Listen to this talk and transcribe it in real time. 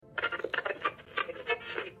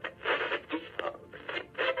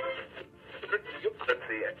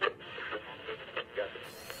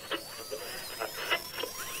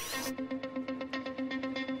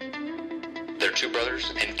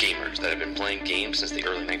storytellers, and gamers that have been playing games since the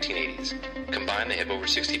early 1980s. Combined, they have over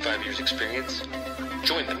 65 years experience.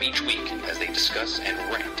 Join them each week as they discuss and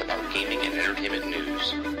rant about gaming and entertainment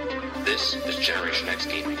news. This is Generation X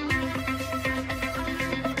Gaming.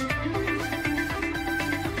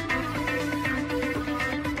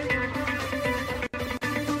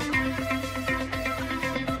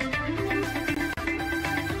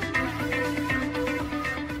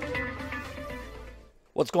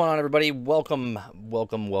 What's going on, everybody? Welcome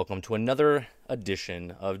to another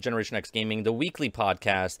edition of Generation X Gaming, the weekly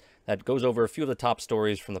podcast that goes over a few of the top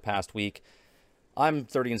stories from the past week. I'm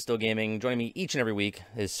 30 and still gaming. Joining me each and every week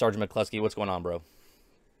is Sergeant McCluskey. What's going on, bro?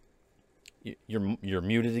 You're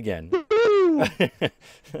muted again.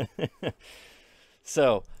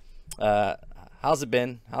 So, how's it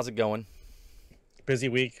been? How's it going? Busy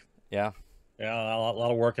week. Yeah? Yeah, a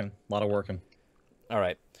lot of working. All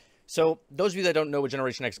right. So, those of you that don't know what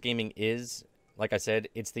Generation X Gaming is, like I said,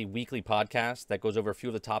 it's the weekly podcast that goes over a few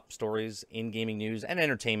of the top stories in gaming news and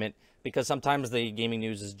entertainment, because sometimes the gaming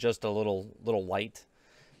news is just a little light.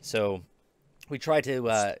 So, we try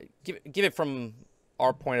to give it from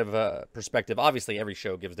our point of perspective. Obviously, every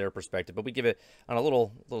show gives their perspective, but we give it on a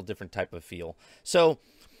little different type of feel. So,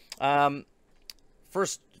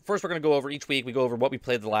 first we're going to go over each week. We go over what we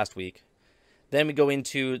played the last week. Then we go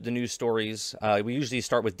into the news stories. We usually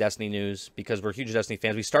start with Destiny news because we're huge Destiny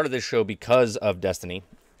fans. We started this show because of Destiny.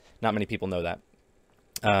 Not many people know that.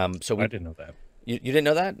 I didn't know that. You didn't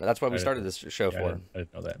know that? That's what we started this show for. I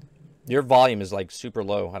didn't know that. Your volume is like super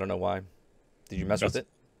low. I don't know why. Did you mess with it?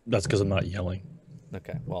 That's because I'm not yelling.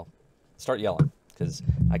 Okay, well, start yelling because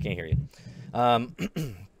I can't hear you.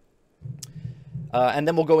 And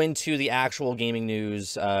then we'll go into the actual gaming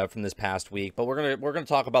news from this past week. But we're gonna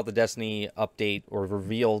talk about the Destiny update or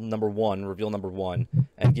reveal number one,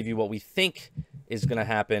 and give you what we think is gonna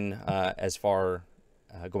happen as far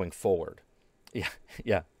going forward.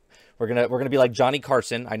 Yeah. We're gonna be like Johnny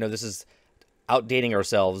Carson. I know this is outdating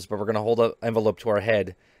ourselves, but we're gonna hold an envelope to our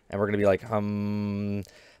head and we're gonna be like,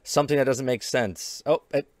 something that doesn't make sense. Oh,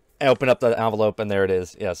 I open up the envelope and there it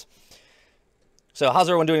is. Yes. So how's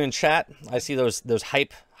everyone doing in chat? I see those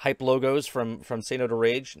hype logos from Say No to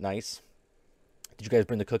Rage. Nice. Did you guys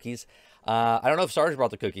bring the cookies? I don't know if Sarge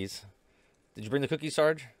brought the cookies. Did you bring the cookies,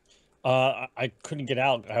 Sarge? I couldn't get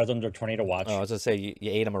out. I was under a tornado watch. Oh, I was gonna say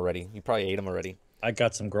you ate them already. You probably ate them already. I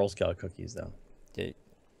got some Girl Scout cookies though.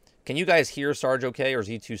 Can you guys hear Sarge okay, or is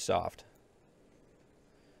he too soft?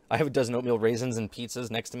 I have a dozen oatmeal raisins and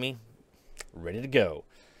pizzas next to me, ready to go.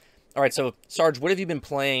 All right, so Sarge, what have you been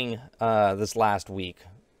playing this last week,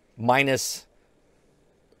 minus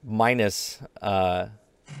a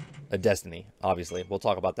Destiny? Obviously, we'll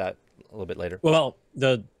talk about that a little bit later. Well,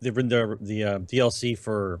 the DLC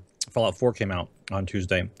for Fallout 4 came out on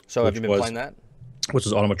Tuesday. So have you been playing that? Which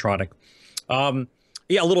is Automatronic.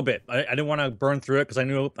 Yeah, a little bit. I didn't want to burn through it because I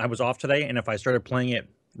knew I was off today, and if I started playing it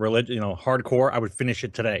hardcore, I would finish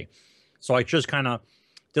it today. So I just kind of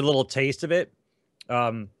did a little taste of it.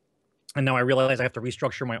 And now I realize I have to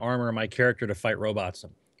restructure my armor and my character to fight robots.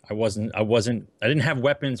 I didn't have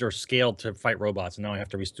weapons or scale to fight robots, and now I have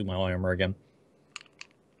to redo my armor again.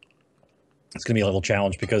 It's gonna be a little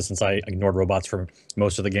challenge because since I ignored robots for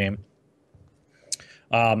most of the game.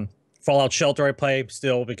 Fallout Shelter I play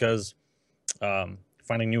still because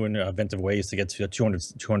finding new and inventive ways to get to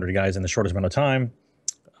 200 guys in the shortest amount of time.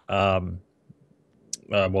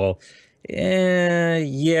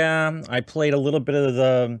 Yeah, I played a little bit of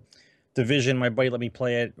the Division. My buddy let me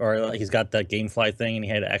play it, or he's got that GameFly thing, and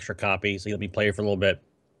he had an extra copy, so he let me play it for a little bit.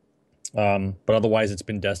 But otherwise, it's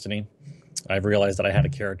been Destiny. I've realized that I had a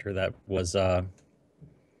character that was,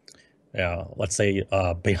 let's say,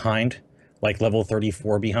 behind, like level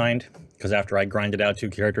 34 behind, because after I grinded out 2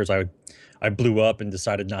 characters, I blew up and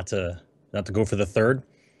decided not to go for the third.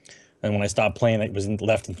 And when I stopped playing, it was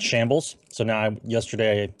left in shambles. So now,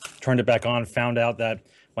 yesterday, I turned it back on, found out that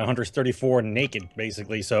my hunter's 34 naked,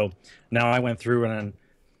 basically. So now I went through and I'm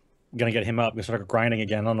going to get him up. I'm going to start grinding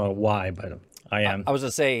again. I don't know why, but I am. I was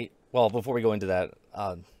going to say, well, before we go into that,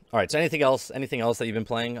 all right, so anything else that you've been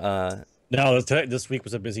playing? No, this week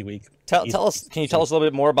was a busy week. Can you tell us a little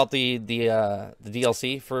bit more about the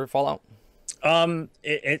DLC for Fallout? Well,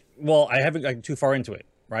 I haven't gotten too far into it.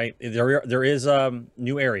 Right, there is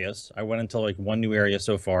new areas. I went into like one new area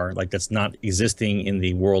so far, like that's not existing in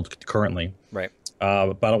the world currently. Right.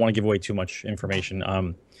 But I don't want to give away too much information.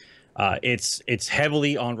 It's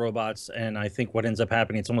heavily on robots, and I think what ends up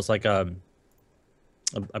happening, it's almost like a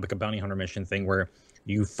bounty hunter mission thing where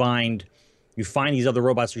you find You find these other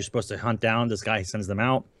robots you're supposed to hunt down. This guy sends them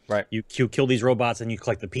out. Right. You kill these robots and you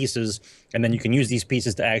collect the pieces, and then you can use these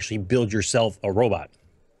pieces to actually build yourself a robot.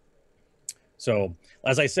 So,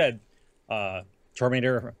 as I said,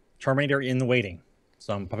 Terminator in the waiting.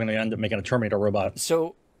 So I'm probably going to end up making a Terminator robot.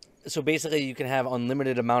 So basically, you can have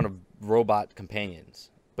unlimited amount of robot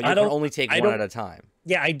companions, but you can only take one at a time.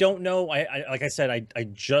 Yeah, I don't know. I like I said, I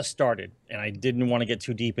just started and I didn't want to get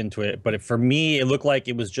too deep into it. But for me, it looked like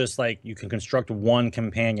it was just like you can construct one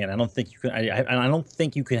companion. I don't think you can. I don't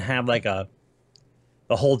think you can have like the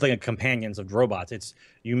whole thing of companions of robots. It's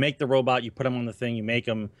you make the robot, you put them on the thing, you make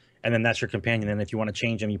them, and then that's your companion. And if you want to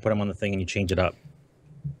change them, you put them on the thing and you change it up.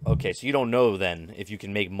 Okay, so you don't know then if you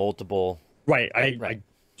can make multiple. Right. Right.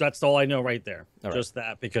 That's all I know right there. All just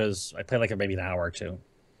that because I played like maybe an hour or two.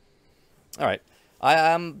 All right.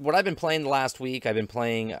 What I've been playing the last week, I've been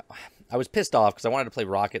playing. I was pissed off because I wanted to play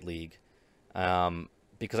Rocket League,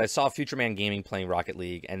 because I saw Future Man Gaming playing Rocket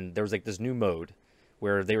League, and there was like this new mode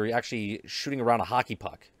where they were actually shooting around a hockey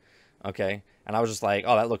puck. Okay, and I was just like,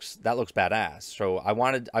 oh, that looks badass. So I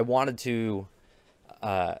wanted to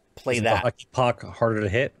play Isn't that. the hockey puck harder to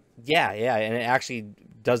hit? Yeah, and it actually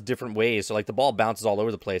does different ways. So like the ball bounces all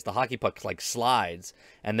over the place. The hockey puck like slides,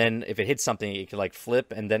 and then if it hits something, it can like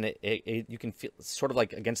flip, and then it you can feel sort of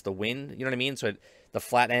like against the wind. You know what I mean? So the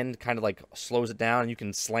flat end kind of like slows it down, and you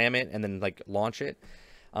can slam it and then like launch it.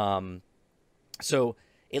 So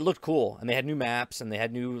it looked cool, and they had new maps, and they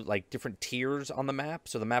had new like different tiers on the map.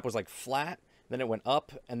 So the map was like flat, then it went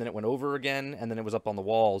up, and then it went over again, and then it was up on the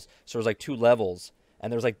walls. So it was like 2 levels.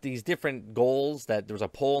 And there was like these different goals that there was a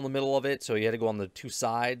pole in the middle of it. So you had to go on the 2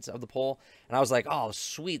 sides of the pole. And I was like, oh,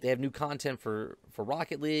 sweet. They have new content for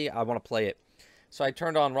Rocket League. I want to play it. So I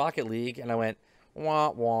turned on Rocket League and I went, wah,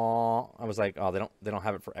 wah. I was like, oh, they don't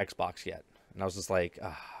have it for Xbox yet. And I was just like,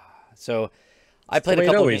 ah. So I played a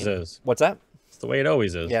couple games. It always is. What's that? It's the way it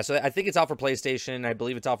always is. Yeah, so I think it's out for PlayStation. I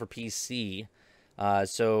believe it's out for PC.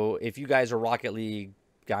 So if you guys are Rocket League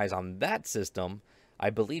guys on that system, I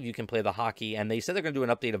believe you can play the hockey, and they said they're going to do an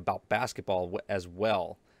update about basketball as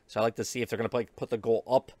well. So I like to see if they're going to put the goal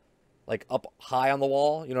up high on the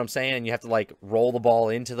wall. You know what I'm saying? And you have to like roll the ball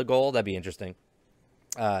into the goal. That'd be interesting.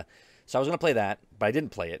 So I was going to play that, but I didn't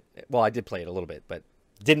play it. Well, I did play it a little bit, but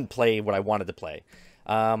didn't play what I wanted to play.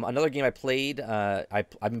 Another game I played, I've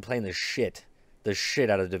been playing the shit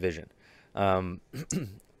out of Division.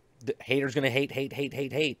 The haters going to hate.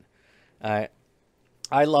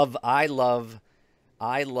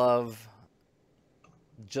 I love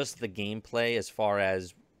just the gameplay as far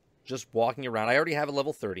as just walking around. I already have a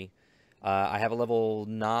level 30. I have a level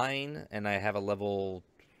 9, and I have a level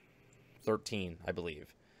 13, I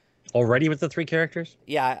believe. Already with the 3 characters?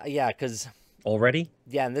 Yeah, because... Already?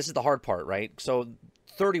 Yeah, and this is the hard part, right? So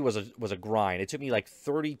 30 was a grind. It took me like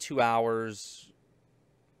 32 hours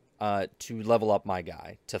to level up my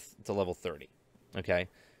guy to level 30, okay?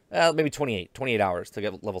 Maybe 28 hours to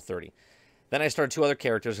get level 30. Then I started 2 other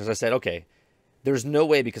characters because I said, okay, there's no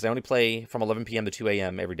way because I only play from 11 p.m. to 2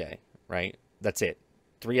 a.m. every day, right? That's it.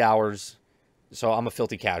 3 hours. So I'm a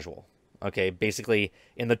filthy casual, okay? Basically,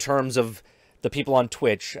 in the terms of the people on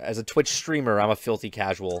Twitch, as a Twitch streamer, I'm a filthy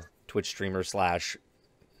casual Twitch streamer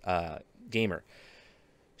 / gamer.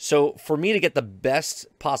 So for me to get the best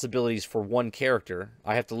possibilities for one character,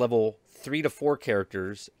 I have to level 3 to 4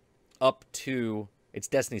 characters up to, it's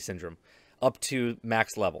Destiny Syndrome, up to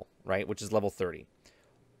max level, right, which is level 30.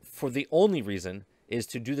 For the only reason is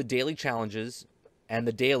to do the daily challenges and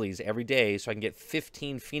the dailies every day so I can get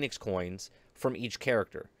 15 Phoenix coins from each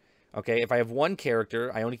character. Okay, if I have one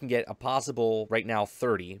character, I only can get a possible, right now,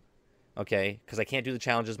 30, okay, because I can't do the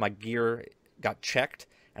challenges. My gear got checked,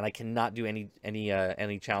 and I cannot do any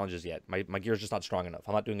challenges yet. My gear is just not strong enough.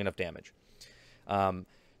 I'm not doing enough damage.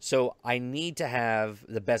 So I need to have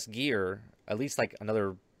the best gear, at least like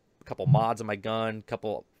another couple mods on my gun,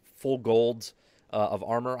 couple full golds of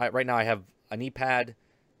armor. Right now I have a knee pad,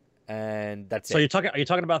 and that's it. So are you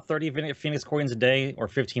talking about 30 Phoenix coins a day or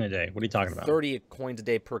 15 a day? What are you talking about? 30 coins a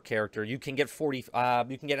day per character. You can get 40.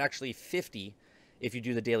 You can get actually 50 if you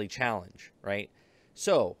do the daily challenge, right?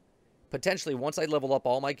 So potentially once I level up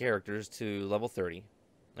all my characters to level 30,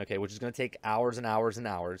 okay, which is going to take hours and hours and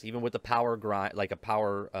hours, even with the power grind, like a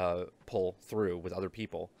power pull through with other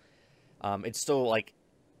people, it's still like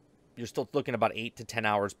you're still looking about 8 to 10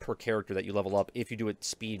 hours per character that you level up if you do it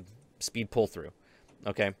speed pull through.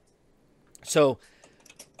 Okay, so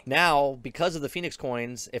now because of the Phoenix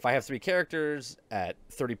coins, if I have 3 characters at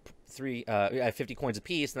 33 at 50 coins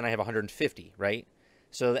apiece, then I have 150, right?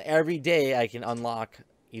 So that every day I can unlock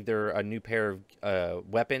either a new pair of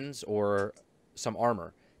weapons or some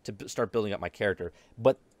armor to start building up my character.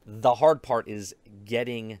 But The hard part is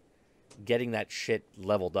getting that shit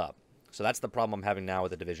leveled up. So that's the problem I'm having now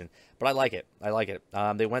with the Division. But I like it.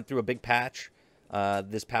 They went through a big patch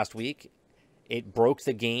this past week. It broke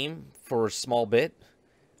the game for a small bit.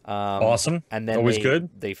 Awesome. And then always good.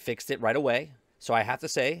 They fixed it right away. So I have to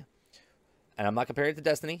say, and I'm not comparing it to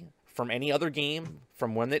Destiny, from any other game,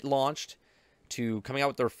 from when it launched to coming out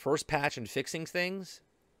with their first patch and fixing things,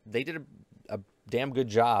 they did a damn good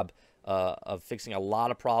job of fixing a lot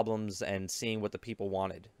of problems and seeing what the people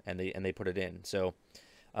wanted, and they put it in. So,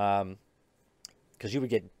 because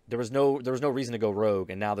there was no reason to go rogue,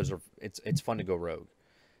 and now it's fun to go rogue.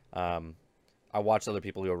 I watched other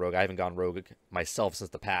people go rogue. I haven't gone rogue myself since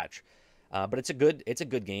the patch, but it's a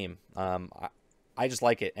good game. I just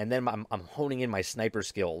like it, and then I'm honing in my sniper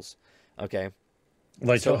skills. Okay,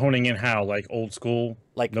 like so, honing in how, like old school,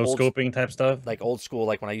 like no scoping type stuff, like old school,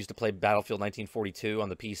 like when I used to play Battlefield 1942 on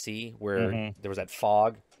the PC, where there was that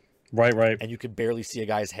fog, right, and you could barely see a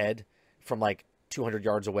guy's head from like 200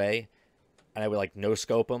 yards away, and I would like no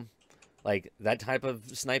scope him, like that type of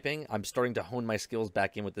sniping. I'm starting to hone my skills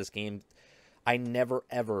back in with this game. I never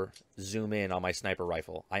ever zoom in on my sniper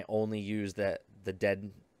rifle. I only use the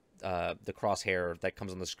crosshair that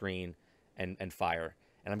comes on the screen and fire.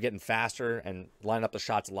 And I'm getting faster and lining up the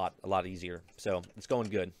shots a lot easier. So it's going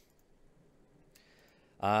good.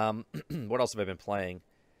 What else have I been playing?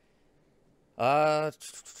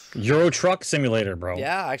 Euro Truck Simulator, bro.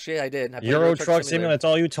 Yeah, actually I did. Euro Truck Simulator. That's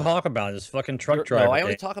all you talk about is fucking truck driving. No, I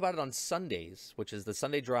only talk about it on Sundays, which is the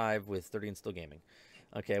Sunday Drive with 30 and Still Gaming.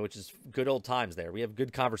 Okay, which is good old times there. We have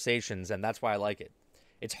good conversations, and that's why I like it.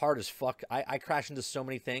 It's hard as fuck. I crash into so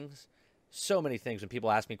many things when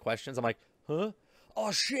people ask me questions. I'm like, huh?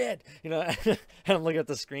 Oh, shit. You know, and I'm looking at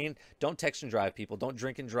the screen. Don't text and drive, people. Don't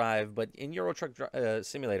drink and drive. But in Euro Truck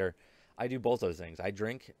Simulator, I do both those things. I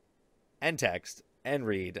drink and text and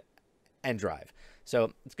read and drive.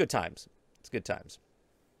 So it's good times.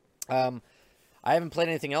 I haven't played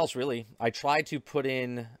anything else, really. I tried to put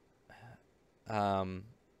in The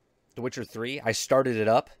Witcher 3. I started it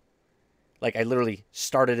up. Like, I literally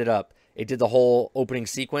started it up. It did the whole opening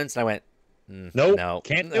sequence, and I went, nope, no,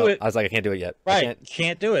 can't do it. I was like, I can't do it yet. Right,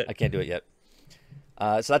 can't do it. I can't do it yet.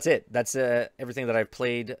 So that's it. That's everything that I've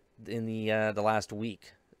played in the last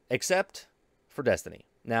week, except for Destiny.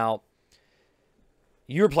 Now,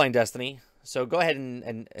 you were playing Destiny, so go ahead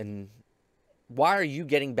and why are you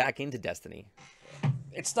getting back into Destiny?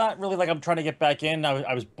 It's not really like I'm trying to get back in.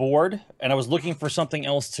 I was bored, and I was looking for something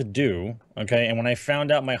else to do, okay? And when I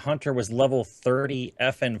found out my hunter was level 30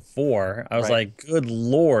 FN4, I was like, good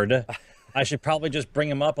lord, I should probably just bring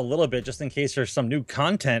him up a little bit just in case there's some new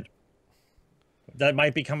content that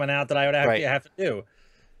might be coming out that I would have to do.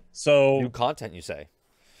 So new content, you say?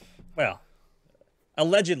 Well,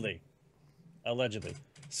 allegedly.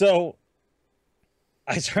 So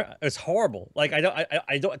it's horrible. Like I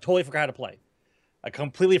totally forgot how to play. I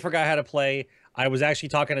completely forgot how to play. I was actually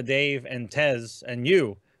talking to Dave and Tez and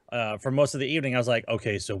you for most of the evening. I was like,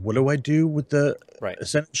 okay, so what do I do with the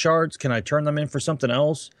Ascendant shards? Can I turn them in for something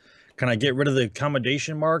else? Can I get rid of the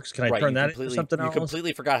accommodation marks? Can I turn that into something else? You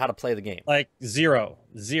completely forgot how to play the game. Like zero,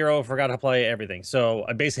 forgot how to play everything. So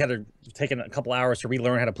I basically had to take a couple hours to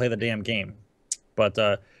relearn how to play the damn game.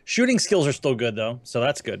 But shooting skills are still good, though, so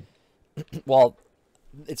that's good. Well,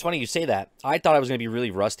 it's funny you say that. I thought I was going to be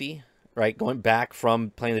really rusty. Right, going back from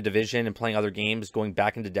playing the Division and playing other games, going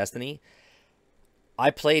back into Destiny.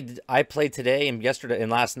 I played today and yesterday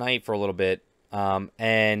and last night for a little bit,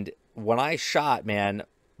 and when I shot, man,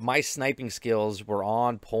 my sniping skills were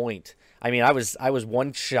on point. I mean, I was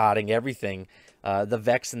one-shotting everything. The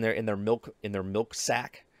Vex in their milk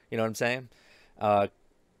sack. You know what I'm saying?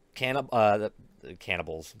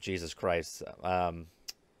 Cannibals. Jesus Christ.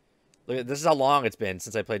 This is how long it's been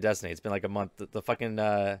since I played Destiny. It's been like a month. The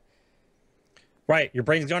fucking. Right, your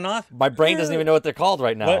brain's going off? My brain doesn't even know what they're called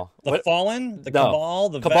right now. What? Fallen? The no. Cabal?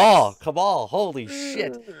 The Cabal. Holy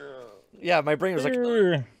shit. Yeah, my brain was like,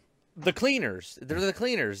 the cleaners. They're the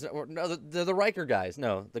cleaners. No, they're the Riker guys.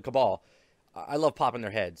 No, the Cabal. I love popping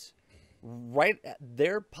their heads. Right,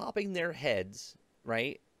 they're popping their heads,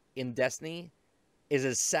 right, in Destiny is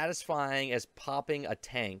as satisfying as popping a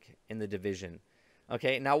tank in the Division.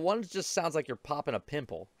 Okay, now one just sounds like you're popping a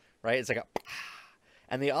pimple, right? It's like a...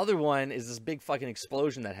 And the other one is this big fucking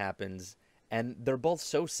explosion that happens, and they're both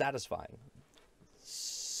so satisfying.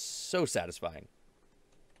 So satisfying.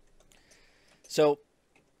 So,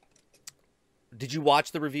 did you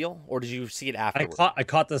watch the reveal, or did you see it afterwards? I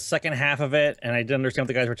caught the second half of it, and I didn't understand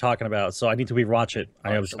what the guys were talking about, so I need to rewatch it.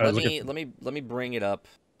 Let me bring it up.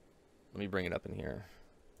 Let me bring it up in here.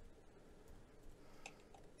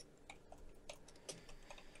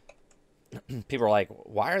 people are like,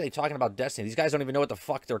 why are they talking about Destiny? These guys don't even know what the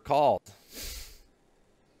fuck they're called.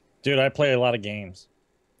 Dude, I play a lot of games.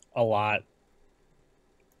 A lot.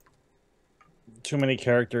 Too many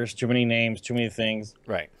characters, too many names, too many things.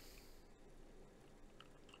 Right.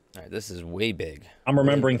 All right, this is way big. I'm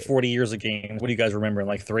remembering 40 years of games. What do you guys remember?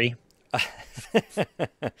 Like 3?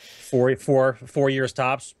 4 years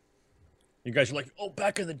tops? You guys are like, oh,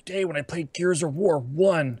 back in the day when I played Gears of War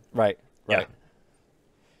 1. Right. Yeah.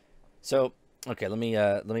 So, okay, let me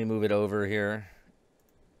move it over here.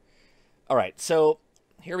 All right, so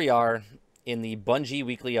here we are in the Bungie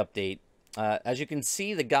weekly update. As you can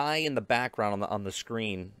see, the guy in the background on the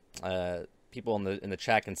screen, people in the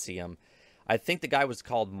chat can see him. I think the guy was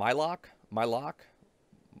called Mylock.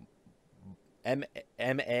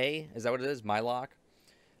 M-A, is that what it is? Mylock.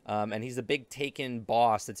 And he's the big Taken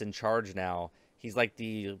boss that's in charge now. He's like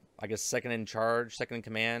the, I guess, second in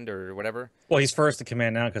command or whatever. Well, he's first in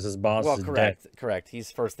command now because his boss is dead. Correct.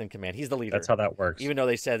 He's first in command. He's the leader. That's how that works. Even though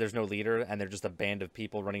they said there's no leader and they're just a band of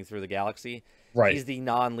people running through the galaxy. Right. He's the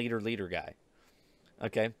non-leader guy.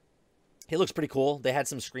 Okay. He looks pretty cool. They had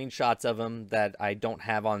some screenshots of him that I don't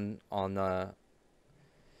have on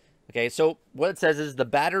Okay, so what it says is the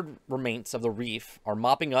battered remains of the Reef are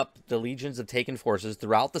mopping up the legions of Taken forces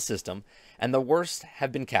throughout the system, and the worst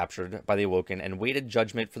have been captured by the Awoken and waited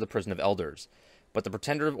judgment for the prison of elders. But the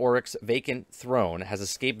pretender of Oryx's vacant throne has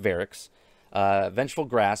escaped Varix. Vengeful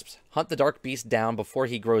grasps hunt the dark beast down before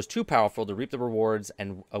he grows too powerful to reap the rewards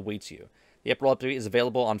and awaits you. The April update is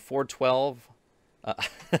available on 4/12,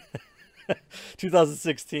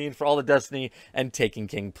 2016 for all the Destiny and Taken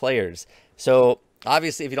King players. So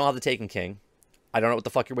obviously, if you don't have the Taken King, I don't know what the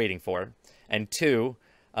fuck you're waiting for. And 2,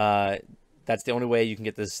 that's the only way you can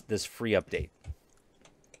get this free update.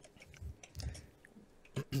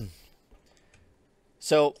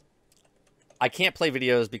 So I can't play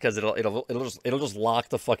videos because it'll just lock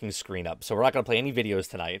the fucking screen up. So we're not gonna play any videos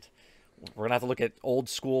tonight. We're gonna have to look at old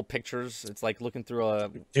school pictures. It's like looking through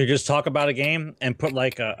a. You just talk about a game and put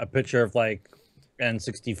like a picture of like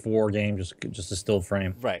N64 game, just a still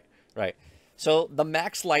frame. Right. So the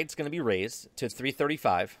max light's going to be raised to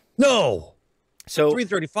 335. No. So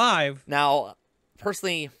 335. Now,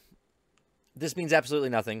 personally, this means absolutely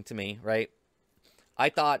nothing to me, right? I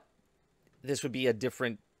thought this would be a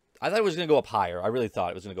different. I thought it was going to go up higher. I really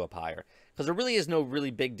thought it was going to go up higher because there really is no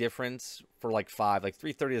really big difference for like 5. Like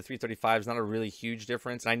 330 to 335 is not a really huge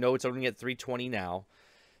difference. And I know it's only at 320 now.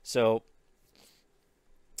 So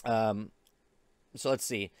let's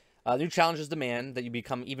see. New challenges demand that you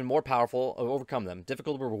become even more powerful or overcome them.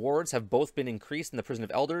 Difficulty rewards have both been increased in the Prison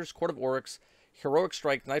of Elders, Court of Oryx, Heroic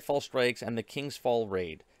Strike, Nightfall Strikes, and the King's Fall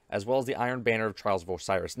Raid, as well as the Iron Banner of Trials of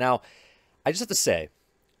Osiris. Now, I just have to say,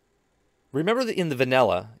 remember that in the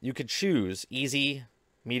vanilla, you could choose easy,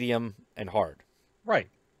 medium, and hard. Right.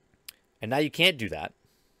 And now you can't do that,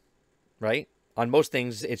 right? On most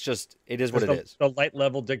things, it is what it is. The light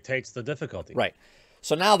level dictates the difficulty. Right.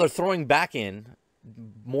 So now they're throwing back in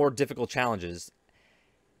more difficult challenges.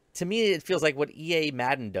 To me, it feels like what EA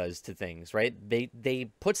Madden does to things, right?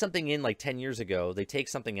 They put something in like 10 years ago, they take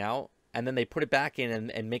something out, and then they put it back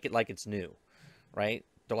in and make it like it's new, right?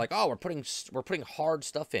 They're like, oh, we're putting hard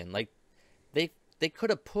stuff in. Like they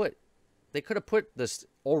could have put this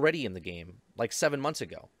already in the game like 7 months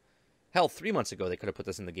ago. Hell, 3 months ago they could have put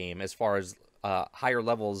this in the game as far as higher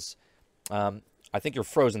levels. I think you're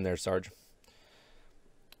frozen there, Sarge.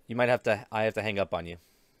 You might have to. I have to hang up on you.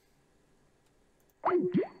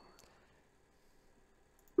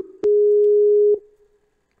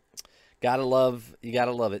 Gotta love it.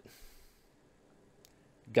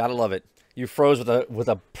 Gotta love it. You froze with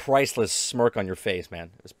a priceless smirk on your face,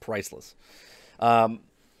 man. It was priceless. So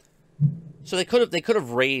they could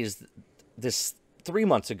have raised this 3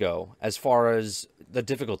 months ago as far as the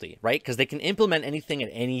difficulty, right? Because they can implement anything at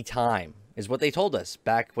any time, is what they told us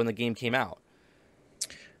back when the game came out.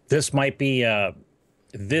 This might be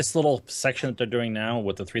this little section that they're doing now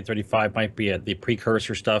with the 335 might be the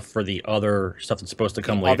precursor stuff for the other stuff that's supposed to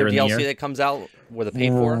come later in the year. DLC that comes out with a paid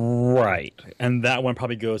for? Right. And that one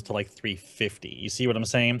probably goes to like 350. You see what I'm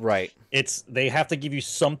saying? Right. They have to give you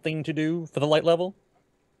something to do for the light level.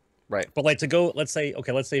 Right. But like to go, let's say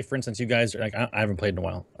for instance, you guys are like, I haven't played in a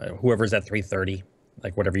while. Whoever's at 330,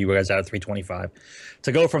 like whatever you guys are at 325,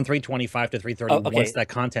 to go from 325 to 330 once that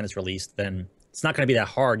content is released, then it's not going to be that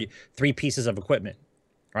hard. 3 pieces of equipment,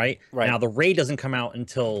 right? Now, the raid doesn't come out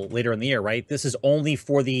until later in the year, right? This is only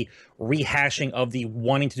for the rehashing of the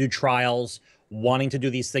wanting to do trials, wanting to do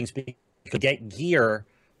these things, to get gear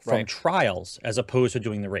from trials as opposed to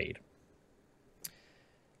doing the raid.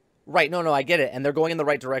 Right. No, I get it. And they're going in the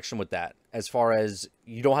right direction with that. as far as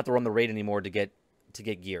you don't have to run the raid anymore to get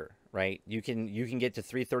gear, right? You can get to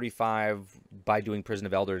 335 by doing Prison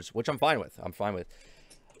of Elders, which I'm fine with.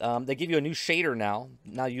 They give you a new shader now.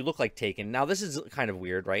 Now you look like Taken. Now this is kind of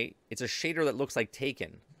weird, right? It's a shader that looks like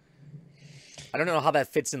Taken. I don't know how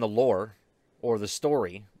that fits in the lore or the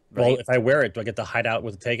story. Right? Well, if I wear it, do I get to hide out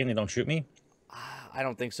with the Taken? You don't shoot me? I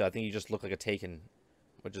don't think so. I think you just look like a Taken,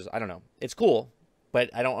 which is, I don't know. It's cool, but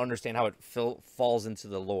I don't understand how it falls into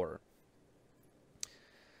the lore.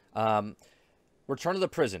 Return to the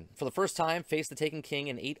prison. For the first time, face the Taken King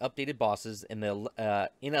and 8 updated bosses in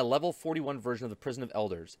a level 41 version of the Prison of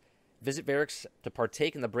Elders. Visit Variks to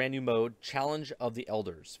partake in the brand new mode, Challenge of the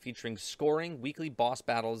Elders, featuring scoring, weekly boss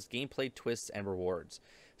battles, gameplay twists, and rewards.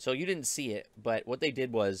 So you didn't see it, but what they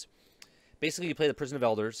did was, basically you play the Prison of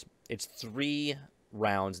Elders. It's 3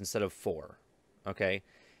 rounds instead of 4, okay?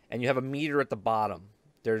 And you have a meter at the bottom.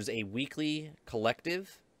 There's a weekly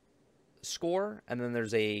collective score, and then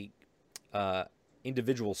there's a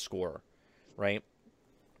individual score, right?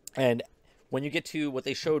 And when you get to what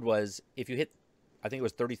they showed was, if you hit, I think it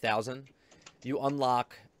was 30,000, you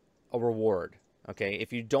unlock a reward, okay?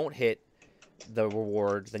 If you don't hit the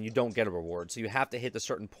reward, then you don't get a reward. So you have to hit the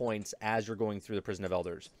certain points as you're going through the Prison of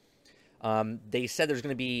Elders. They said there's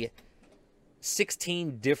going to be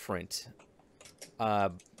 16 different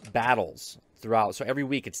battles throughout. So every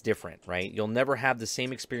week it's different, right? You'll never have the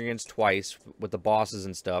same experience twice with the bosses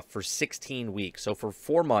and stuff for 16 weeks. So for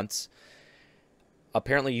 4 months,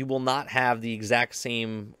 apparently you will not have the exact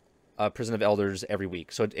same Prison of Elders every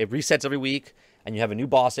week. So it resets every week, and you have a new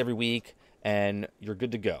boss every week, and you're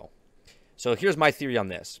good to go. So here's my theory on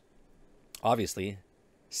this. Obviously,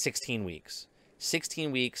 16 weeks.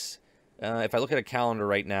 16 weeks. If I look at a calendar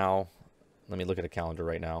right now, let me look at a calendar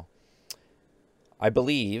right now. I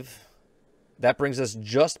believe that brings us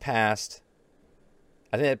just past,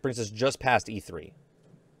 I think that brings us just past E3. Where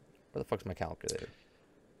the fuck's my calculator?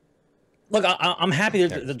 Look, I'm happy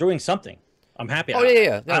they're doing something. I'm happy. Oh,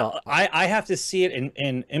 yeah. No. I have to see it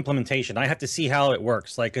in implementation. I have to see how it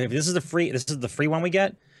works. Like, if this is the free one we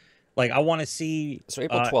get, like, I want to see so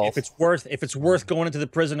April 12th. if it's worth going into the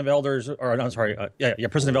Prison of Elders, or no, sorry,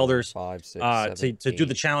 Prison of Elders, 5, 6, 7, to do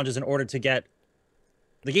the challenges in order to get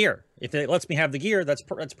the gear. If it lets me have the gear, that's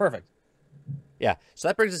perfect. Yeah. So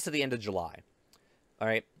that brings us to the end of July. All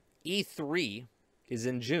right. E3 is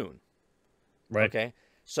in June. Right. Okay.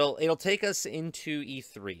 So it'll take us into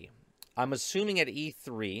E3. I'm assuming at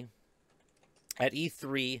E3,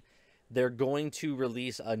 they're going to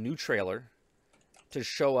release a new trailer to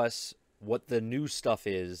show us what the new stuff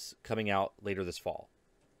is coming out later this fall.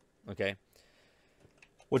 Okay.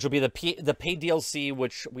 Which will be the paid DLC,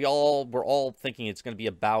 which we're all thinking it's going to be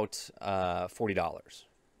about $40.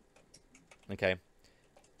 Okay.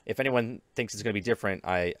 If anyone thinks it's going to be different,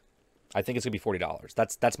 I think it's going to be $40.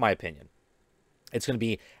 That's my opinion. It's going to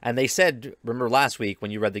be, and they said, remember last week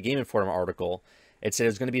when you read the Game Informer article, it said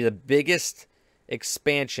it's going to be the biggest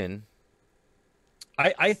expansion.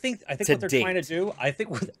 I think what they're trying to do. I think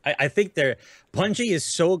Bungie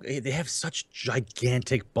is they have such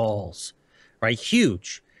gigantic balls, right?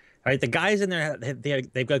 Huge, right? The guys in there,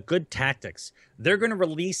 they've got good tactics. They're going to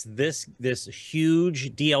release this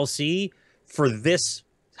huge DLC for this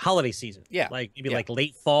holiday season. Yeah, like maybe like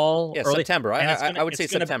late fall, yeah, early September. I would say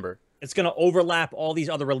September. It's going to overlap all these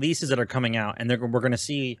other releases that are coming out, and we're going to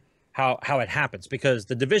see how it happens, because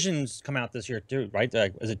the Divisions come out this year too, right?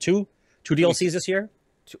 Is it two DLCs this year?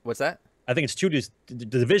 What's that? I think it's 2. The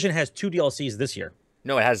Division has 2 DLCs this year.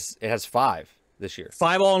 No, it has 5 this year.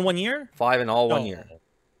 5 all in 1 year? 5 in all 1 year.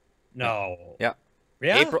 No. Yeah.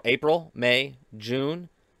 Yeah. April, May, June,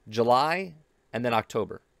 July, and then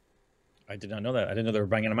October. I did not know that. I didn't know they were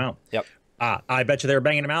banging them out. Yep. I bet you they were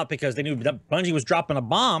banging them out because they knew that Bungie was dropping a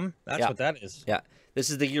bomb. That's what that is. Yeah. This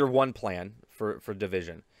is the year 1 plan for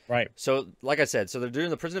Division. Right. So, like I said, they're doing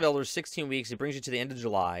the Prison of Elders 16 weeks. It brings you to the end of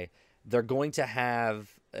July. They're going to have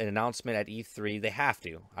an announcement at E3. They have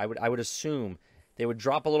to. I would assume they would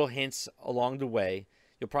drop a little hints along the way.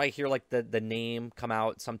 You'll probably hear like the name come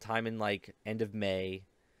out sometime in like end of May,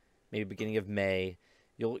 maybe beginning of May.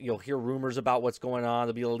 You'll hear rumors about what's going on.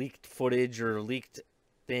 There'll be leaked footage or leaked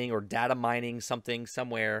thing or data mining something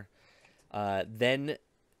somewhere. Then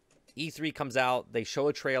E3 comes out. They show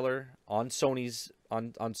a trailer on Sony's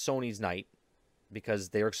night, because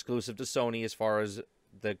they're exclusive to Sony as far as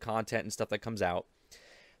the content and stuff that comes out.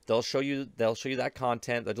 They'll show you that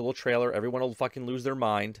content, that little trailer. Everyone will fucking lose their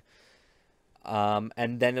mind.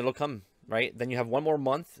 And then it'll come, right? Then you have 1 more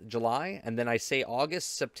month, July, and then I say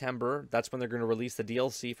August, September. That's when they're going to release the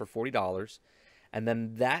DLC for $40. And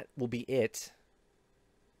then that will be it,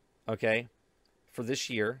 okay, for this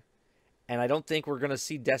year. And I don't think we're going to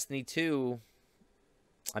see Destiny 2.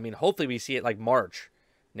 I mean, hopefully we see it like March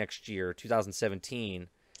next year, 2017.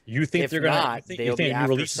 You think If they're going not, to? they'll You be think new after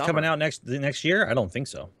release is coming summer. out the next year? I don't think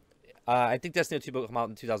so. I think Destiny 2 will come out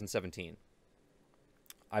in 2017.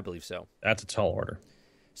 I believe so. That's a tall order.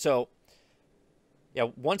 So, yeah,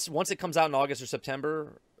 once it comes out in August or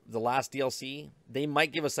September, the last DLC, they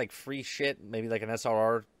might give us like free shit, maybe like an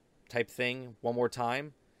SRR type thing one more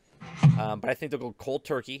time. But I think they'll go cold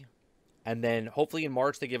turkey. And then hopefully in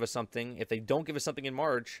March they give us something. If they don't give us something in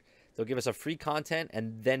March, they'll give us a free content,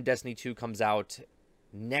 and then Destiny 2 comes out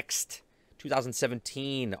next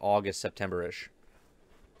 2017, August, September-ish.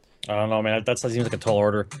 I don't know, man. That seems like a tall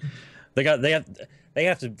order. They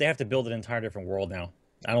have to build an entire different world now.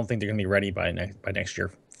 I don't think they're gonna be ready by next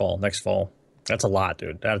year, next fall. That's a lot,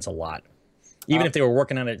 dude. That's a lot. Even if they were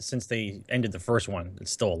working on it since they ended the first one,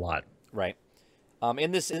 it's still a lot. Right.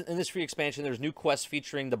 In this free expansion, there's new quests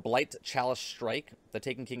featuring the Blight Chalice Strike. The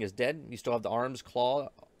Taken King is dead. You still have the Arms Claw,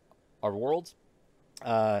 our worlds.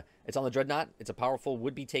 It's on the Dreadnought. It's a powerful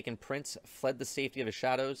would-be taken prince, fled the safety of his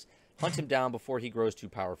shadows. Hunt him down before he grows too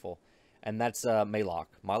powerful. And that's Malok.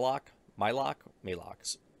 Malok?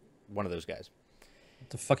 One of those guys.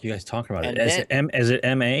 What the fuck are you guys talking about? And Is it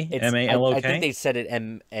M-A? M-A-L-O-K? I think they said it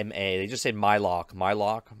M-M-A. They just said Marlock.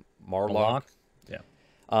 Marlock? Yeah.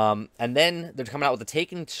 And then they're coming out with the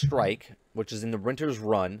Taken Strike, which is in the Winter's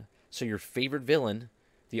Run. So your favorite villain,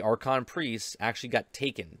 the Archon Priest, actually got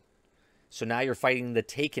taken. So now you're fighting the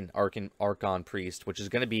Taken Archon Priest, which is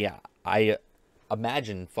going to be, I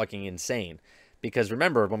imagine, fucking insane. Because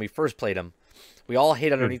remember, when we first played him, we all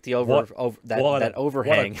hid underneath the that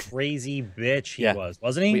overhang. What a crazy bitch he was,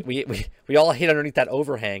 wasn't he? We all hid underneath that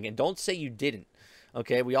overhang, and don't say you didn't.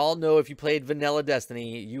 Okay, we all know if you played vanilla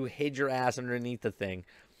Destiny, you hid your ass underneath the thing.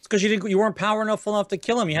 It's because you weren't powerful enough to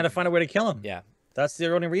kill him. You had to find a way to kill him. Yeah, that's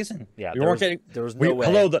the only reason. Yeah, there was no way.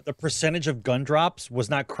 Hello, the percentage of gun drops was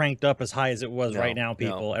not cranked up as high as it was right now.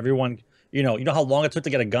 People, everyone, you know how long it took to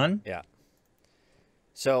get a gun. Yeah.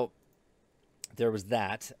 So there was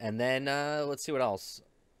that, and then let's see what else.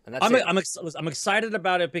 And that's I'm excited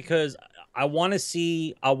about it because I want to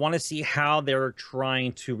see how they're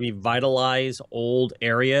trying to revitalize old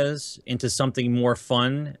areas into something more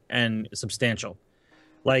fun and substantial.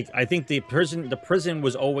 Like, I think the prison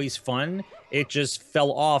was always fun. It just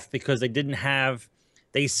fell off because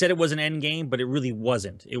they said it was an end game, but it really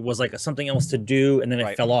wasn't. It was like something else to do, and then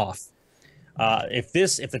it fell off. If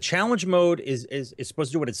the challenge mode is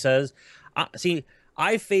supposed to do what it says,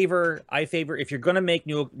 I favor if you're going to make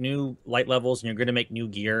new light levels and you're going to make new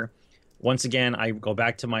gear. Once again, I go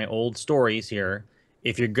back to my old stories here.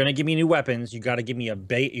 If you're going to give me new weapons, you got to give me a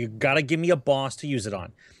boss to use it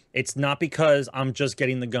on. It's not because I'm just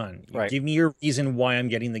getting the gun. Give me your reason why I'm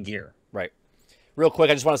getting the gear. Right. Real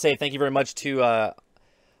quick, I just want to say thank you very much to I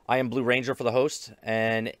Am Blue Ranger for the host,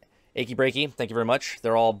 and Achy Breaky. Thank you very much.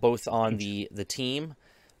 They're all both on the team.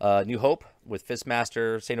 New Hope with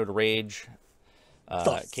Fistmaster, Say No to Rage,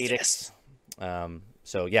 Cadix.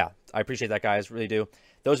 So yeah, I appreciate that, guys. Really do.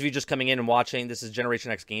 Those of you just coming in and watching, this is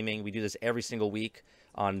Generation X Gaming. We do this every single week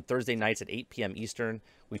on Thursday nights at 8 p.m. Eastern.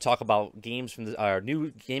 We talk about games from our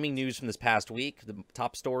new gaming news from this past week, the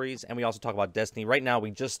top stories, and we also talk about Destiny. Right now,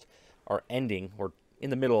 we just are we're in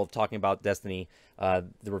the middle of talking about Destiny, the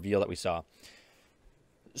reveal that we saw.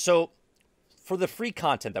 So for the free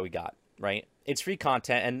content that we got, right? It's free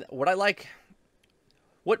content, and what I like.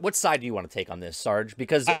 What side do you want to take on this, Sarge?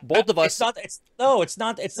 Because both of us. It's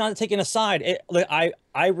not taking a side.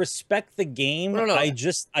 I respect the game. No. I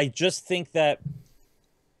just think that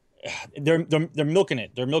they're milking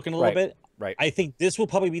it. They're milking a little bit. Right. I think this will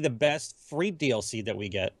probably be the best free DLC that we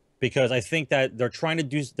get because I think that they're trying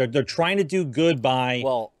to do good by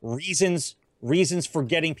reasons for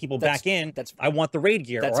getting people back in. I want the raid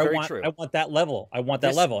gear. That's very true. I want that level. I want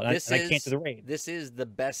that level, and I can't do the raid. This is the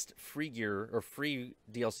best free gear or free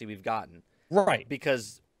DLC we've gotten. Right.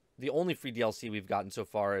 Because the only free DLC we've gotten so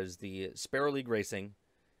far is the Sparrow League Racing,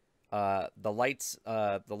 the Lights,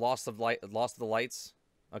 the Lost of the Lights,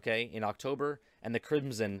 okay, in October, and the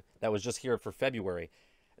Crimson that was just here for February.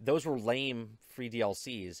 Those were lame free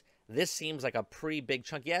DLCs. This seems like a pretty big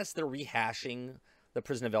chunk. Yes, they're rehashing the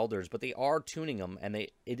Prison of Elders, but they are tuning them, and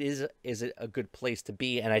it is a good place to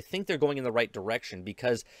be, and I think they're going in the right direction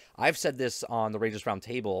because I've said this on the Rages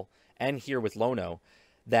Roundtable and here with Lono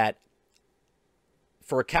that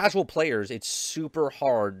for casual players, it's super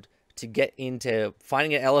hard to get into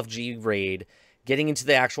finding an LFG raid, getting into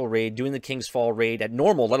the actual raid, doing the King's Fall raid at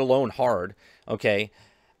normal, let alone hard, okay,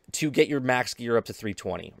 to get your max gear up to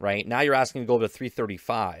 320, right? Now you're asking to go to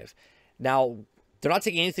 335. Now, they're not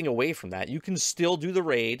taking anything away from that. You can still do the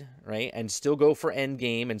raid, right, and still go for end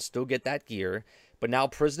game and still get that gear. But now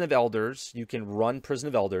Prison of Elders, you can run Prison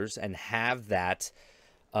of Elders and have that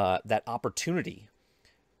that opportunity,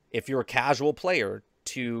 if you're a casual player,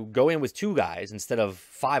 to go in with 2 guys instead of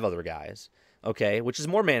 5 other guys, okay, which is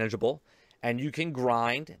more manageable, and you can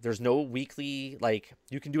grind. There's no weekly, like,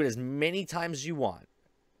 you can do it as many times as you want,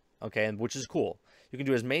 okay, and which is cool. You can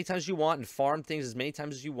do it as many times as you want and farm things as many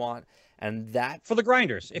times as you want, and that For the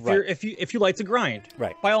grinders, if you like to grind,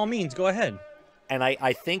 right, by all means, go ahead. And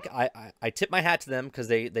I think I tip my hat to them, because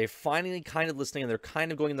they're finally kind of listening, and they're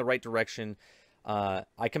kind of going in the right direction.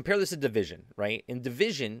 I compare this to Division, right? In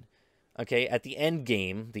Division, okay, at the end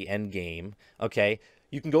game, okay,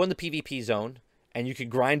 you can go in the PvP zone, and you can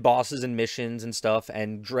grind bosses and missions and stuff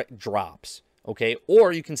and drops, okay?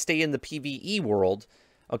 Or you can stay in the PvE world,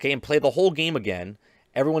 okay, and play the whole game again.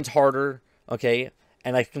 Everyone's harder, okay?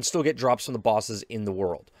 And I can still get drops from the bosses in the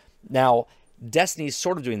world. Now, Destiny's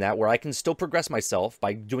sort of doing that, where I can still progress myself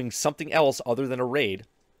by doing something else other than a raid.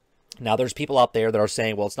 Now, there's people out there that are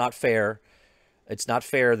saying, well, it's not fair. It's not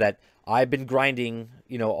fair that I've been grinding,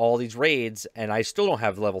 you know, all these raids, and I still don't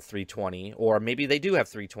have level 320, or maybe they do have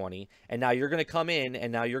 320, and now you're going to come in,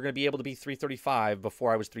 and now you're going to be able to be 335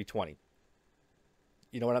 before I was 320.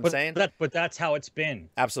 You know what I'm saying? But that's how it's been.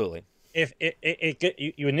 Absolutely. If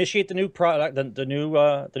you initiate the new product, the new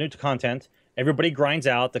content, everybody grinds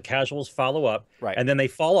out, the casuals follow up, right, and then they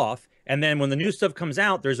fall off, and then when the new stuff comes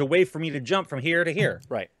out, there's a way for me to jump from here to here.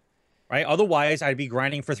 Right. Otherwise, I'd be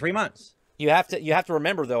grinding for 3 months. You have to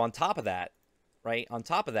remember, though, on top of that, right? On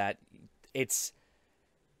top of that, it's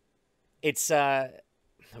oh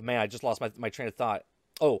man, I just lost my train of thought.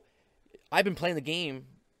 Oh, I've been playing the game,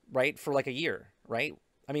 right, for like a year, right?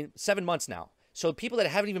 I mean, 7 months now. So people that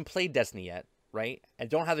haven't even played Destiny yet, right, and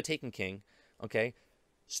don't have the Taken King, okay,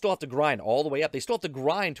 still have to grind all the way up. They still have to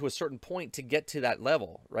grind to a certain point to get to that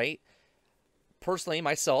level, right? Personally,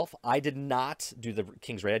 myself, I did not do the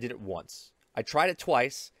King's Raid. I did it once. I tried it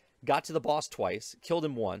twice, got to the boss twice, killed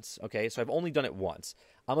him once, okay? So I've only done it once.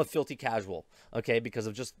 I'm a filthy casual, okay, because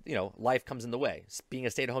of just, you know, life comes in the way. Being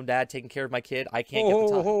a stay-at-home dad, taking care of my kid, I can't get the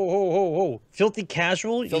time. Filthy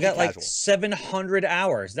casual? Filthy you got casual. Like 700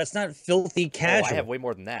 hours. That's not filthy casual. Oh, I have way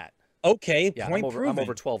more than that. Okay, Yeah, point I'm proven.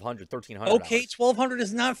 over 1,200, 1,300 Okay, hours. 1,200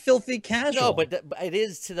 is not filthy casual. No, but it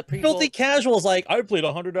is to the people. Filthy casual is like, I played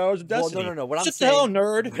 100 hours of Well, Destiny. no. What I'm Sit saying, down,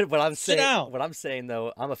 nerd. Sit down. What I'm saying,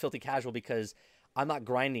 though, I'm a filthy casual because I'm not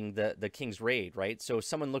grinding the King's Raid, right? So if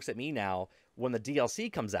someone looks at me now, when the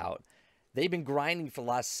DLC comes out, they've been grinding for the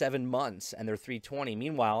last 7 months, and they're 320.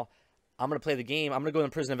 Meanwhile, I'm going to play the game. I'm going to go in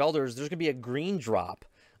Prison of Elders. There's going to be a green drop,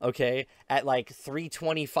 okay, at like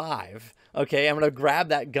 325, okay? I'm going to grab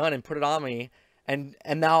that gun and put it on me, and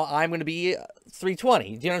now I'm going to be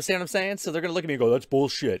 320. Do you understand what I'm saying? So they're going to look at me and go, that's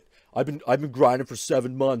bullshit. I've been grinding for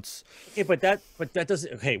 7 months. Okay, but that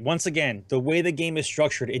doesn't. Okay, once again, the way the game is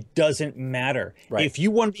structured, it doesn't matter. Right. If you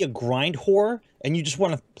want to be a grind whore and you just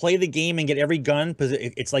want to play the game and get every gun, because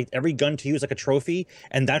it's like every gun to you is like a trophy,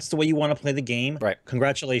 and that's the way you want to play the game. Right.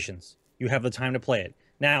 Congratulations, you have the time to play it.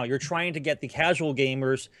 Now you're trying to get the casual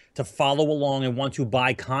gamers to follow along and want to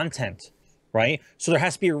buy content, right? So there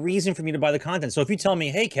has to be a reason for me to buy the content. So if you tell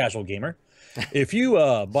me, hey, casual gamer, if you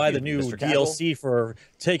buy the new Mr. Casual. DLC for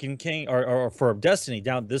Taken King or for Destiny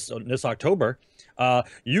down this October,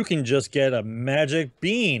 you can just get a magic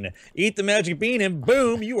bean. Eat the magic bean, and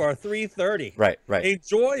boom, you are 330. Right.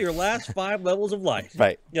 Enjoy your last 5 levels of life.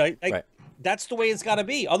 Right. Yeah, Right. That's the way it's got to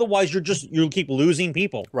be. Otherwise, you'll keep losing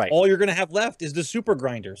people. Right. All you're gonna have left is the super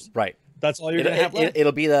grinders. Right. That's all you're gonna have left.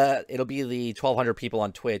 It'll be the 1,200 people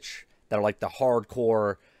on Twitch that are like the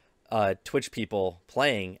hardcore Twitch people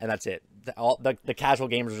playing, and that's it. The casual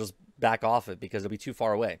gamers will just back off it because it'll be too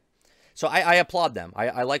far away. So I applaud them.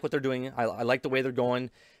 I like what they're doing. I like the way they're going,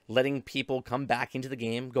 letting people come back into the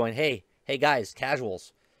game, going, hey guys,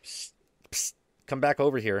 casuals, psst, come back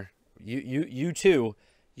over here. You too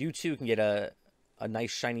can get a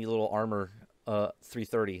nice shiny little armor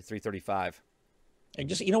 330, 335. And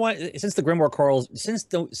just, you know what? Since the Grimoire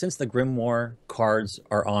cards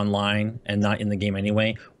are online and not in the game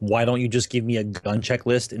anyway, why don't you just give me a gun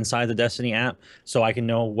checklist inside the Destiny app so I can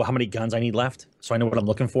know how many guns I need left, so I know what I'm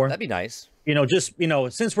looking for? That'd be nice.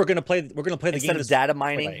 Since we're gonna play the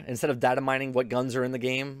game Instead of data mining what guns are in the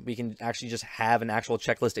game, we can actually just have an actual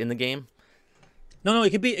checklist in the game. No,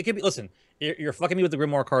 it could be. Listen, you're fucking me with the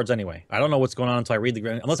Grimoire cards anyway. I don't know what's going on until I read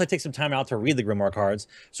unless I take some time out to read the Grimoire cards.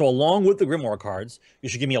 So along with the Grimoire cards, you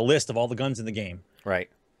should give me a list of all the guns in the game. Right.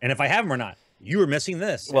 And if I have them or not, you were missing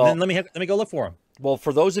this. Well, and then let me go look for them. Well,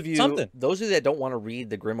 for those of you Something. that don't want to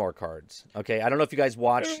read the Grimoire cards, okay, I don't know if you guys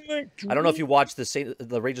watched. I don't know if you watched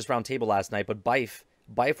the Rageous Round Table last night, but Bife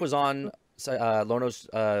was on Lono's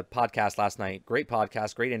podcast last night. Great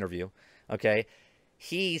podcast, great interview. Okay,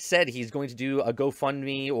 he said he's going to do a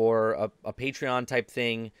GoFundMe or a Patreon type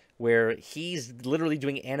thing where he's literally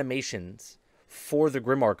doing animations for the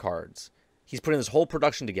Grimoire cards. He's putting this whole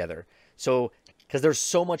production together. So, because there's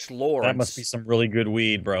so much lore. That must be some really good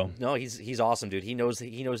weed, bro. No, he's awesome, dude. He knows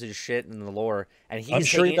his shit and the lore, and I'm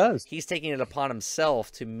sure he does. He's taking it upon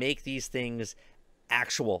himself to make these things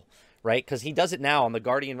actual, right? Because he does it now on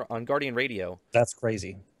Guardian Radio. That's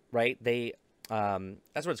crazy, right? They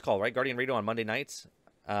that's what it's called, right? Guardian Radio on Monday nights.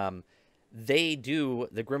 They do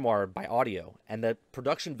the Grimoire by audio, and the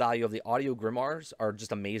production value of the audio Grimoires are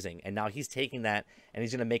just amazing. And now he's taking that and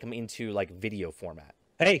he's gonna make them into like video format.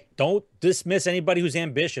 Hey, don't dismiss anybody who's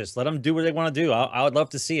ambitious. Let them do what they want to do. I would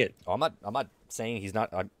love to see it. Oh, I'm not saying he's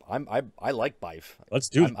not. I like Bife. Let's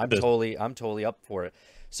do I'm totally up for it.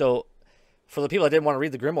 So, for the people that didn't want to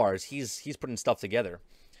read the Grimoires, he's putting stuff together.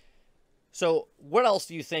 So, what else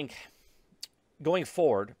do you think going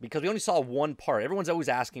forward? Because we only saw one part. Everyone's always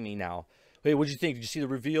asking me now, "Hey, what did you think? Did you see the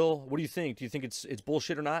reveal? What do you think? Do you think it's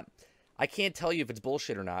bullshit or not?" I can't tell you if it's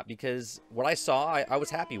bullshit or not because what I saw, I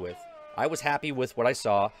was happy with. I was happy with what I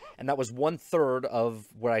saw, and that was 1/3 of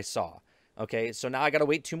what I saw. Okay, so now I got to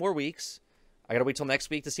wait 2 more weeks. I got to wait till next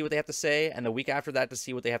week to see what they have to say, and the week after that to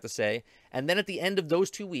see what they have to say. And then at the end of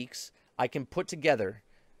those 2 weeks, I can put together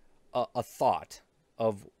a thought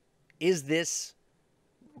of, is this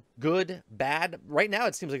good, bad? Right now,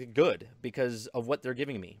 it seems like good because of what they're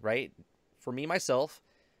giving me, right? For me, myself,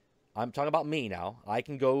 I'm talking about me now. I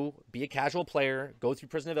can go be a casual player, go through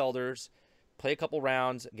Prison of Elders, play a couple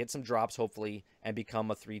rounds, get some drops hopefully, and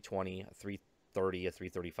become a 320, a 330, a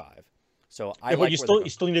 335. So I but you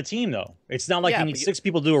still need a team though. It's not like you need 6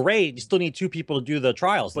 people to do a raid. You still need 2 people to do the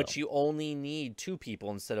trials. But you only need 2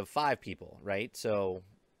 people instead of 5 people, right? So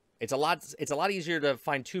it's a lot easier to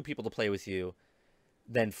find 2 people to play with you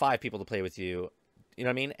than 5 people to play with you. You know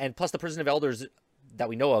what I mean? And plus the Prison of Elders that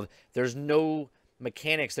we know of, there's no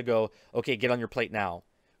mechanics to go, okay, get on your plate now.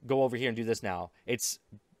 Go over here and do this now. It's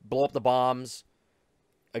blow up the bombs,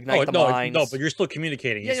 ignite the mines. No, but you're still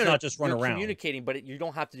communicating. It's not just run around. You're communicating, but you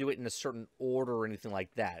don't have to do it in a certain order or anything like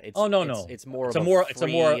that. It's, no. It's more of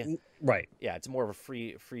right. Yeah, it's more of a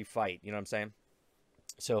free fight. You know what I'm saying?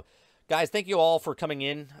 So, guys, thank you all for coming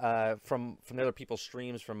in from the other people's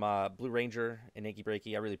streams, from Blue Ranger and Nakey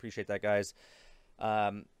Breaky. I really appreciate that, guys.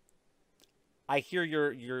 I hear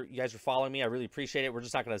you guys are following me. I really appreciate it. We're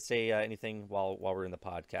just not going to say anything while we're in the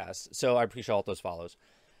podcast. So I appreciate all those follows.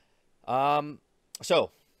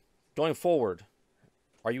 So going forward,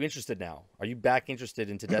 are you interested now? Are you back interested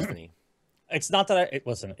into Destiny? It's not that it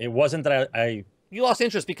wasn't that I you lost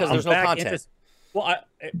interest because there's no content. Well,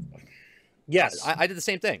 yes. I did the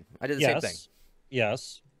same thing. Same thing.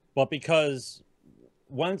 Yes. But because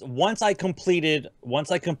once I completed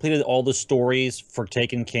all the stories for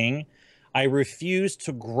Taken King, I refused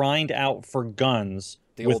to grind out for guns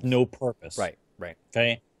with no purpose. Right.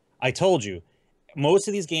 Okay. I told you, most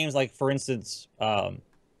of these games, like for instance,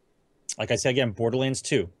 like I said again, Borderlands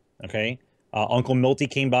 2. Okay. Uncle Milty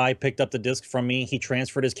came by, picked up the disc from me. He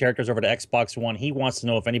transferred his characters over to Xbox One. He wants to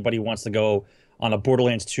know if anybody wants to go on a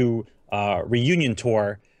Borderlands 2 reunion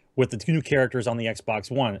tour with the new characters on the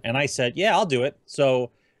Xbox One. And I said, yeah, I'll do it.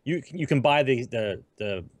 So you can buy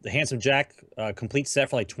the Handsome Jack complete set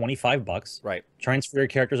for like $25. Right. Transfer your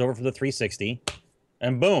characters over for the 360,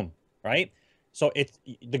 and boom. Right. So it's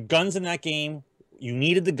the guns in that game. You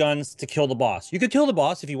needed the guns to kill the boss. You could kill the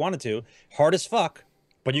boss if you wanted to. Hard as fuck,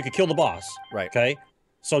 but you could kill the boss. Right. Okay.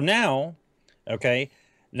 So now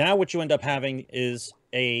what you end up having is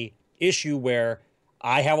a issue where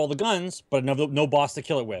I have all the guns, but no boss to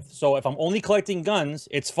kill it with. So if I'm only collecting guns,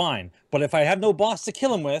 it's fine. But if I have no boss to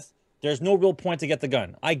kill him with, there's no real point to get the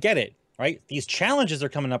gun. I get it, right? These challenges they're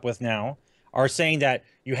coming up with now are saying that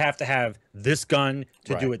you have to have this gun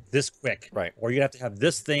to do it this quick. Right. Or you have to have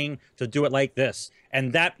this thing to do it like this.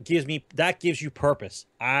 And that gives you purpose.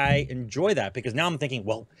 I enjoy that because now I'm thinking,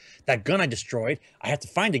 well, that gun I destroyed, I have to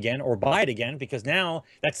find again or buy it again because now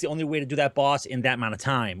that's the only way to do that boss in that amount of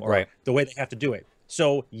time or the way they have to do it.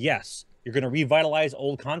 So yes, you're going to revitalize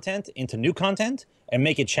old content into new content and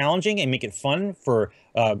make it challenging and make it fun for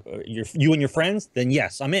you and your friends. Then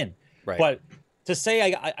yes, I'm in. Right. But to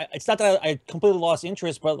say it's not that I completely lost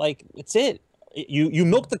interest, but like it's it. You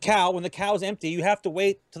milk the cow when the cow's empty. You have to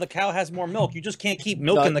wait till the cow has more milk. You just can't keep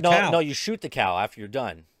milking the cow. No, you shoot the cow after you're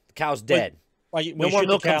done. The cow's dead. Right, when no you more shoot the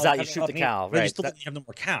milk comes cow, out, you have shoot enough the meat, cow, but you right? still didn't have no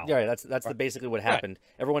more cow. Yeah, right, that's Right. basically what Right. happened.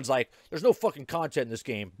 Everyone's like, "There's no fucking content in this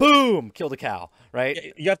game." Boom, kill the cow,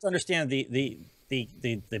 right? You have to understand the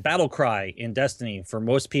battle cry in Destiny for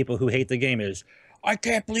most people who hate the game is, I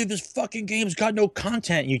can't believe this fucking game's got no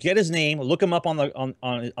content. You get his name, look him up on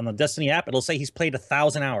the Destiny app. It'll say he's played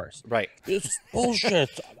 1,000 hours. Right. This is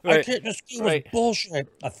bullshit. I Right. can't. This game Right. was bullshit.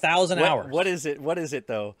 1,000 hours. What is it? What is it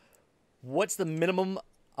though? What's the minimum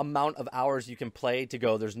amount of hours you can play to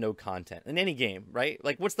go there's no content in any game, right?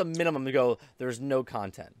 Like what's the minimum to go there's no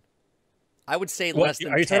content? I would say What, less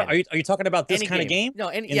than are you 10. talking? Are you talking about this Any kind of game? No,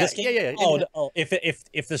 In yeah, this game? yeah. If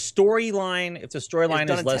the storyline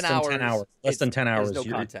done is in less 10 than 10 hours, less than 10 there's hours, no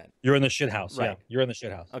content. you're in the shit house. Right. Yeah, you're in the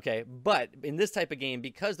shit house. Okay, but in this type of game,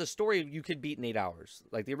 because the story you could beat in 8 hours,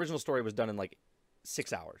 like the original story was done in like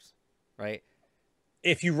 6 hours, right?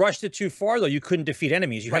 If you rushed it too far, though, you couldn't defeat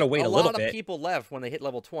enemies. You had to wait a little lot of bit. people left when they hit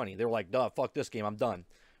level 20. They were like, "Duh, fuck this game, I'm done,"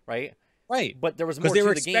 right? Right. But there was 'Cause more they to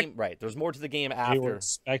were the game. Right, there was more to the game They were after.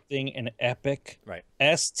 expecting an epic Right.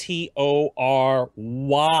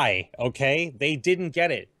 STORY. Okay, they didn't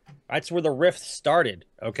get it. That's where the rift started.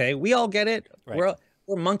 Okay, we all get it. Right.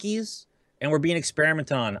 We're monkeys and we're being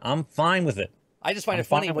experimented on. I'm fine with it. I just find I'm it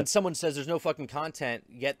funny fine when with- someone says there's no fucking content,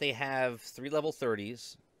 yet they have 3 level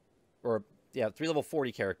 30s, or 3 level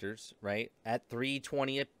 40 characters, right? At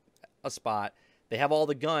 320 a spot. They have all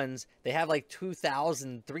the guns. They have like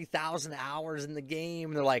 2,000, 3,000 hours in the game.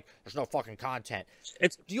 And they're like, there's no fucking content.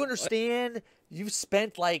 Do you understand? You've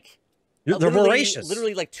spent like They're voracious.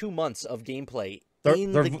 literally like 2 months of gameplay They're-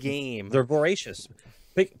 in they're the v- game. They're voracious.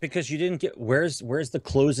 Because you didn't get where's the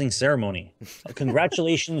closing ceremony?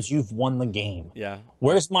 Congratulations, you've won the game. Yeah.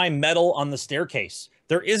 Where's my medal on the staircase?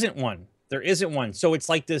 There isn't one. There isn't one. So it's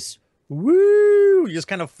like this woo, just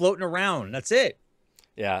kind of floating around. That's it.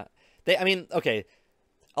 Yeah. I mean, okay.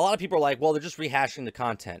 A lot of people are like, well, they're just rehashing the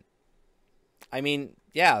content. I mean,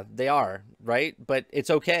 yeah, they are, right? But it's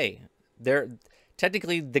okay. They're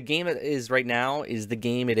technically the game it is right now is the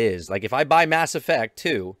game it is. Like if I buy Mass Effect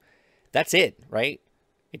 2, that's it, right?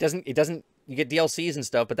 It doesn't you get DLCs and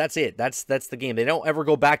stuff, but that's it. That's the game. They don't ever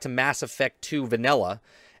go back to Mass Effect 2 vanilla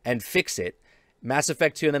and fix it. Mass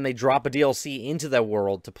Effect 2 and then they drop a DLC into that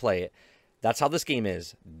world to play it. That's how this game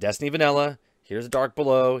is. Destiny vanilla. Here's the Dark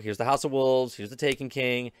Below, here's the House of Wolves, here's the Taken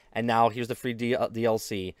King, and now here's the free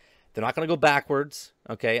DLC. They're not going to go backwards,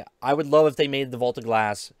 okay? I would love if they made the Vault of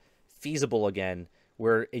Glass feasible again,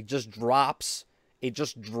 where it just drops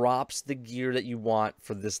the gear that you want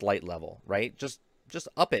for this light level, right? Just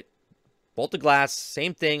up it. Vault of Glass,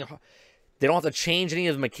 same thing. They don't have to change any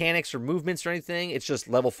of the mechanics or movements or anything. It's just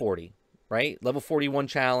level 40. Right? Level 41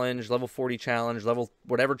 challenge, level 40 challenge, level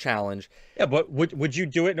whatever challenge. Yeah, but would you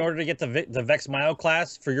do it in order to get the Vex Mile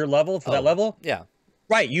class for your level, for that level? Yeah.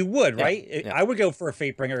 Right, you would, Yeah, right? yeah. I would go for a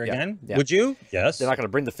Fatebringer again. yeah. Would you? Yes. They're not going to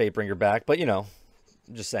bring the Fatebringer back, but, I'm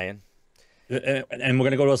just saying. And we're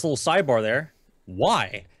going to go to this little sidebar there.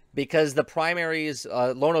 Why? Because the primaries,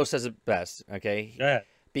 Lono says it best, okay? Yeah.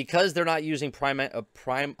 Because they're not using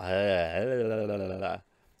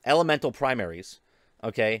elemental primaries,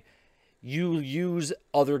 okay? You use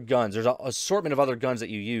other guns. There's an assortment of other guns that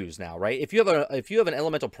you use now, right? If you have an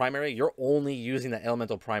elemental primary, you're only using the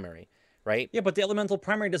elemental primary, right? Yeah, but the elemental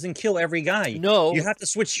primary doesn't kill every guy. No. You have to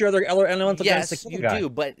switch to your other elemental guns to Yes, kill you the guy. do.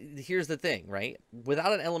 But here's the thing, right?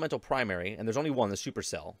 Without an elemental primary, and there's only one, the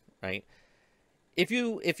supercell, right? If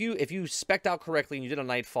you spec'd out correctly and you did a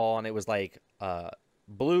Nightfall and it was like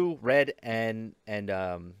blue, red, and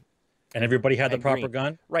And everybody had the and proper green.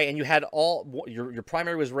 gun? Right, and you had all your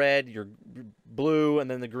primary was red, your blue,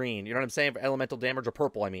 and then the green. You know what I'm saying? For elemental damage, or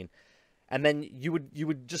purple, I mean. And then you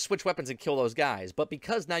would just switch weapons and kill those guys. But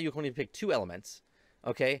because now you can only pick 2 elements,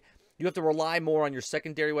 okay, you have to rely more on your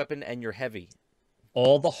secondary weapon and your heavy.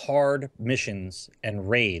 All the hard missions and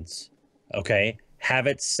raids, okay, have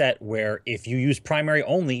it set where if you use primary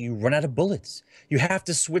only, you run out of bullets. You have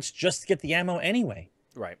to switch just to get the ammo anyway.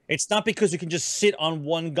 Right. It's not because you can just sit on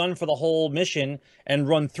one gun for the whole mission and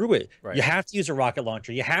run through it. Right. You have to use a rocket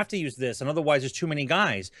launcher. You have to use this, and otherwise there's too many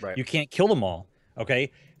guys. Right. You can't kill them all.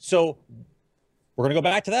 Okay? So we're going to go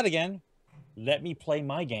back to that again. Let me play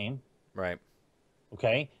my game. Right.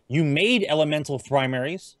 Okay? You made elemental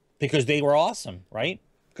primaries because they were awesome, right?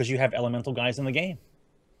 Because you have elemental guys in the game.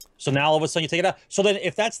 So now all of a sudden you take it out. So then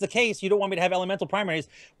if that's the case, you don't want me to have elemental primaries.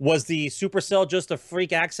 Was the Supercell just a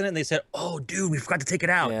freak accident? And they said, oh, dude, we forgot to take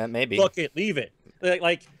it out. Yeah, maybe. Fuck it, leave it.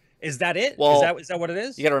 Like, is that it? Well, is that what it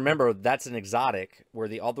is? You got to remember that's an exotic, where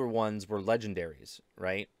the other ones were legendaries,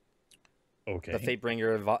 right? Okay. The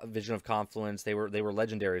Fatebringer, Vision of Confluence, they were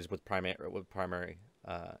legendaries with primary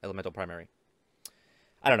elemental primary.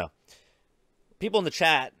 I don't know. people in the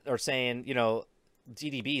chat are saying, you know,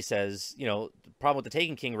 DDB says, you know, the problem with the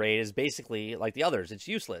Taken King raid is basically like the others. It's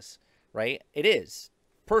useless, right? It is,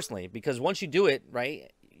 personally, because once you do it,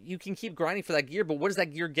 right, you can keep grinding for that gear, but what does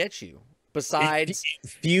that gear get you? Besides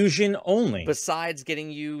fusion only. Besides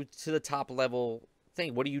getting you to the top level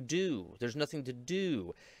thing, what do you do? There's nothing to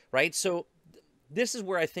do, right? So this is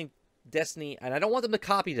where I think Destiny, and I don't want them to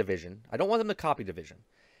copy Division. I don't want them to copy Division.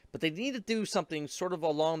 But they need to do something sort of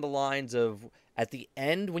along the lines of, at the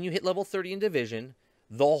end, when you hit level 30 in Division,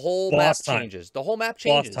 the whole map changes. The whole map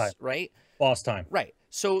changes, right? Boss time. Right.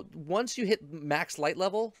 So once you hit max light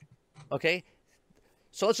level, okay,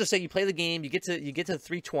 so let's just say you play the game, you get to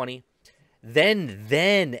 320,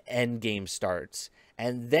 then end game starts,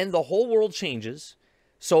 and then the whole world changes.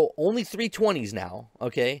 So only 320s now,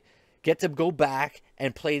 okay, get to go back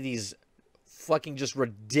and play these fucking just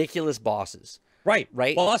ridiculous bosses. Right.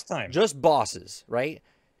 Boss time. Just bosses, right?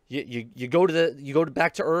 You go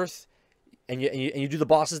back to Earth, and you do the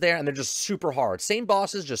bosses there, and they're just super hard. Same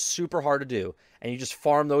bosses, just super hard to do, and you just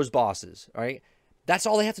farm those bosses. All right, that's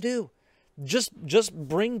all they have to do. Just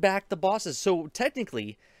bring back the bosses. So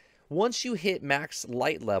technically, once you hit max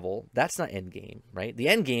light level, that's not end game, right? The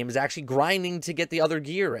end game is actually grinding to get the other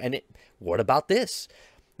gear. And what about this?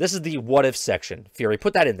 This is the what if section. Fury,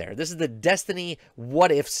 put that in there. This is the Destiny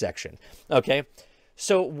what if section. Okay,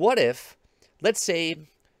 so what if, let's say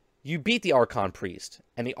you beat the Archon Priest,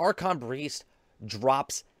 and the Archon Priest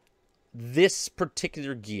drops this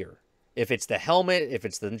particular gear. If it's the helmet, if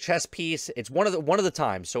it's the chest piece, it's one of the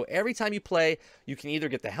times. So every time you play, you can either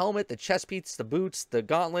get the helmet, the chest piece, the boots, the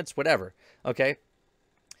gauntlets, whatever. Okay.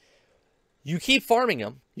 You keep farming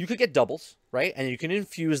them. You could get doubles, right? And you can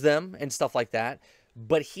infuse them and stuff like that.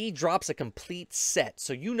 But he drops a complete set.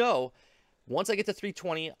 So you know, once I get to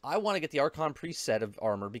 320, I want to get the Archon Priest set of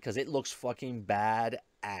armor because it looks fucking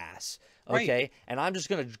badass. Okay, right. And I'm just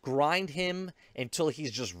gonna grind him until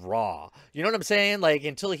he's just raw. You know what I'm saying? Like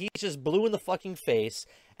until he's just blue in the fucking face,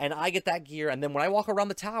 and I get that gear. And then when I walk around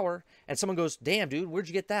the tower, and someone goes, "Damn, dude, where'd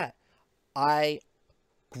you get that?" I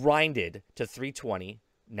grinded to 320,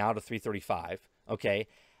 now to 335. Okay,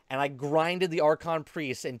 and I grinded the Archon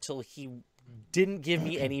Priest until he didn't give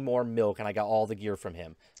me any more milk, and I got all the gear from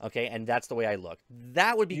him. Okay, and that's the way I look.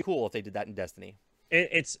 That would be cool if they did that in Destiny.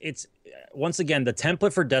 It's once again, the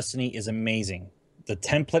template for Destiny is amazing. The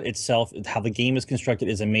template itself, how the game is constructed,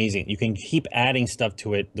 is amazing. You can keep adding stuff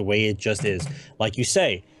to it the way it just is. Like you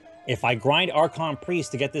say, if I grind Archon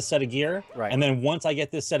Priest to get this set of gear, right, and then once I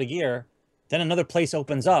get this set of gear, then another place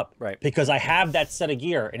opens up, right, because I have that set of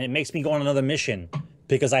gear, and it makes me go on another mission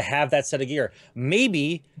because I have that set of gear.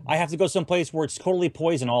 Maybe I have to go someplace where it's totally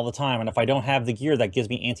poison all the time, and if I don't have the gear that gives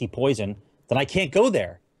me anti-poison, then I can't go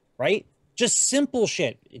there, right? Just simple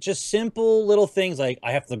shit. It's just simple little things like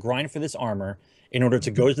I have to grind for this armor in order to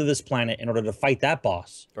go to this planet, in order to fight that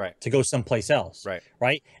boss, right, to go someplace else,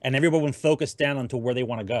 right? And everyone would focus down onto where they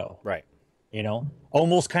want to go, right? You know,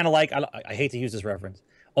 almost kind of like, I hate to use this reference,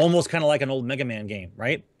 almost kind of like an old Mega Man game,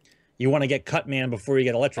 right? You want to get Cut Man before you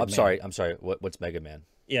get Electric Man. I'm sorry. What's Mega Man?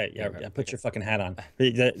 Yeah. Put your fucking hat on.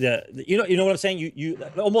 You know what I'm saying? You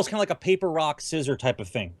almost kind of like a paper, rock, scissor type of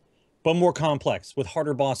thing, but more complex, with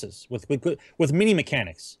harder bosses, with mini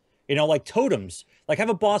mechanics. You know, like totems. Like have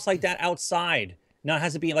a boss like that outside. Now it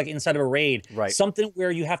has to be like inside of a raid. Right. Something where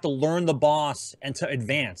you have to learn the boss and to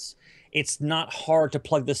advance. It's not hard to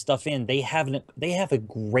plug this stuff in. They have a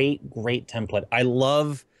great template. I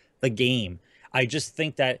love the game. I just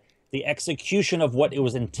think that the execution of what it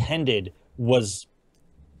was intended was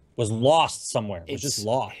lost somewhere. It was just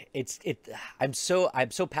lost. I'm so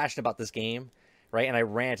passionate about this game, right? And I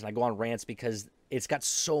rant and I go on rants because it's got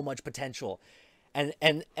so much potential, and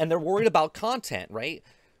they're worried about content, right?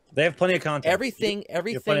 They have plenty of content.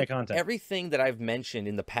 Everything that I've mentioned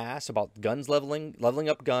in the past about guns leveling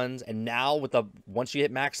up guns, and now with once you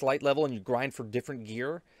hit max light level and you grind for different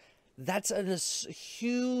gear, that's a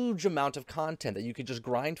huge amount of content that you could just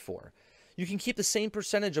grind for. You can keep the same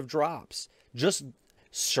percentage of drops, just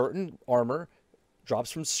certain armor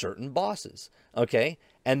drops from certain bosses, okay?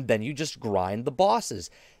 And then you just grind the bosses.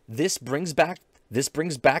 This brings back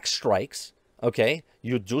strikes, okay?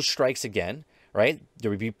 You do strikes again, right? There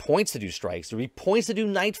would be points to do strikes. There would be points to do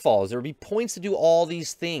nightfalls. There would be points to do all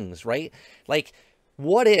these things, right? Like,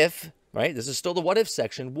 what if, right? This is still the what if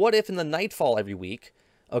section. What if in the nightfall every week,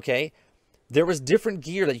 okay, there was different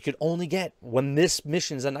gear that you could only get when this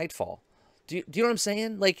mission's a nightfall? Do you know what I'm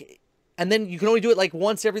saying? Like, and then you can only do it like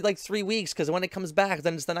once every like 3 weeks, because when it comes back,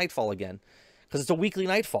 then it's the nightfall again. because it's a weekly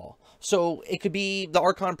Nightfall. So it could be the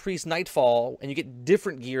Archon Priest Nightfall, and you get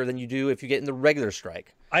different gear than you do if you get in the regular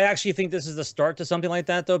strike. I actually think this is the start to something like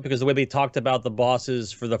that, though, because the way they talked about the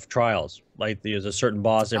bosses for the trials, like there's a certain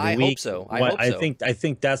boss every week. I hope so. I hope so. I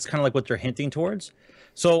think that's kind of like what they're hinting towards.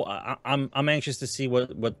 So I'm anxious to see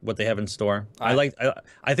what they have in store.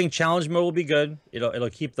 I think challenge mode will be good. It'll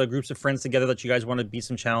keep the groups of friends together that you guys want to beat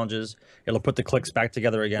some challenges. It'll put the cliques back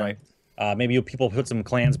together again. Right. Maybe people put some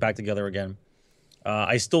clans back together again.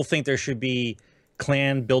 I still think there should be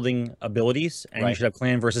clan building abilities, and you should have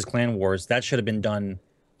clan versus clan wars. That should have been done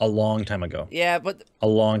a long time ago. Yeah, but a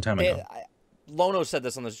long time ago. Lono said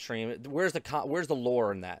this on the stream. Where's the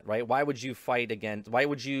lore in that, right? Why would you fight against? Why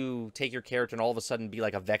would you take your character and all of a sudden be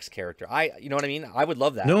like a Vex character? You know what I mean? I would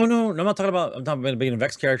love that. No, I'm not talking about. I'm talking about being a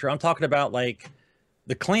Vex character. I'm talking about like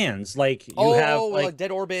the clans. Like you have like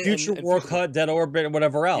Dead Orbit, Future War Cut, Dead Orbit, and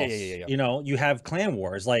whatever else. Yeah. You know, you have clan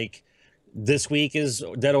wars. Like this week is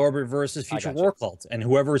Dead Orbit versus Future War Cult, and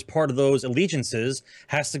whoever is part of those allegiances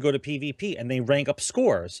has to go to PvP, and they rank up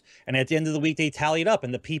scores. And at the end of the week, they tally it up,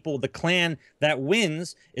 and the clan that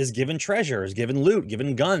wins is given treasures, given loot,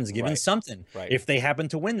 given guns, given something if they happen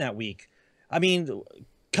to win that week. I mean,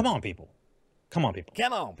 come on, people. Come on, people.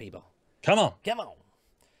 Come on, people. Come on. Come on.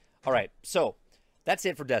 All right, so that's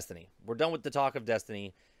it for Destiny. We're done with the talk of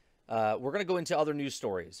Destiny. We're going to go into other news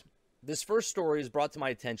stories. This first story is brought to my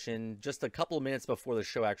attention just a couple of minutes before the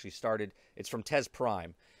show actually started. It's from Tez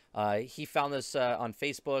Prime. He found this on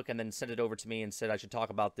Facebook and then sent it over to me and said I should talk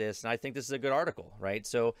about this. And I think this is a good article, right?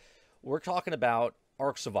 So we're talking about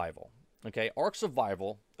Ark Survival. Okay, Ark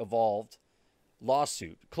Survival Evolved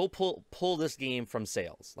lawsuit. Pull this game from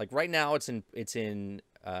sales. Like right now, it's in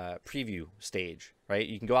preview stage, right?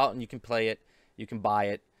 You can go out and you can play it. You can buy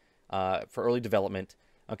it for early development.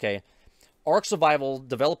 Okay. Ark Survival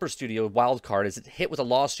developer studio Wildcard is hit with a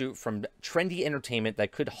lawsuit from Trendy Entertainment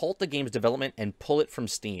that could halt the game's development and pull it from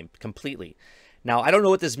Steam completely. Now, I don't know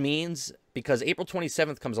what this means because April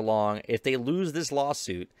 27th comes along. If they lose this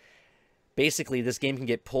lawsuit, basically this game can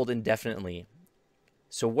get pulled indefinitely.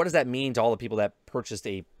 So what does that mean to all the people that purchased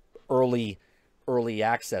a early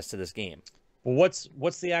access to this game? Well,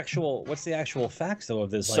 what's the actual facts though of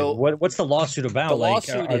this? So what's the lawsuit about? The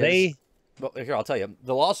lawsuit Well, here, I'll tell you.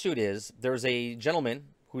 The lawsuit is there's a gentleman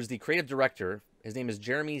who's the creative director. His name is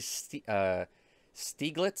Jeremy Stieglitz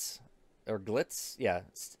or Glitz. Yeah,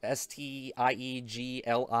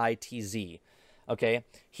 Stieglitz. Okay.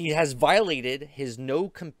 He has violated his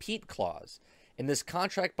no-compete clause in this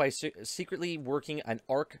contract by secretly working on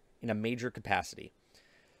Ark in a major capacity.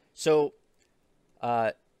 So,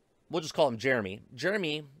 we'll just call him Jeremy.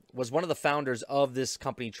 Jeremy was one of the founders of this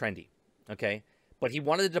company, Trendy. Okay. But he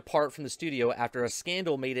wanted to depart from the studio after a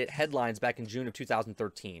scandal made it headlines back in June of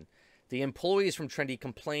 2013. The employees from Trendy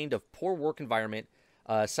complained of poor work environment,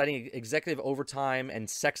 citing executive overtime and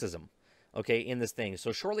sexism, okay, in this thing.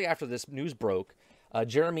 So shortly after this news broke,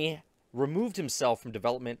 Jeremy removed himself from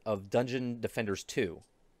development of Dungeon Defenders 2,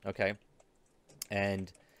 okay?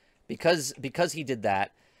 And because he did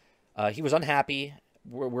that, he was unhappy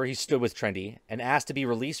where he stood with Trendy and asked to be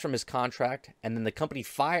released from his contract, and then the company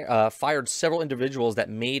fired several individuals that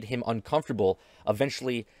made him uncomfortable.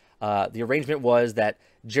 Eventually, the arrangement was that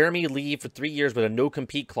Jeremy leave for 3 years with a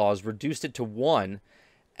no-compete clause, reduced it to 1,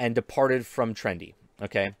 and departed from Trendy.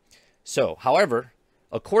 Okay, so, however,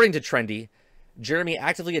 according to Trendy, Jeremy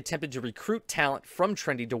actively attempted to recruit talent from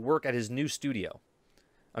Trendy to work at his new studio.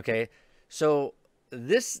 Okay, so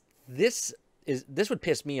this would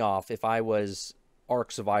piss me off if I was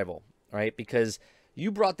Ark Survival, right? Because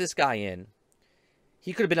you brought this guy in.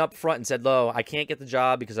 He could have been up front and said, "Lo, I can't get the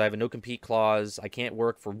job because I have a no-compete clause. I can't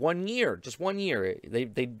work for 1 year, just 1 year."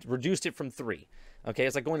 They reduced it from 3. Okay,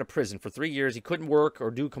 it's like going to prison for 3 years. He couldn't work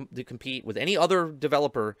or do compete with any other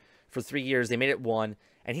developer for 3 years. They made it 1,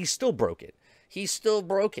 and he still broke it. He still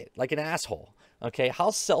broke it like an asshole. Okay,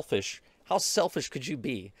 how selfish could you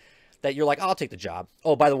be? That you're like, I'll take the job.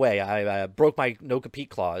 Oh, by the way, I broke my no-compete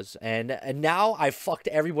clause, and now I fucked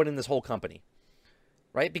everyone in this whole company,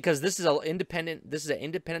 right? Because this is an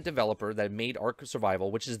independent developer that made Ark Survival,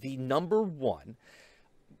 which is the number one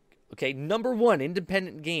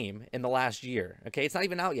independent game in the last year. Okay, it's not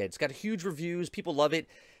even out yet. It's got huge reviews. People love it.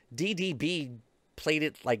 DDB played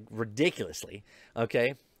it like ridiculously.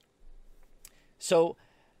 Okay, so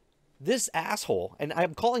this asshole, and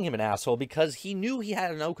I'm calling him an asshole because he knew he had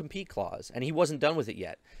a no-compete clause and he wasn't done with it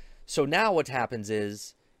yet. So now what happens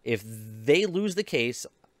is if they lose the case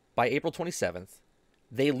by April 27th,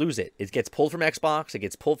 they lose it. It gets pulled from Xbox, it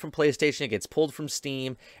gets pulled from PlayStation, it gets pulled from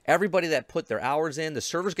Steam. Everybody that put their hours in, the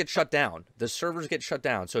servers get shut down.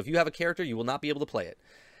 So if you have a character, you will not be able to play it.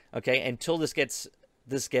 Okay, until this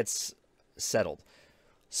gets settled.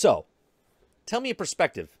 So, tell me a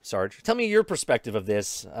perspective, Sarge. Tell me your perspective of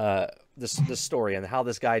this this story and how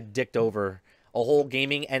this guy dicked over a whole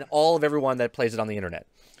gaming and all of everyone that plays it on the internet.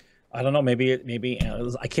 I don't know. Maybe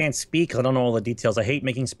I can't speak 'cause I don't know all the details. I hate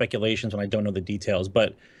making speculations when I don't know the details.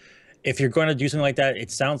 But if you're going to do something like that,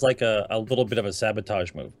 it sounds like a little bit of a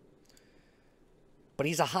sabotage move. But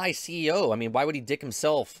he's a high CEO. I mean, why would he dick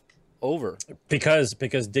himself over? Because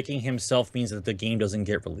dicking himself means that the game doesn't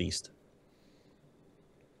get released.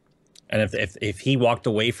 And if he walked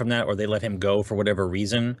away from that, or they let him go for whatever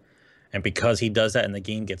reason, and because he does that and the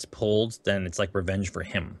game gets pulled, then it's like revenge for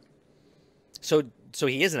him. So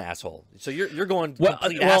he is an asshole. So you're going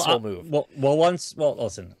complete asshole move. Well,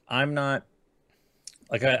 listen, I'm not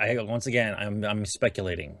like I once again I'm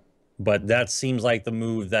speculating, but that seems like the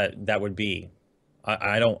move that would be.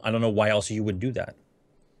 I don't know why else you would do that.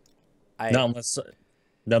 Not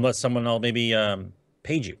unless someone else maybe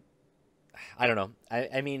paid you. I don't know.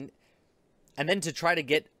 I mean, and then to try to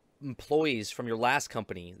get employees from your last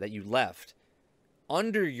company that you left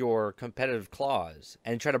under your competitive clause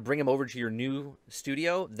and try to bring them over to your new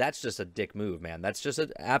studio, that's just a dick move, man. That's just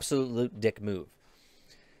an absolute dick move.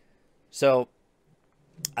 So,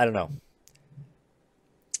 I don't know.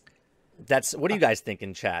 What do you guys think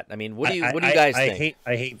in chat? I mean, what do you guys think?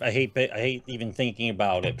 I hate even thinking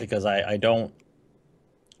about it because I don't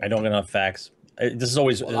get enough facts. This is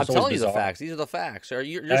always. Well, I'm telling you the facts. These are the facts.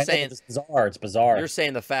 You're saying it's bizarre. It's bizarre. You're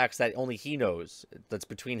saying the facts that only he knows. That's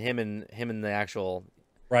between him and the actual.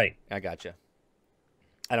 Right. I gotcha.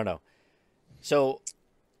 I don't know. So,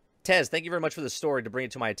 Tez, thank you very much for the story to bring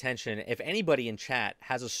it to my attention. If anybody in chat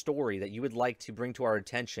has a story that you would like to bring to our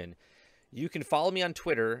attention, you can follow me on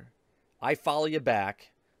Twitter. I follow you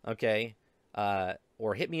back, okay?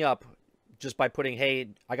 Or hit me up just by putting, hey,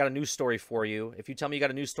 I got a news story for you. If you tell me you got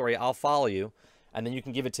a news story, I'll follow you, and then you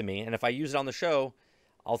can give it to me. And if I use it on the show,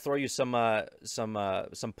 I'll throw you some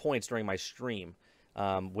points during my stream,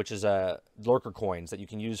 which is lurker coins that you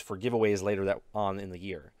can use for giveaways later on in the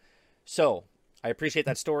year. So I appreciate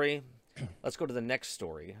that story. Let's go to the next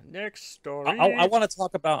story. I want to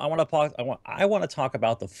talk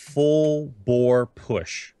about the full bore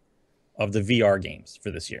push of the VR games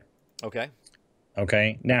for this year. Okay.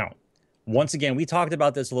 Now, once again, we talked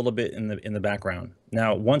about this a little bit in the background.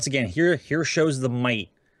 Now, once again, here shows the might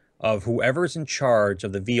of whoever's in charge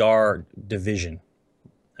of the VR division.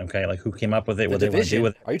 Okay, like who came up with it, what they want to do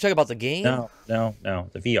with it. Are you talking about the game? No,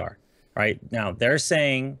 the VR. Right now, they're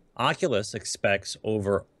saying Oculus expects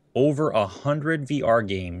over 100 VR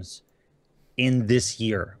games in this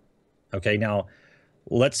year. Okay, now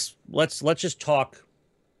let's just talk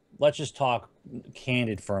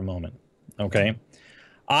candid for a moment. Okay,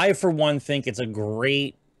 I for one think it's a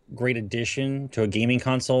great addition to a gaming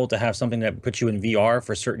console to have something that puts you in VR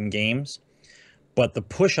for certain games, but the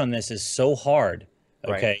push on this is so hard.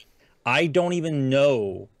 Okay, right. I don't even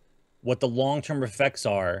know what the long-term effects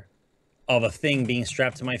are of a thing being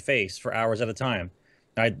strapped to my face for hours at a time.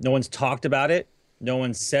 No one's talked about it. No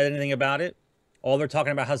one's said anything about it. All they're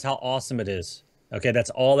talking about is how awesome it is. Okay, that's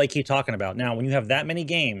all they keep talking about. Now, when you have that many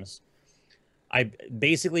games,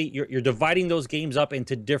 you're dividing those games up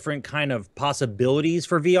into different kind of possibilities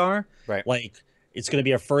for VR. Right. Like it's going to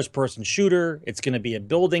be a first-person shooter. It's going to be a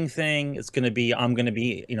building thing. It's going to be I'm going to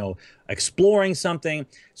be exploring something.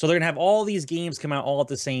 So they're going to have all these games come out all at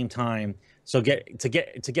the same time. So to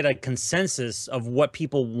get a consensus of what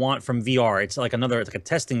people want from VR, it's like a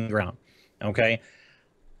testing ground. Okay.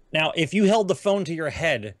 Now, if you held the phone to your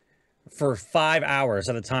head for 5 hours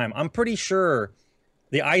at a time, I'm pretty sure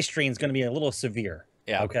the eye strain is going to be a little severe.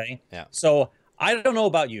 Yeah. Okay. Yeah. So I don't know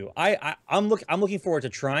about you. I'm looking forward to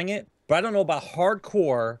trying it, but I don't know about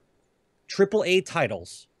hardcore AAA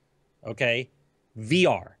titles. Okay.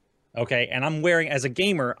 VR. Okay, and as a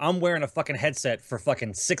gamer, I'm wearing a fucking headset for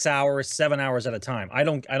fucking 6 hours, 7 hours at a time. I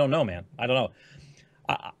don't know, man. I don't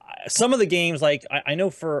know. Some of the games, like I know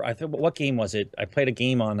what game was it? I played a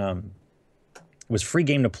game on it was free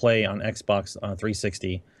game to play on Xbox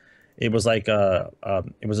 360. It was like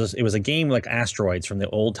it was a game like Asteroids from the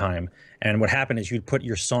old time. And what happened is you'd put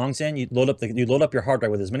your songs in, you'd load up your hard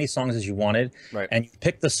drive with as many songs as you wanted, right. And you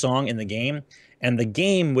pick the song in the game, and the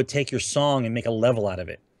game would take your song and make a level out of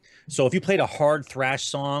it. So if you played a hard thrash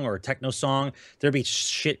song or a techno song, there'd be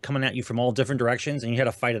shit coming at you from all different directions, and you had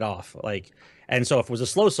to fight it off. And so if it was a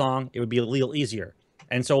slow song, it would be a little easier.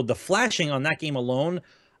 And so the flashing on that game alone,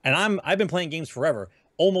 and I've been playing games forever,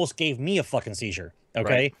 almost gave me a fucking seizure.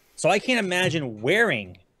 Okay, right. So I can't imagine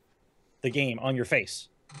wearing the game on your face.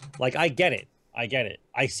 Like I get it.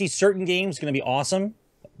 I see certain games going to be awesome,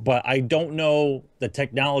 but I don't know the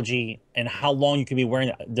technology and how long you can be wearing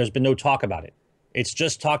it. There's been no talk about it. It's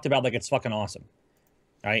just talked about like it's fucking awesome.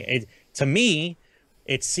 Right? To me,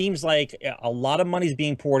 it seems like a lot of money is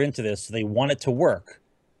being poured into this. So they want it to work.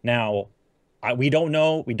 Now, we don't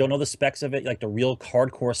know. We don't know the specs of it, like the real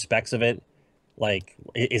hardcore specs of it. Like,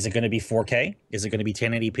 is it going to be 4K? Is it going to be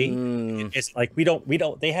 1080p? It's like we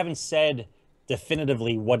don't. They haven't said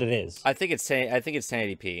definitively what it is. I think it's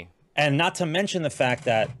 1080p. And not to mention the fact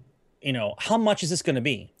that, how much is this going to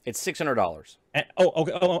be? It's $600. And,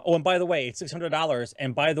 okay. And by the way, it's $600.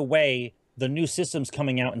 And by the way, the new system's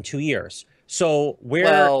coming out in 2 years. So where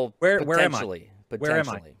am I? Potentially.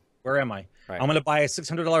 Where am I? Right. I'm going to buy a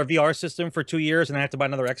 $600 VR system for 2 years, and I have to buy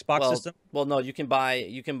another Xbox system. Well, no, you can buy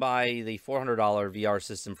the $400 VR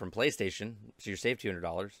system from PlayStation, so you save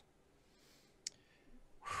 $200.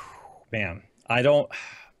 Man, I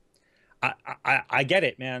get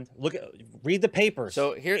it, man. Read the papers.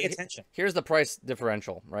 So pay attention. Here's the price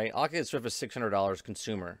differential, right? Oculus Rift is $600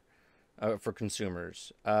 consumer for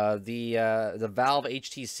consumers. The Valve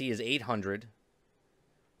HTC is $800.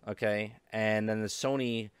 Okay, and then the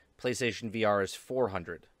Sony PlayStation VR is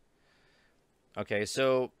 $400. Okay,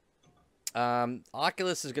 so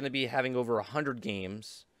Oculus is going to be having over 100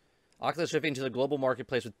 games. Oculus Rift into the global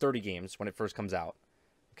marketplace with 30 games when it first comes out.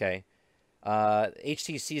 Okay,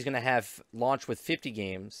 HTC is going to have launch with 50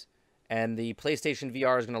 games, and the PlayStation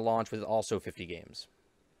VR is going to launch with also 50 games.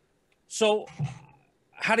 So,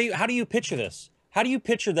 how do you picture this? How do you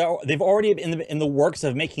picture that they've already in the works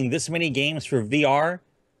of making this many games for VR?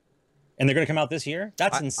 And they're going to come out this year?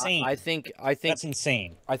 That's insane. I think that's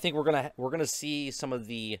insane. I think we're gonna see some of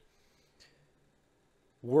the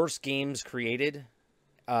worst games created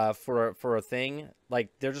for a thing. Like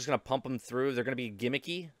they're just gonna pump them through. They're gonna be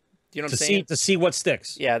gimmicky. Do you know what I'm saying? To see what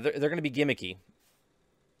sticks. Yeah, they're gonna be gimmicky.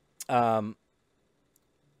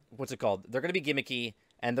 What's it called? They're gonna be gimmicky,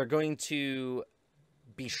 and they're going to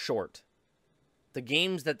be short. The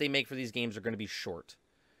games that they make for these games are going to be short.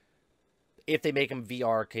 If they make them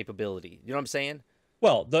VR capability. You know what I'm saying?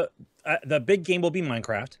 Well, the big game will be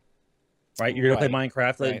Minecraft, right? You're going to play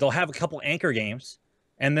Minecraft. Right. They'll have a couple anchor games,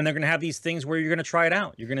 and then they're going to have these things where you're going to try it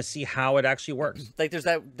out. You're going to see how it actually works. Like there's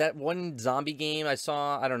that one zombie game I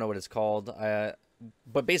saw. I don't know what it's called.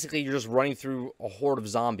 But basically you're just running through a horde of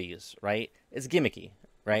zombies, right? It's gimmicky,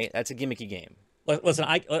 right? That's a gimmicky game. Listen,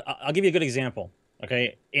 I'll give you a good example.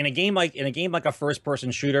 Okay, in a game like a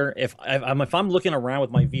first-person shooter, if I'm looking around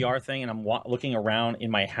with my VR thing and I'm looking around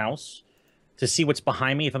in my house to see what's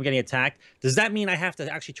behind me if I'm getting attacked, does that mean I have to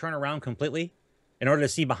actually turn around completely in order to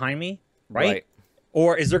see behind me, right?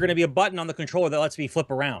 Or is there going to be a button on the controller that lets me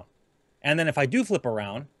flip around? And then if I do flip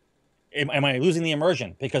around, am I losing the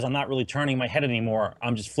immersion because I'm not really turning my head anymore?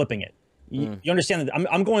 I'm just flipping it. You understand that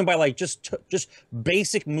I'm going by like just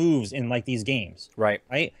basic moves in like these games, right?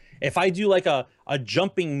 If I do like a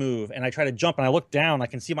jumping move and I try to jump and I look down, I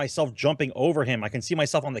can see myself jumping over him. I can see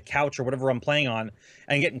myself on the couch or whatever I'm playing on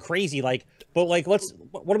and getting crazy. What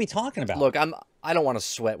are we talking about? Look, I don't want to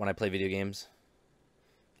sweat when I play video games.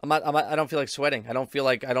 I don't feel like sweating. I don't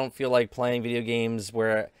feel like playing video games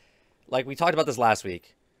where, like we talked about this last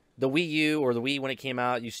week, the Wii U or the Wii when it came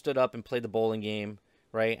out, you stood up and played the bowling game.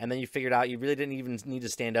 Right, and then you figured out you really didn't even need to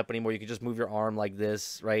stand up anymore. You could just move your arm like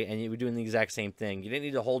this, right, and you were doing the exact same thing. You didn't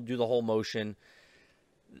need to do the whole motion.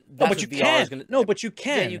 No, but you can. No, but you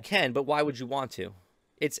can. Yeah, you can. But why would you want to?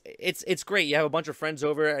 It's great. You have a bunch of friends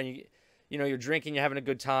over, and you're drinking, you're having a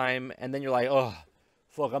good time, and then you're like, oh,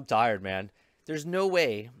 fuck, I'm tired, man. There's no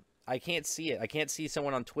way. I can't see it. I can't see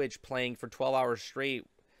someone on Twitch playing for 12 hours straight.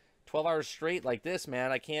 12 hours straight like this,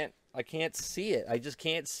 man. I can't see it. I just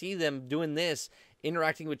can't see them doing this.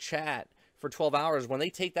 Interacting with chat for 12 hours. When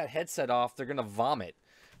they take that headset off, they're gonna vomit.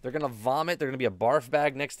 They're gonna vomit. They're gonna be a barf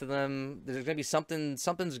bag next to them. There's gonna be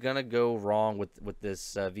something's gonna go wrong with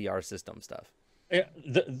this VR system stuff.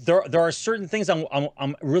 There are certain things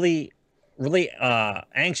I'm really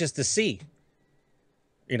anxious to see.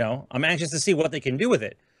 I'm anxious to see what they can do with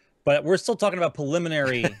it. But we're still talking about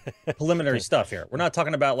preliminary stuff here. We're not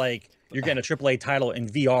talking about like you're getting a AAA title in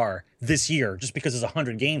VR this year just because there's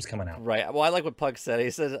 100 games coming out. Right. Well, I like what Puck said.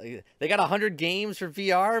 He says they got 100 games for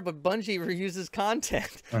VR, but Bungie reuses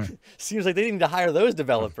content. Seems like they need to hire those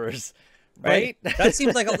developers. Right? That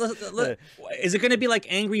seems like is it going to be like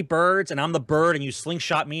Angry Birds and I'm the bird and you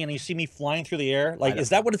slingshot me and you see me flying through the air? Like, is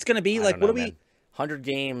that what it's going to be? Like, what are we? 100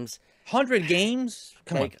 games. 100 games?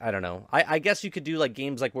 Come on. I don't know. I guess you could do like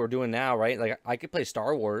games like we're doing now, right? Like I could play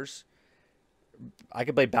Star Wars. I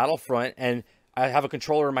could play Battlefront, and I have a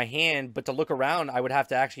controller in my hand, but to look around, I would have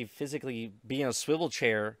to actually physically be in a swivel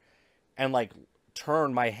chair and like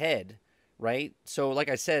turn my head, right? So like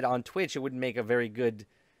I said, on Twitch, it wouldn't make a very good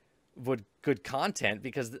content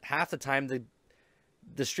because half the time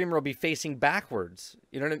the streamer will be facing backwards.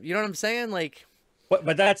 You know what I'm saying? Like,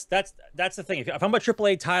 but that's the thing. If I'm a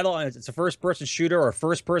AAA title and it's a first-person shooter or a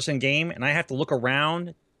first-person game, and I have to look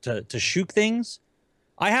around to shoot things,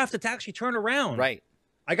 I have to actually turn around. Right.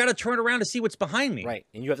 I got to turn around to see what's behind me. Right.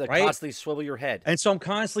 And you have to constantly swivel your head. And so I'm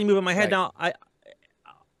constantly moving my head. Now,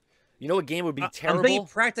 you know what game would be terrible? I'm thinking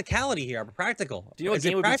practicality here. I'm practical. Do you know what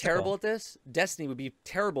game would be terrible at this? Destiny would be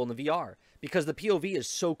terrible in the VR because the POV is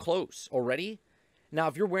so close already. Now,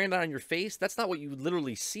 if you're wearing that on your face, that's not what you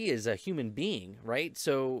literally see as a human being, right?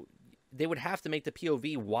 So they would have to make the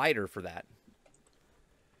POV wider for that.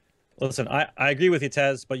 Listen, I agree with you,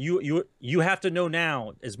 Tez, but you have to know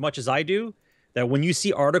now, as much as I do, that when you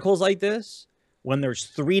see articles like this, when there's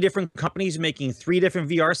 3 different companies making 3 different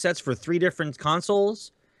VR sets for 3 different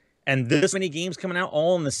consoles, and this many games coming out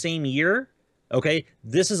all in the same year, okay,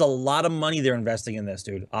 this is a lot of money they're investing in this,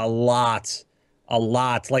 dude. A lot.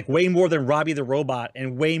 Like way more than Robbie the Robot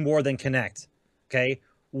and way more than Kinect, okay?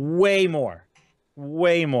 Way more.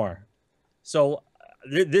 So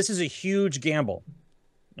this is a huge gamble,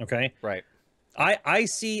 okay? Right. I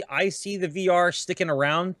see the VR sticking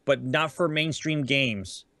around, but not for mainstream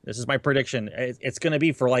games. This is my prediction. It's going to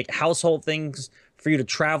be for like household things, for you to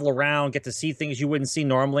travel around, get to see things you wouldn't see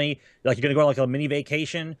normally. Like you're going to go on like a mini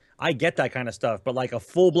vacation. I get that kind of stuff, but like a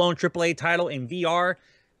full-blown AAA title in VR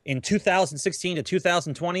in 2016 to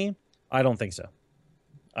 2020, I don't think so.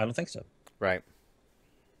 Right.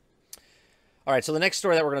 All right, so the next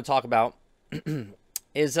story that we're going to talk about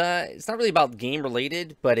is it's not really about game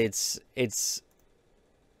related, but it's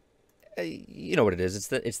you know what it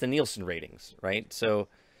is. It's the Nielsen ratings, right? So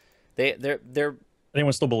they're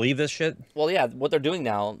anyone still believe this shit? Well, yeah, what they're doing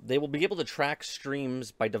now, they will be able to track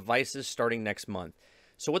streams by devices starting next month.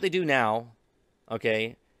 So what they do now,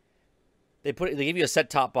 okay, they give you a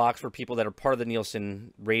set-top box for people that are part of the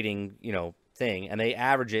Nielsen rating, thing, and they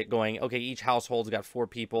average it going, okay, each household's got 4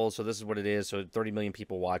 people, so this is what it is, so 30 million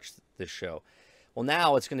people watch this show. Well,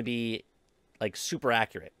 now it's going to be like super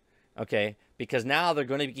accurate, okay? Because now they're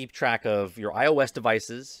going to keep track of your iOS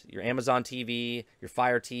devices, your Amazon TV, your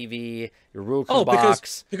Fire TV, your Roku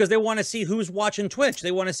box. Because they want to see who's watching Twitch.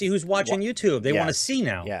 They want to see who's watching YouTube. They want to see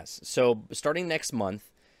now. Yes. So starting next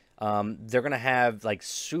month, they're going to have like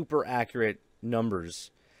super accurate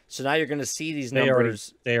numbers. So now you're going to see these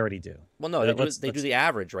numbers. They already do. Well, no, they do the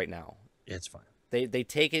average right now. It's fine. They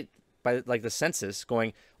take it by like the census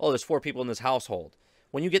going, oh, there's 4 people in this household.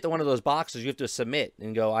 When you get to one of those boxes, you have to submit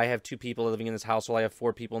and go, I have 2 people living in this household. I have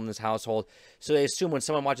 4 people in this household. So they assume when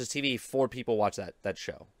someone watches TV, 4 people watch that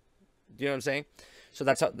show. Do you know what I'm saying? So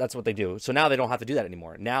that's what they do. So now they don't have to do that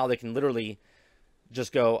anymore. Now they can literally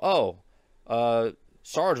just go, oh,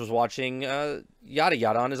 Sarge was watching yada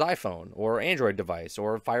yada on his iPhone or Android device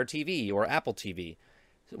or Fire TV or Apple TV,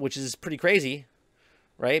 which is pretty crazy,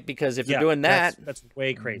 right? Because if they're doing that, that's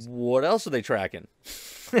way crazy. What else are they tracking?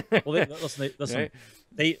 Well, listen. Right?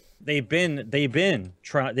 They've been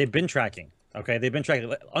tracking. Okay, they've been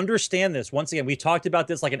tracking. Understand this. Once again, we talked about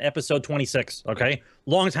this like in episode 26. Okay,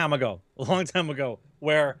 long time ago,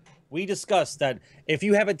 where we discussed that if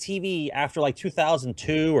you have a TV after like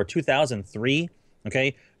 2002 or 2003,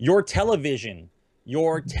 okay, your television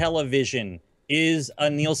is a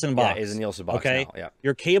Nielsen box. Yeah, is a Nielsen box. Okay, now, yeah.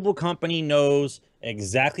 Your cable company knows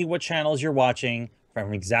exactly what channels you're watching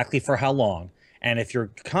from exactly for how long. And if your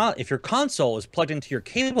console is plugged into your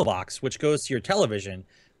cable box, which goes to your television,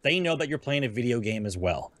 they know that you're playing a video game as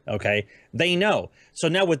well, okay? They know. So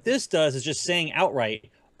now what this does is just saying outright,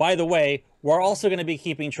 by the way, we're also going to be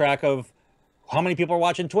keeping track of how many people are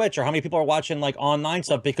watching Twitch or how many people are watching like online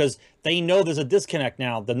stuff, because they know there's a disconnect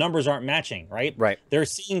now. The numbers aren't matching, right? Right. They're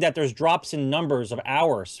seeing that there's drops in numbers of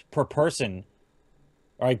hours per person,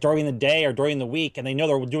 all right, during the day or during the week, and they know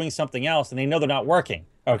they're doing something else and they know they're not working,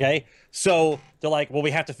 okay? So they're like, well,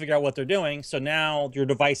 we have to figure out what they're doing. So now your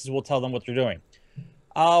devices will tell them what they're doing.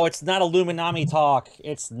 Oh, it's not Illuminati talk.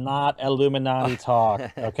 It's not Illuminati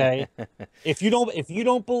talk, okay? If you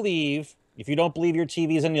don't believe your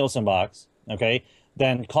TV is a Nielsen box, okay,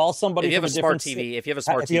 then call somebody. If you have a smart TV, If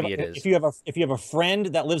you have a friend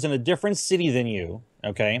that lives in a different city than you,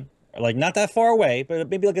 okay, like not that far away, but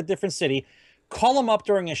maybe like a different city, call him up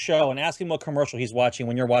during a show and ask him what commercial he's watching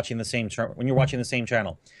when you're watching the same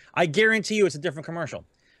channel. I guarantee you it's a different commercial.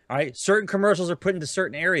 All right, certain commercials are put into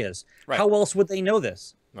certain areas. Right. How else would they know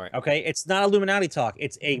this? Right. Okay, it's not Illuminati talk.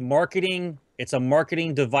 It's a marketing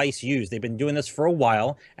device used. They've been doing this for a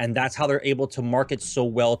while, and that's how they're able to market so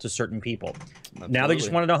well to certain people. Absolutely. Now they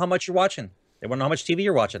just want to know how much you're watching. They want to know how much TV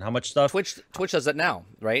you're watching, how much stuff. Twitch does that now,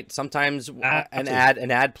 right? Sometimes an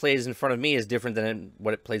Absolutely. ad plays in front of me is different than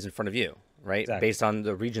what it plays in front of you, right? Exactly. Based on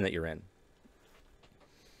the region that you're in.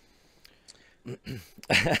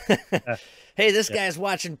 Hey, this guy's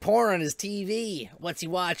watching porn on his TV. What's he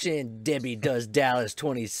watching? Debbie Does Dallas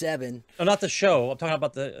 27. No, not the show. I'm talking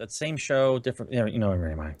about the same show, different. You know,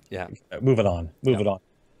 anyway. Yeah. Move it on. Move it on.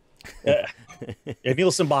 Yeah.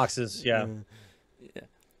 Nielsen boxes. Yeah.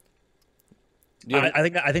 I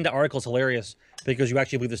think the article's hilarious because you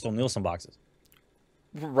actually believe there's still Nielsen boxes.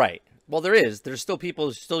 Right. Well, there is. There's still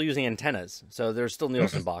people still using antennas, so there's still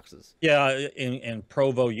Nielsen boxes. Yeah, in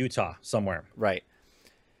Provo, Utah, somewhere. Right.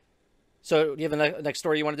 So, do you have a next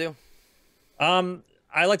story you want to do?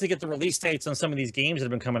 I like to get the release dates on some of these games that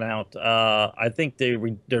have been coming out. I think the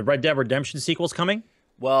Red Dead Redemption sequel's coming.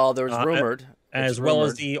 Well, there's rumored, as well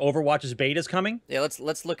as the Overwatch's beta is coming. Yeah,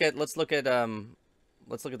 let's look at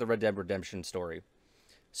the Red Dead Redemption story.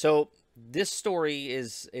 So this story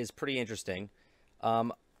is pretty interesting.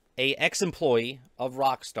 A ex-employee of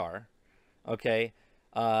Rockstar, okay,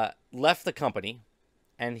 left the company,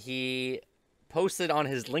 and he posted on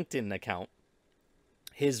his LinkedIn account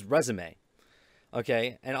his resume.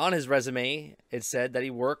 Okay, and on his resume it said that he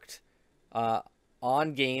worked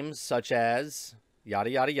on games such as yada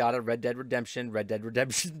yada yada, Red Dead Redemption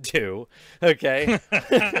 2. Okay.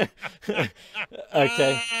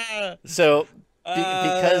 Okay. So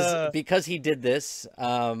because he did this,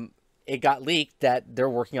 it got leaked that they're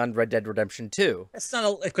working on Red Dead Redemption 2. It's not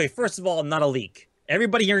okay. First of all, not a leak.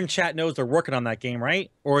 Everybody here in chat knows they're working on that game, right?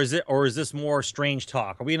 Or is this more strange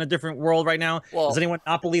talk? Are we in a different world right now? Well, does anyone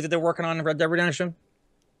not believe that they're working on Red Dead Redemption?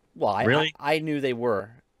 Well, Really? I knew they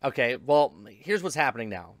were. Okay, well, here's what's happening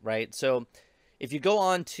now, right? So if you go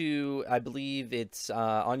on to, I believe it's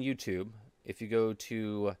on YouTube, if you go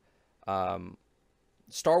to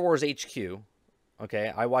Star Wars HQ,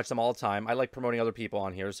 okay, I watch them all the time. I like promoting other people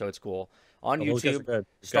on here, so it's cool. On Those guys are YouTube, good.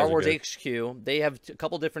 Those Star guys are Wars good. HQ, they have a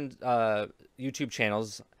couple different YouTube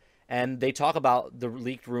channels, and they talk about the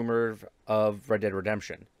leaked rumor of Red Dead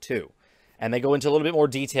Redemption 2. And they go into a little bit more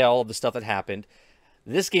detail of the stuff that happened.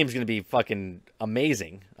 This game's going to be fucking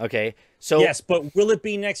amazing, okay? So Yes, but will it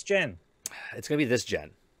be next gen? it's going to be this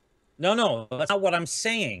gen. No, that's not what I'm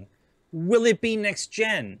saying. Will it be next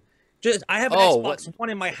gen? Just I have an Oh, Xbox One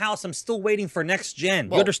in my house. I'm still waiting for next gen.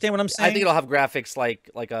 Well, You understand what I'm saying? I think it'll have graphics like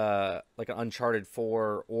an Uncharted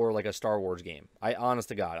 4 or like a Star Wars game. Honest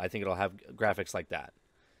to God, I think it'll have graphics like that.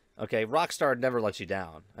 Okay, Rockstar never lets you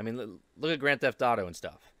down. I mean, look at Grand Theft Auto and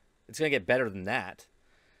stuff. It's going to get better than that.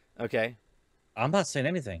 Okay? I'm not saying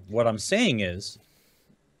anything. What I'm saying is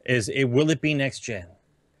will it be next gen?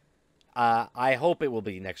 I hope it will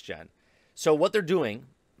be next gen. So what they're doing,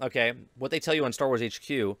 okay, what they tell you on Star Wars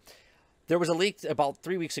HQ, there was a leak about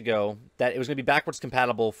 3 weeks ago that it was going to be backwards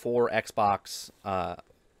compatible for Xbox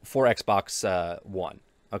One.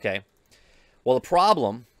 Okay. Well, the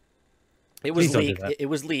problem, it was Please don't do leaked. that. It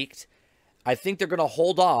was leaked. I think they're going to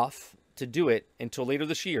hold off to do it until later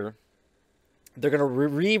this year. They're going to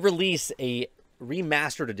re-release a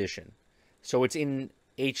remastered edition, so it's in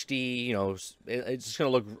HD. You know, it's just going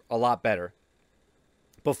to look a lot better.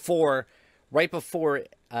 Right before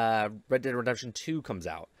Red Dead Redemption 2 comes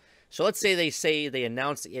out. So let's say they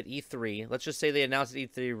announced at E3. Let's just say they announced at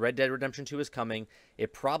E3 Red Dead Redemption 2 is coming.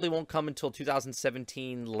 It probably won't come until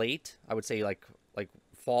 2017 late. I would say like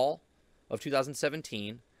fall of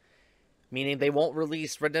 2017. Meaning they won't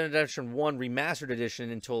release Red Dead Redemption 1 Remastered Edition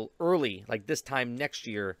until early, like this time next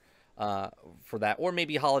year for that. Or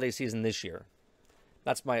maybe holiday season this year.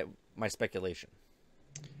 That's my speculation.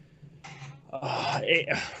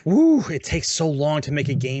 It takes so long to make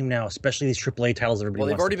a game now, especially these AAA titles everybody Well,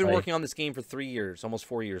 they've wants already to been play. working on this game for 3 years, almost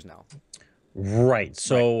 4 years now. Right.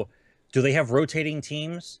 So do they have rotating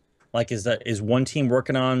teams? Like, is one team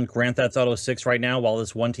working on Grand Theft Auto 6 right now while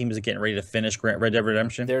this one team is getting ready to finish Red Dead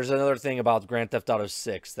Redemption? There's another thing about Grand Theft Auto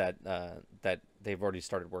 6 that they've already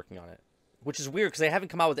started working on it, which is weird because they haven't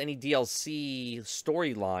come out with any DLC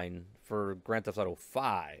storyline for Grand Theft Auto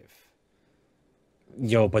 5.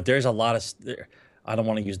 Yo, but there's a lot of... I don't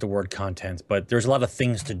want to use the word content, but there's a lot of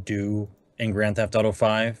things to do in Grand Theft Auto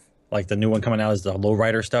 5. Like, the new one coming out is the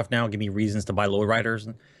lowrider stuff now. Give me reasons to buy lowriders.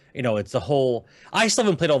 And, you know, it's the whole... I still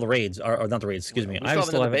haven't played all the raids. Or not the raids, excuse me. I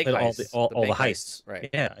still haven't played all the heists. Right.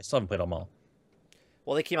 Yeah, I still haven't played them all.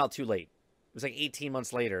 Well, they came out too late. It was like 18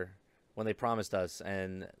 months later when they promised us,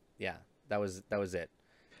 and yeah, that was it.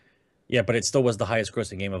 Yeah, but it still was the highest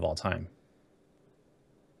grossing game of all time.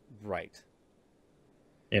 Right.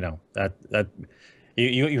 You know, that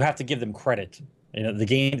you have to give them credit. You know, the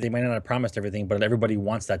game, they might not have promised everything, but everybody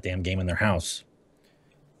wants that damn game in their house.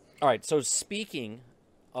 All right, so speaking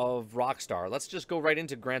of Rockstar, let's just go right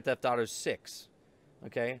into Grand Theft Auto 6.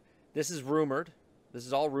 Okay, this is rumored. This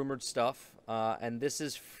is all rumored stuff, and this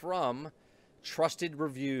is from Trusted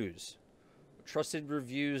Reviews,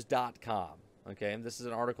 trustedreviews.com. Okay, and this is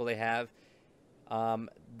an article they have.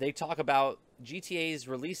 They talk about GTA's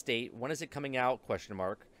release date. When is it coming out? Question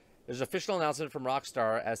mark. There's an official announcement from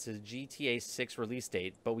Rockstar as to GTA 6 release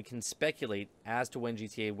date, but we can speculate as to when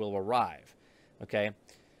GTA will arrive. Okay,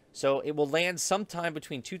 so it will land sometime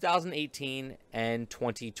between 2018 and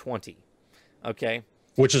 2020. Okay.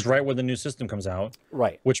 Which is right when the new system comes out.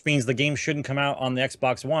 Right. Which means the game shouldn't come out on the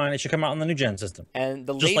Xbox One. It should come out on the new gen system. And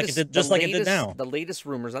the just latest, like it did now. The latest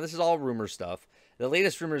rumors, now this is all rumor stuff. The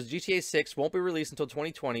latest rumors, GTA 6 won't be released until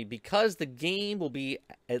 2020 because the game will be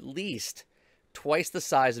at least twice the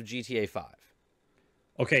size of GTA 5.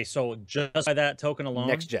 Okay, so just by that token alone,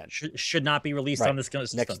 Next gen. should not be released on this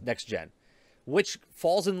system. Next gen. Which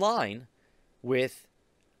falls in line with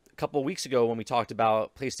a couple of weeks ago when we talked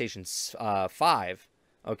about PlayStation 5.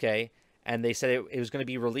 Okay, and they said it was going to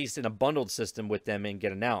be released in a bundled system with them and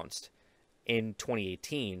get announced in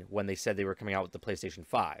 2018 when they said they were coming out with the PlayStation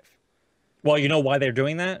 5. Well, you know why they're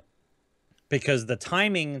doing that? Because the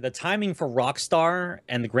timing for Rockstar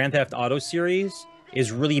and the Grand Theft Auto series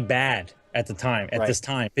is really bad at this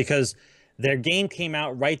time, because their game came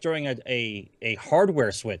out right during a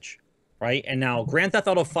hardware switch, right? And now Grand Theft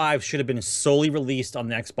Auto 5 should have been solely released on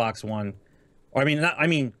the Xbox One. Or I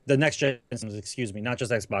mean the next gen systems, excuse me, not just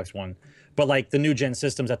Xbox One, but like the new gen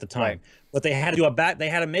systems at the time. Right. But they had to do they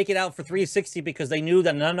had to make it out for 360 because they knew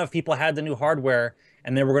that not enough people had the new hardware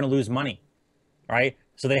and they were going to lose money. All right?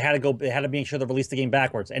 So they had to make sure to release the game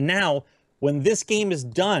backwards. And now when this game is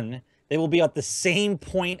done, they will be at the same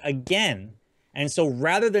point again. And so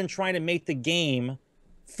rather than trying to make the game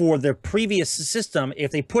for the previous system, if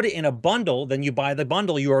they put it in a bundle, then you buy the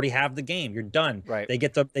bundle, you already have the game, you're done. Right. They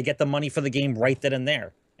get the money for the game right then and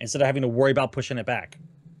there instead of having to worry about pushing it back.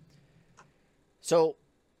 So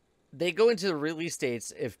they go into the release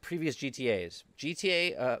dates of previous GTAs.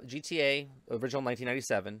 GTA original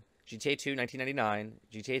 1997, GTA 2 1999,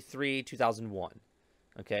 GTA 3 2001.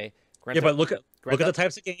 Okay. But look at the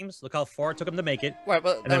types of games. Look how far it took them to make it. Right,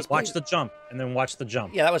 but and then watch the jump. And then watch the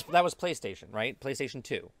jump. Yeah, that was PlayStation, right? PlayStation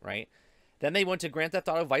 2, right? Then they went to Grand Theft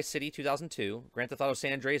Auto Vice City 2002, Grand Theft Auto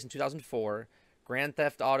San Andreas in 2004, Grand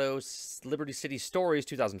Theft Auto Liberty City Stories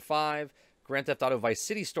 2005, Grand Theft Auto Vice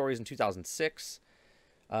City Stories in 2006,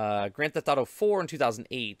 Grand Theft Auto 4 in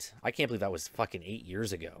 2008. I can't believe that was fucking 8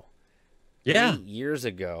 years ago. Yeah. 8 years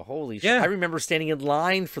ago. Holy shit. I remember standing in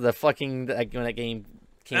line for the fucking when that game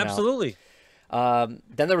came out. Absolutely. Then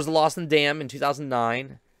there was Lost and Damned in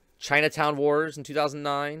 2009, Chinatown Wars in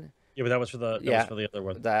 2009. Yeah, but that was for the other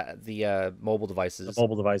one. The mobile devices. The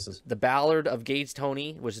mobile devices. The Ballad of Gay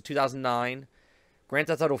Tony was in 2009. Grand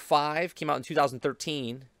Theft Auto 5 came out in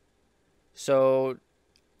 2013. So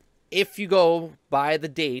if you go by the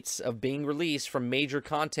dates of being released from major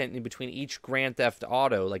content in between each Grand Theft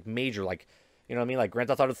Auto, like major, like, you know what I mean? Like Grand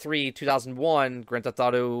Theft Auto 3, 2001. Grand Theft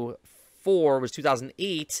Auto 4 was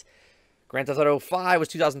 2008. Grand Theft Auto 5 was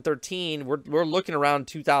 2013. We're looking around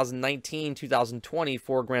 2019, 2020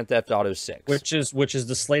 for Grand Theft Auto 6. Which is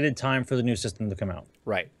the slated time for the new system to come out.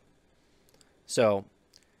 Right. So,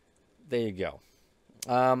 there you go.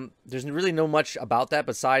 There's really no much about that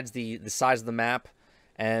besides the size of the map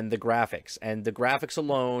and the graphics. And the graphics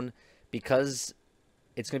alone, because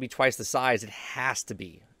it's going to be twice the size, it has to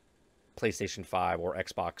be PlayStation 5 or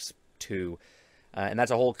Xbox 2. And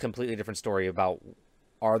that's a whole completely different story about,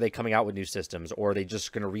 are they coming out with new systems, or are they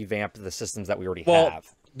just going to revamp the systems that we already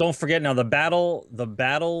have? Don't forget now, the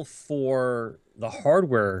battle for the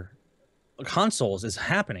hardware consoles is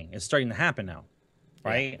happening. It's starting to happen now,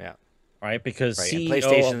 right? Yeah. Right, because CEO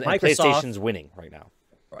of Microsoft, PlayStation's winning right now.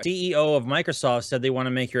 CEO of Microsoft said they want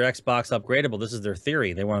to make your Xbox upgradable. This is their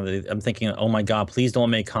theory. I'm thinking, oh my God, please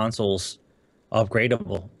don't make consoles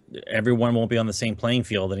upgradable. Everyone won't be on the same playing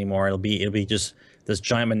field anymore. It'll be just this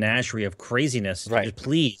giant menagerie of craziness. Right.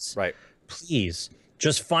 Please,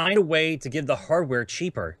 just find a way to give the hardware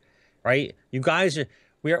cheaper. Right, you guys,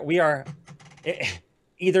 we are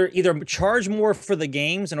either charge more for the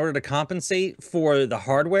games in order to compensate for the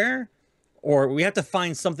hardware, or we have to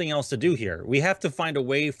find something else to do here. We have to find a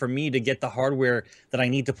way for me to get the hardware that I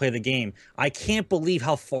need to play the game. I can't believe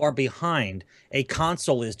how far behind a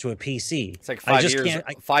console is to a PC. It's like 5 years.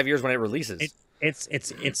 5 years when it releases.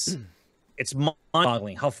 It's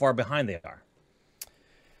mind-boggling how far behind they are.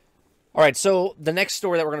 All right, so the next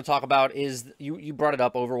story that we're going to talk about is, you brought it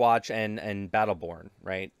up, Overwatch and Battleborn,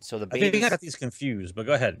 right? So I think I got these confused, but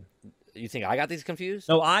go ahead. You think I got these confused?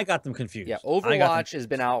 No, I got them confused. Yeah, I got them Overwatch has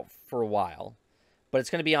been out for a while, but it's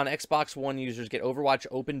going to be on Xbox One. Users get Overwatch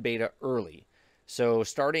open beta early. So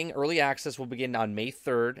starting early access will begin on May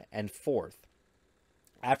 3rd and 4th.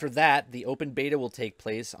 After that, the open beta will take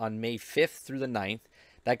place on May 5th through the 9th.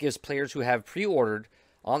 That gives players who have pre-ordered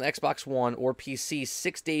on Xbox One or PC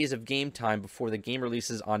 6 days of game time before the game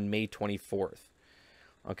releases on May 24th.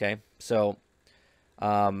 Okay, so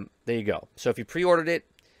there you go. So if you pre-ordered it,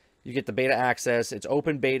 you get the beta access. It's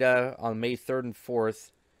open beta on May 3rd and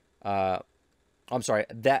 4th. I'm sorry,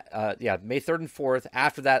 May 3rd and 4th.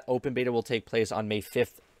 After that, open beta will take place on May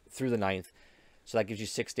 5th through the 9th. So that gives you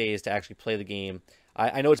 6 days to actually play the game.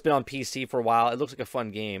 I know it's been on PC for a while. It looks like a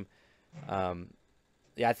fun game.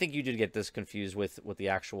 Yeah, I think you did get this confused with the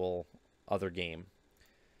actual other game.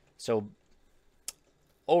 So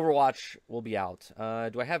Overwatch will be out.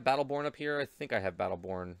 Do I have Battleborn up here? I think I have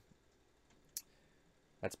Battleborn.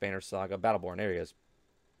 That's Banner Saga. Battleborn, there he is.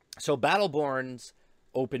 So Battleborn's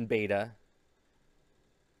open beta.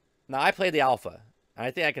 Now, I played the alpha. And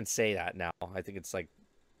I think I can say that now. I think it's like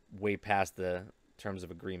way past the terms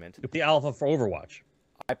of agreement. the alpha for Overwatch.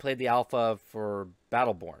 I played the alpha for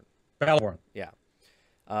Battleborn. Battleborn. Yeah.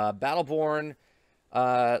 Battleborn,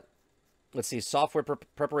 let's see, software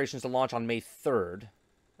preparations to launch on May 3rd.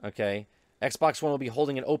 Okay. Xbox One will be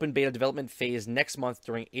holding an open beta development phase next month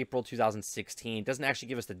during April 2016. It doesn't actually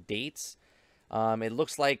give us the dates. It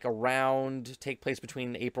looks like take place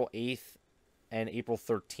between April 8th and April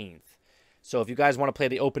 13th. So if you guys want to play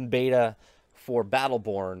the open beta for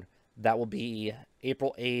Battleborn, that will be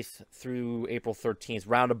April 8th through April 13th,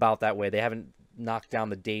 roundabout that way. They haven't knocked down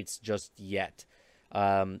the dates just yet.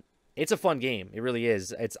 It's a fun game. It really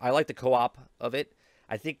is. I like the co-op of it.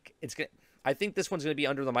 I think this one's going to be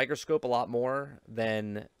under the microscope a lot more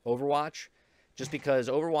than Overwatch, just because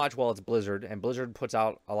Overwatch, well, it's Blizzard, and Blizzard puts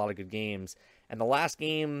out a lot of good games. And the last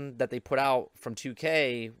game that they put out from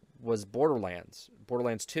 2K was Borderlands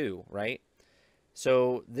 2, right?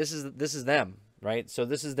 So this is them, right? So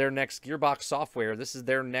this is their next Gearbox Software. This is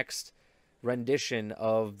their next rendition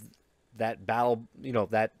of that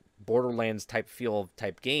that Borderlands type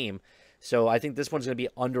game. So I think this one's going to be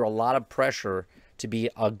under a lot of pressure to be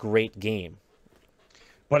a great game.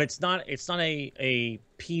 But it's not a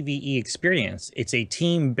PvE experience. It's a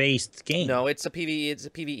team-based game. No, it's a PvE. It's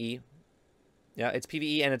a PvE. Yeah, it's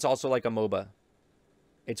PvE, and it's also like a MOBA.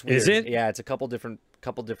 It's weird. Is it? Yeah, it's a couple different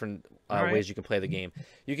right. ways you can play the game.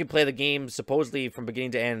 You can play the game supposedly from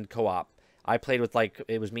beginning to end co-op. I played with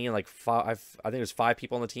it was me and like five. I think it was 5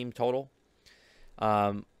 people on the team total.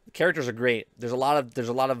 Characters are great. There's a lot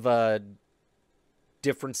of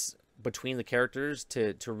difference between the characters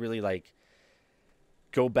to really like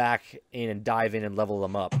go back in and dive in and level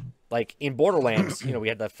them up. Like in Borderlands, we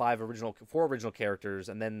had the 4 original characters,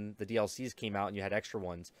 and then the DLCs came out and you had extra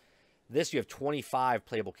ones. This, you have 25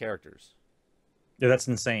 playable characters. Yeah, that's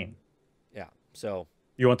insane. Yeah. So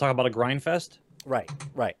you want to talk about a grind fest? Right.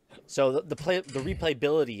 So the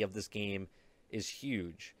replayability of this game is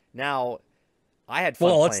huge. Now, I had fun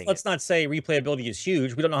playing let's not say replayability is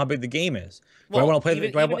huge. We don't know how big the game is. Well, do I want to play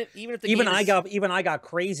even if the game I got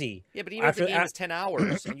crazy. Yeah, but even if the game is 10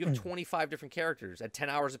 hours and you have 25 different characters at 10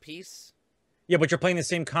 hours apiece. Yeah, but you're playing the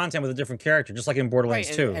same content with a different character, just like in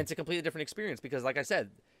Borderlands 2. And it's a completely different experience because, like I said,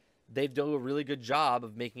 they've done a really good job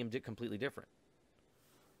of making them completely different.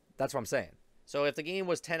 That's what I'm saying. So if the game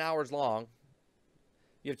was 10 hours long,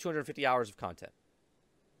 you have 250 hours of content.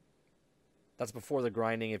 That's before the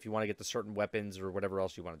grinding if you want to get the certain weapons or whatever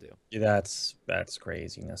else you want to do. Yeah, that's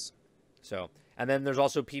craziness. So, and then there's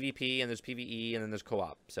also PvP and there's PvE and then there's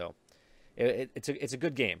co-op. So it's a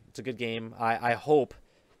good game. It's a good game. I hope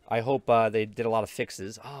they did a lot of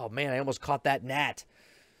fixes. Oh man, I almost caught that gnat.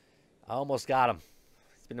 I almost got him.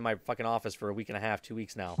 He's been in my fucking office for a week and a half, 2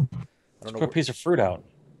 weeks now. I don't know. Put a piece of fruit out.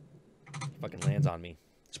 Fucking lands on me.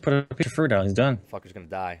 Just put a piece of fruit out. He's done. Fucker's gonna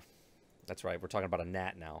die. That's right. We're talking about a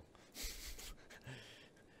gnat now.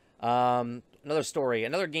 Another story.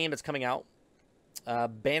 Another game that's coming out.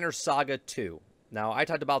 Banner Saga 2. Now, I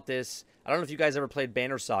talked about this. I don't know if you guys ever played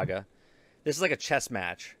Banner Saga. This is like a chess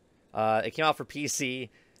match. It came out for PC.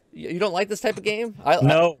 You don't like this type of game?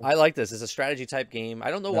 No. I like this. It's a strategy type game.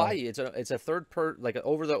 I don't know why. It's a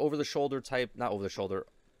over the shoulder type, not over the shoulder.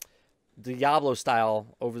 Diablo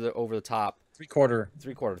style over the top. Three-quarter.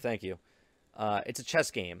 Thank you. It's a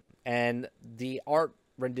chess game, and the art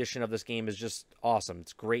rendition of this game is just awesome.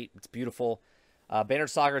 It's great. It's beautiful. Banner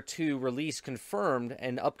Saga 2 release confirmed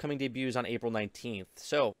and upcoming debuts on April 19th.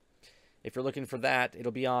 So, if you're looking for that,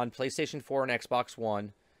 it'll be on PlayStation 4 and Xbox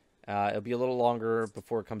One. It'll be a little longer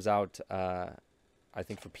before it comes out, I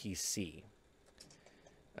think, for PC.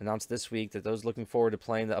 announced this week that those looking forward to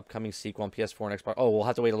playing the upcoming sequel on PS4 and Xbox. Oh, we'll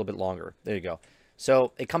have to wait a little bit longer. There you go.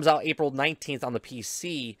 So it comes out April 19th on the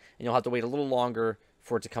PC, and you'll have to wait a little longer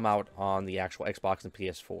for it to come out on the actual Xbox and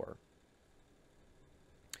PS4.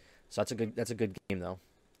 So that's a good game though.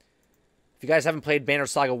 If you guys haven't played Banner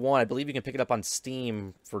Saga 1, I believe you can pick it up on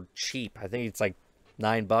Steam for cheap. I think it's like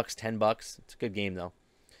 $9, $10. It's a good game though.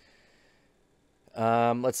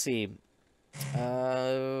 Let's see.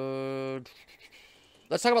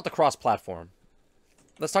 Let's talk about the cross-platform.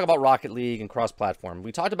 Let's talk about Rocket League and cross-platform.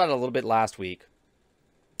 We talked about it a little bit last week.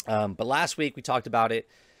 But last week we talked about it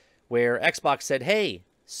where Xbox said, hey,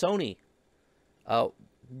 Sony,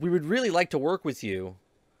 we would really like to work with you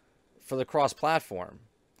for the cross-platform.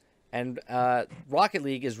 And Rocket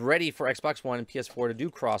League is ready for Xbox One and PS4 to do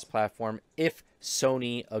cross-platform if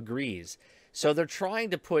Sony agrees. So they're trying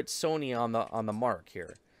to put Sony on the mark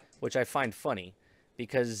here, which I find funny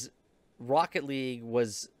because Rocket League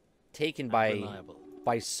was taken by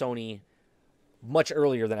Sony much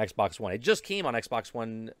earlier than Xbox One. It just came on Xbox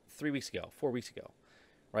One 4 weeks ago,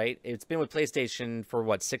 right? It's been with PlayStation for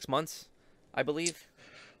what, 6 months, I believe.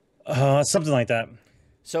 Something like that.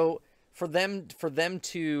 So for them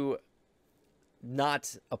to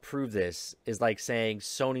not approve this is like saying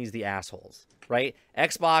Sony's the assholes, right?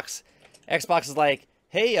 Xbox is like,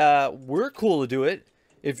 hey, we're cool to do it.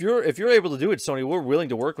 If you're able to do it, Sony, we're willing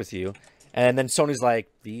to work with you. And then Sony's like,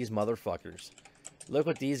 these motherfuckers. Look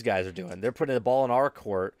what these guys are doing. They're putting the ball in our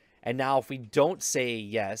court. And now if we don't say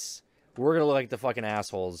yes, we're going to look like the fucking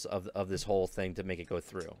assholes of this whole thing to make it go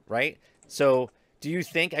through, right? So do you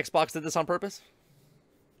think Xbox did this on purpose?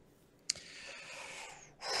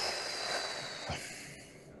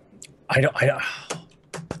 I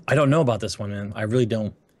don't know about this one, man. I really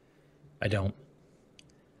don't. I don't.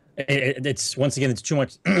 It's once again, it's too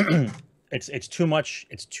much. it's too much.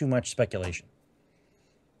 It's too much speculation.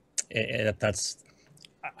 That's.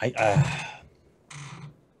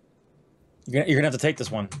 You're gonna have to take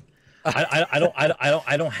this one. I don't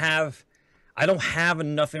have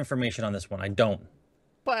enough information on this one. I don't.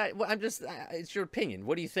 But I'm just, it's your opinion.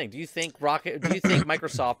 What do you think? Do you think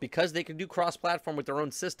Microsoft, because they can do cross-platform with their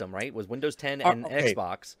own system, right? With Windows 10 and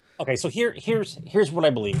Xbox. Okay, so here's what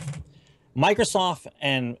I believe. Microsoft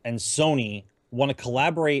and Sony want to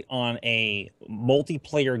collaborate on a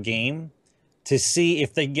multiplayer game to see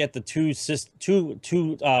if they can get the two systems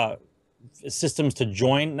to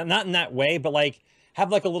join. Not in that way, but like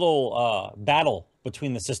have like a little battle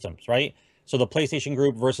between the systems, right? So the PlayStation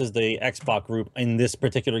group versus the Xbox group in this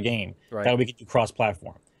particular game, right? That we can do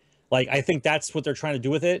cross-platform. Like, I think that's what they're trying to do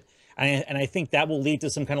with it, and I think that will lead to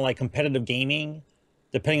some kind of like competitive gaming,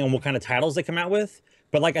 depending on what kind of titles they come out with.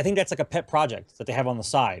 But like, I think that's like a pet project that they have on the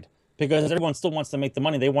side because everyone still wants to make the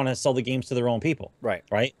money. They want to sell the games to their own people, right?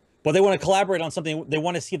 But they want to collaborate on something. They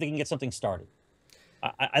want to see if they can get something started.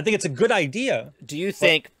 I think it's a good idea. Do you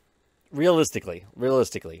think? Realistically,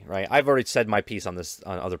 right? I've already said my piece on this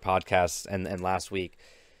on other podcasts and last week.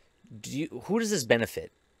 Who does this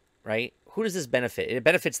benefit, right? Who does this benefit? It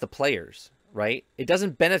benefits the players, right? It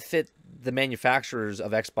doesn't benefit the manufacturers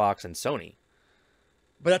of Xbox and Sony.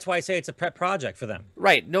 But that's why I say it's a pet project for them.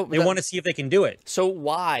 Right. No, they want to see if they can do it. So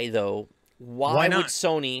why though? Why would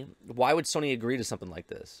Sony agree to something like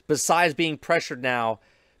this? Besides being pressured now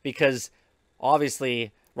because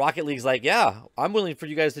obviously Rocket League's like, yeah, I'm willing for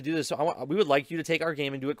you guys to do this. We would like you to take our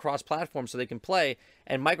game and do it cross-platform so they can play.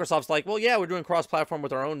 And Microsoft's like, well, yeah, we're doing cross-platform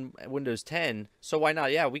with our own Windows 10, so why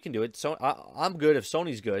not? Yeah, we can do it. So I'm good if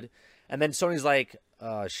Sony's good. And then Sony's like,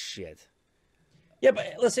 shit. Yeah,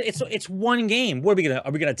 but listen, it's one game. What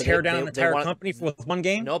are we gonna tear down an entire company with one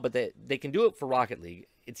game? No, but they can do it for Rocket League.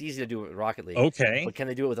 It's easy to do it with Rocket League. Okay, but can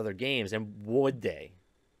they do it with other games? And would they?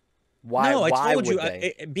 No, I told you,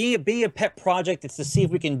 being a pet project, it's to see if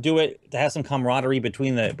we can do it to have some camaraderie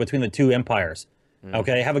between the two empires.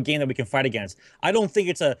 Okay, have a game that we can fight against. I don't think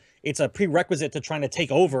it's a prerequisite to trying to take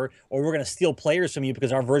over, or we're going to steal players from you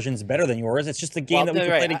because our version's better than yours. It's just a game that we can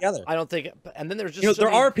play together. I don't think. And then there's just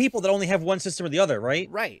there are people that only have one system or the other, right?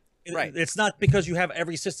 Right. It's not because you have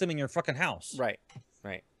every system in your fucking house. Right.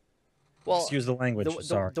 Well, excuse the language.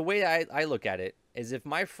 Sorry. The way I look at it is if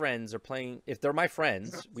my friends are playing, if they're my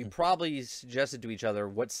friends, we probably suggested to each other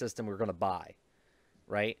what system we're going to buy,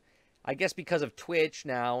 right? I guess because of Twitch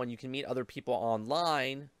now and you can meet other people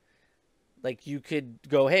online, like you could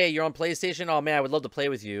go, hey, you're on PlayStation? Oh, man, I would love to play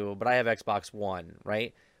with you, but I have Xbox One,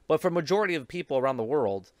 right? But for majority of people around the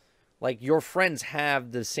world, like your friends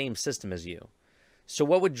have the same system as you. So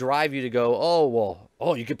what would drive you to go,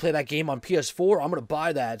 you can play that game on PS4? I'm going to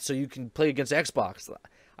buy that so you can play against Xbox.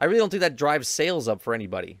 I really don't think that drives sales up for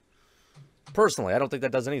anybody. Personally, I don't think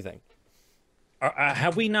that does anything.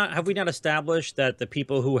 Have we not established that the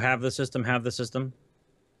people who have the system have the system?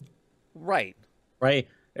 Right. Right?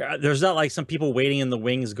 There's not like some people waiting in the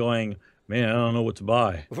wings going, man, I don't know what to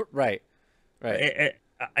buy. Right. Right.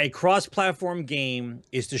 A cross-platform game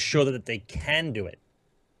is to show that they can do it.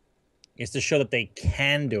 It's to show that they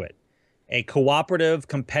can do it. A cooperative,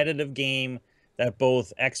 competitive game that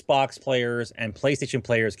both Xbox players and PlayStation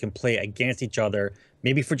players can play against each other,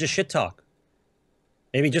 maybe for just shit talk.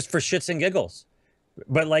 Maybe just for shits and giggles.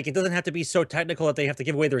 But like, it doesn't have to be so technical that they have to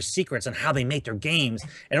give away their secrets on how they make their games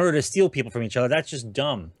in order to steal people from each other. That's just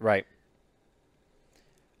dumb. Right.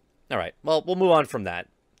 All right. Well, we'll move on from that.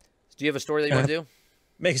 Do you have a story that you want to do?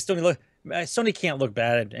 Make Sony look. Sony can't look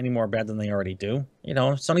bad any more bad than they already do. You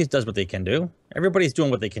know, Sony does what they can do. Everybody's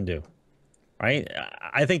doing what they can do, right?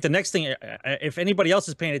 I think the next thing, if anybody else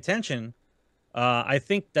is paying attention, I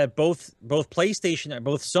think that both PlayStation,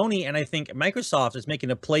 both Sony, and I think Microsoft is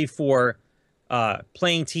making a play for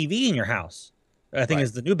playing TV in your house. I think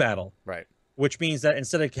is the new battle, right? Which means that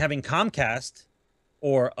instead of having Comcast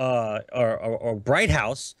or Bright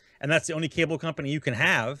House, and that's the only cable company you can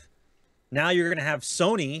have, now you're going to have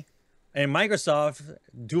Sony and Microsoft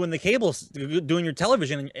doing the cables, doing your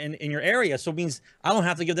television in your area. So it means I don't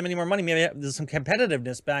have to give them any more money. Maybe there's some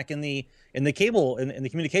competitiveness back in the cable in the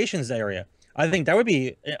communications area. I think that would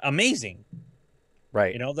be amazing.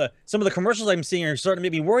 Right. You know, some of the commercials I'm seeing are starting to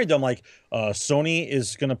make me worried. I'm like, Sony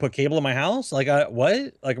is going to put cable in my house? Like,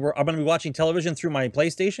 what? Like, I'm going to be watching television through my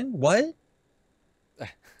PlayStation? What?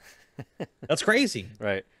 That's crazy.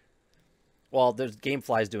 Right. Well, there's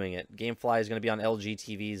GameFly's doing it. GameFly is going to be on LG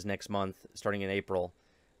TVs next month, starting in April.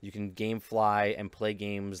 You can GameFly and play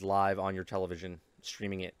games live on your television,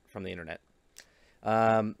 streaming it from the internet.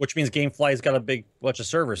 Which means GameFly's got a big bunch of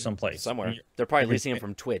servers someplace. Somewhere. They're probably leasing them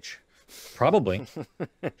from Twitch. Probably.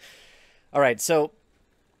 All right, so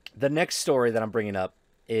the next story that I'm bringing up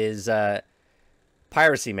is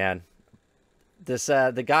piracy, man. This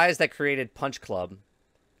the guys that created Punch Club,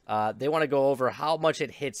 they want to go over how much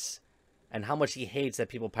it hits and how much he hates that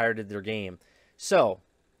people pirated their game. So,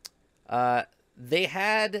 they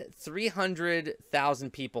had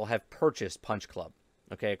 300,000 people have purchased Punch Club,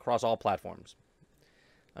 okay, across all platforms.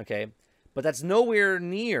 Okay, but that's nowhere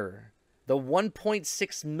near the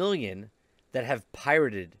 1.6 million that have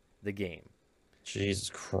pirated the game. Jesus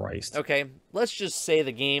Christ. Okay, let's just say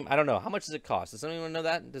the game, I don't know, how much does it cost? Does anyone know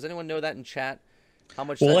that? Does anyone know that in chat? How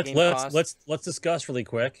much that game costs? Let's discuss really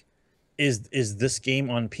quick. Is this game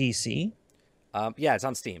on PC? Yeah, it's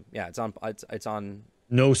on Steam. Yeah, it's on.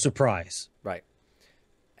 No surprise. Right,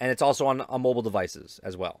 and it's also on mobile devices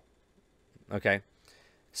as well. Okay,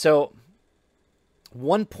 so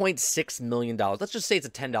 $1.6 million. Let's just say it's a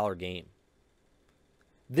 $10 game.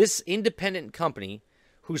 This independent company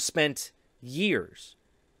who spent years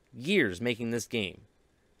making this game,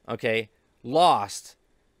 okay, lost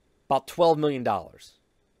about $12 million.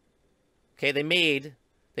 Okay, they made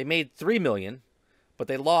 $3 million, but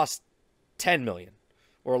they lost $10 million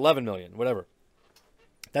or $11 million, whatever.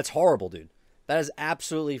 That's horrible, dude. That is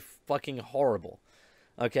absolutely fucking horrible.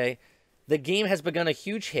 Okay, the game has begun a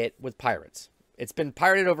huge hit with pirates. It's been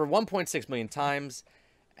pirated over 1.6 million times,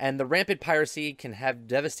 and the rampant piracy can have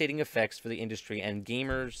devastating effects for the industry and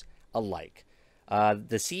gamers alike.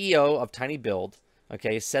 The CEO of Tiny Build,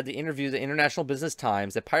 okay, said the interview the International Business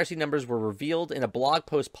Times that piracy numbers were revealed in a blog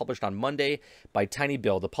post published on Monday by Tiny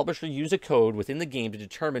Build. The publisher used a code within the game to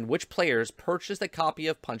determine which players purchased a copy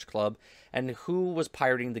of Punch Club and who was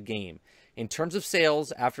pirating the game. In terms of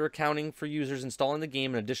sales, after accounting for users installing the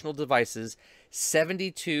game and additional devices,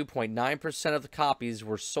 72.9% of the copies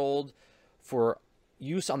were sold for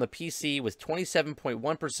use on the PC, with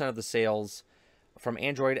 27.1% of the sales from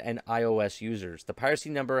Android and iOS users. The piracy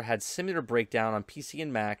number had similar breakdown on PC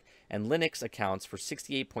and Mac, and Linux accounts for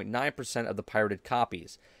 68.9% of the pirated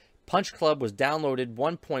copies. Punch Club was downloaded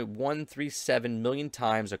 1.137 million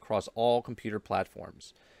times across all computer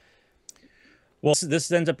platforms. Well,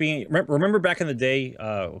 this ends up being. Remember back in the day,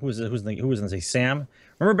 who was going to say Sam?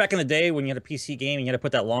 Remember back in the day when you had a PC game and you had to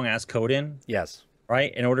put that long ass code in? Yes.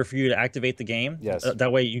 Right, in order for you to activate the game. Yes.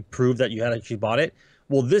 That way you prove that you had actually bought it.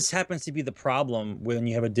 Well, this happens to be the problem when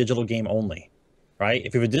you have a digital game only, right?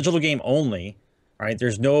 If you have a digital game only, right,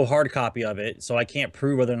 there's no hard copy of it, so I can't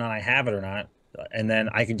prove whether or not I have it or not, and then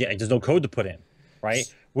there's no code to put in, right?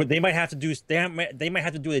 What they might have to do, they might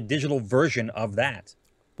have to do a digital version of that.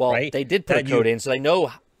 Well, right? They did put a code in, so they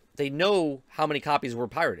know how many copies were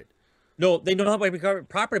pirated. No, they know how to recover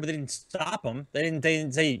property, but they didn't stop them. They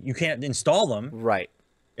didn't say you can't install them. Right.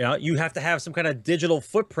 You know, you have to have some kind of digital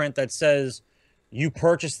footprint that says you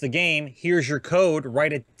purchased the game. Here's your code.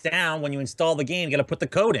 Write it down when you install the game. You got to put the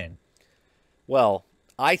code in. Well,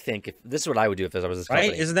 I think if this is what I would do if I was this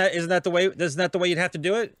Right? company. Isn't that the way you'd have to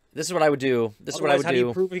do it? This is what I would do. This is what I would Otherwise, how do you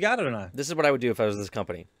do. prove you got it or not? This is what I would do if I was this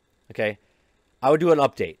company. Okay, I would do an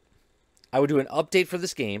update. I would do an update for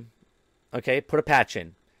this game. Okay, put a patch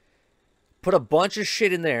in. Put a bunch of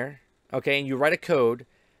shit in there. Okay, and you write a code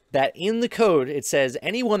that in the code it says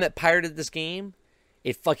anyone that pirated this game,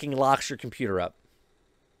 it fucking locks your computer up.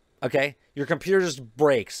 Okay, your computer just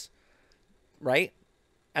breaks, right?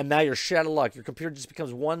 And now you're shit out of luck. Your computer just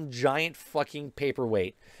becomes one giant fucking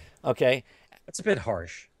paperweight. Okay, That's a bit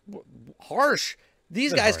harsh. harsh.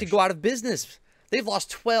 These Bit guys harsh. could go out of business. They've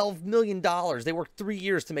lost $12 million. They worked 3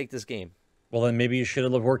 years to make this game. Well, then maybe you should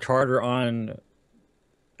have worked harder on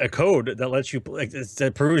a code that lets you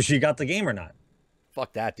that proves you got the game or not.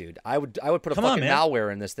 Fuck that, dude. I would put a Come on, fucking man.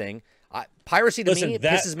 malware in this thing. Piracy to me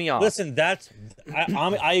pisses me off. Listen,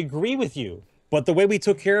 I agree with you. But the way we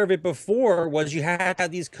took care of it before was you had to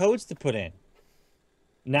have these codes to put in.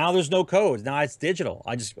 Now there's no codes. Now it's digital.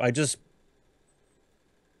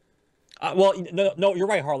 Well, no, you're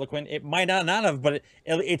right, Harlequin. It might not have, but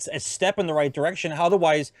it's a step in the right direction.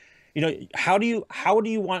 Otherwise, how do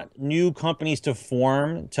you want new companies to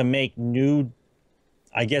form to make new,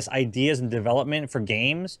 I guess, ideas and development for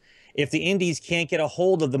games if the indies can't get a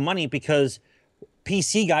hold of the money because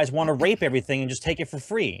PC guys want to rape everything and just take it for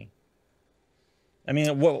free? I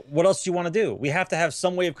mean, what else do you want to do? We have to have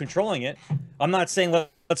some way of controlling it. I'm not saying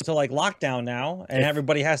let's to like lockdown now and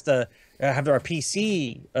everybody has to have their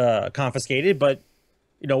PC confiscated, but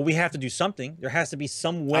we have to do something. There has to be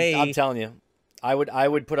some way. I'm telling you, I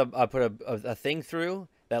would put a thing through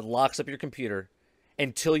that locks up your computer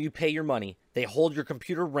until you pay your money. They hold your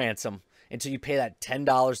computer ransom until you pay that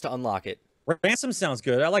 $10 to unlock it. Ransom sounds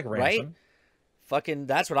good. I like ransom. Right? Fucking,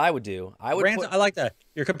 that's what I would do. I like that.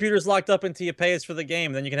 Your computer's locked up until you pay us for the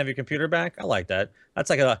game, then you can have your computer back. I like that. That's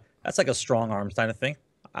like a strong arms kind of thing.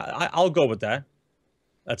 I'll go with that.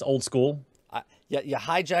 That's old school. You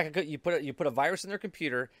hijack you put a virus in their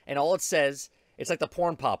computer, and all it says, it's like the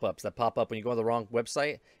porn pop-ups that pop up when you go to the wrong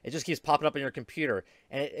website. It just keeps popping up on your computer,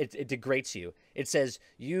 and it degrades you. It says,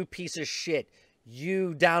 "You piece of shit,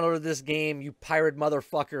 you downloaded this game, you pirate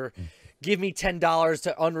motherfucker. Give me $10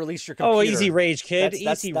 to unrelease your computer." Oh, easy rage, kid.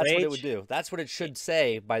 That's rage. What it would do. That's what it should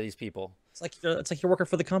say by these people. It's like you're working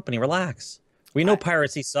for the company. Relax. We know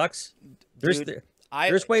piracy sucks. There's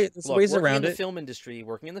ways around it.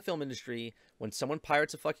 Working in the film industry, when someone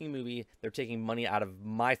pirates a fucking movie, they're taking money out of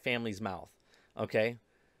my family's mouth. Okay?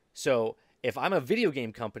 So if I'm a video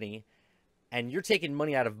game company and you're taking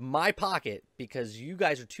money out of my pocket because you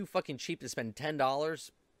guys are too fucking cheap to spend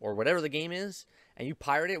 $10 or whatever the game is, and you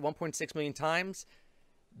pirate it 1.6 million times,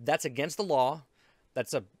 that's against the law.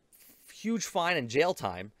 That's a huge fine and jail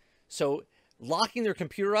time. So locking their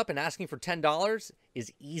computer up and asking for $10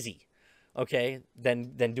 is easy, okay,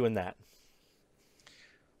 than doing that.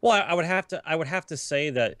 Well, I would have to say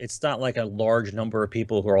that it's not like a large number of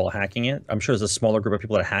people who are all hacking it. I'm sure there's a smaller group of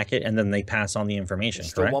people that hack it and then they pass on the information. There's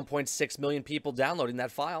still correct? 1.6 million people downloading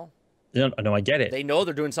that file. No, I get it. They know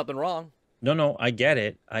they're doing something wrong. No, I get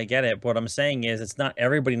it. But what I'm saying is it's not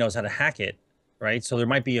everybody knows how to hack it, right? So there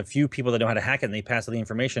might be a few people that know how to hack it and they pass on the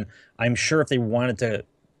information. I'm sure if they wanted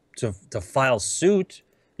to file suit,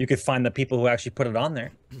 you could find the people who actually put it on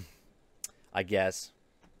there. I guess.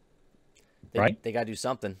 Right? They got to do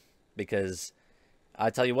something, because I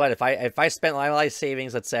tell you what, if I spent my life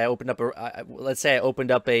savings, let's say I opened up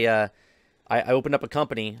a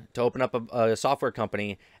company to open up a software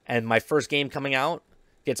company, and my first game coming out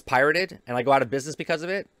gets pirated and I go out of business because of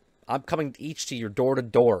it, I'm coming each to your door to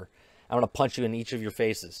door. I'm going to punch you in each of your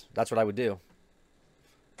faces. That's what I would do.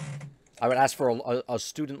 I would ask for a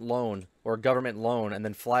student loan or a government loan and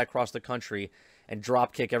then fly across the country and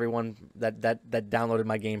drop kick everyone that downloaded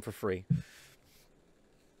my game for free.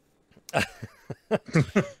 A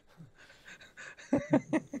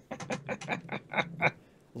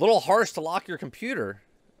little harsh to lock your computer.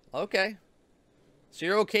 Okay. So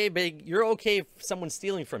you're okay, you're okay if someone's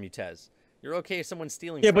stealing from you, Tez. You're okay if someone's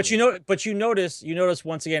stealing from you. But you notice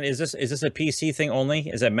once again, is this a PC thing only?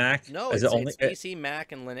 Is it Mac? No, it's PC,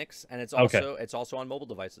 Mac, and Linux, and it's also on mobile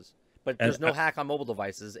devices. But there's no hack on mobile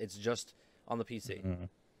devices. It's just on the PC. Mm-hmm.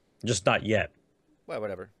 Just not yet. Well,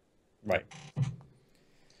 whatever. Right.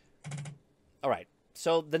 All right.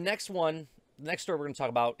 So the next story we're going to talk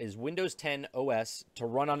about is Windows 10 OS to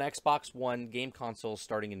run on Xbox One game consoles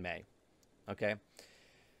starting in May. Okay.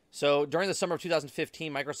 So during the summer of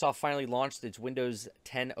 2015, Microsoft finally launched its Windows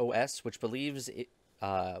 10 OS, which believes it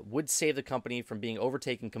would save the company from being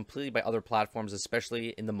overtaken completely by other platforms, especially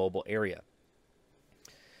in the mobile area.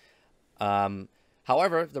 However,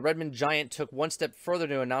 However, the Redmond giant took one step further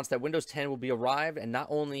to announce that Windows 10 will be arrived, and not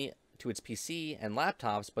only to its PC and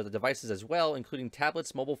laptops, but the devices as well, including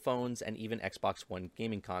tablets, mobile phones, and even Xbox One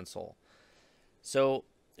gaming console. So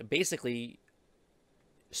basically,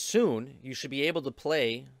 soon you should be able to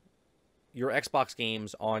play your Xbox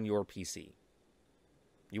games on your PC.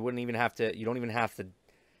 You don't even have to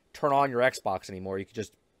turn on your Xbox anymore. You could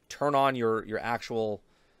just turn on your actual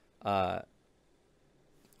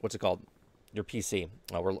what's it called? Your PC.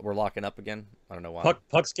 Oh, we're locking up again. I don't know why.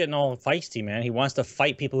 Puck's getting all feisty, man. He wants to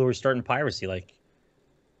fight people who are starting piracy. Like,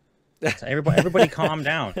 everybody calm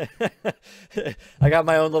down. I got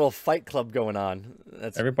my own little fight club going on.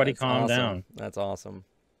 That's calm awesome. down. That's awesome.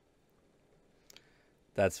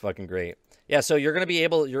 That's fucking great. Yeah, so you're gonna be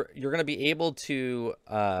able to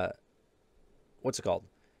what's it called?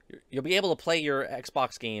 You'll be able to play your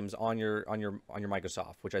Xbox games on your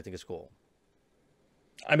Microsoft, which I think is cool.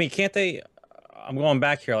 I mean, can't they? I'm going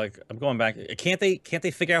back here. Can't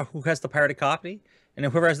they figure out who has the pirated copy? And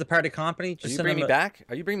whoever has the pirated copy, just Are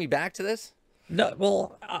you bringing me back to this? No,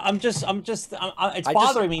 well, it's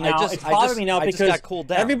bothering me now. It's bothering me now because got cooled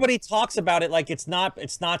down. Everybody talks about it like it's not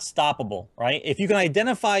stoppable, right? If you can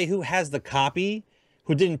identify who has the copy,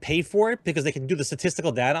 who didn't pay for it because they can do the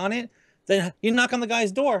statistical data on it, then you knock on the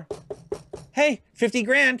guy's door. Hey, 50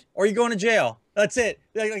 grand, or you're going to jail. That's it.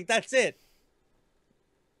 Like that's it,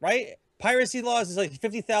 right? Piracy laws is like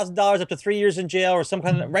 $50,000 up to 3 years in jail or some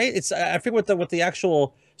kind of, right? It's I forget what the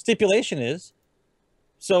actual stipulation is.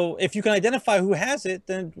 So if you can identify who has it,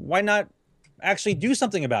 then why not actually do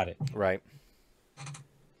something about it? Right.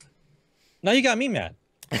 Now you got me mad.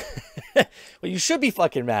 Well, you should be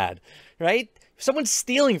fucking mad, right? Someone's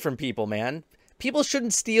stealing from people, man. People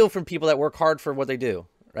shouldn't steal from people that work hard for what they do,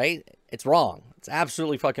 right? It's wrong. It's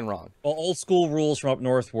absolutely fucking wrong. Well, old school rules from up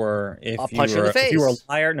north were if you were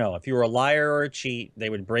a liar or a cheat, they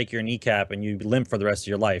would break your kneecap and you'd limp for the rest of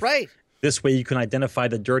your life. Right. This way you can identify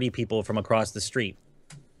the dirty people from across the street.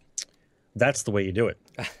 That's the way you do it.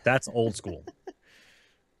 That's old school.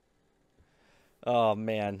 Oh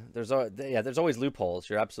man, there's always loopholes.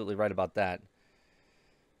 You're absolutely right about that.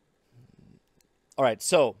 All right,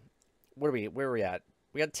 so where are we at?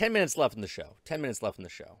 We got 10 minutes left in the show. 10 minutes left in the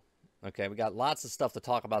show. Okay, we got lots of stuff to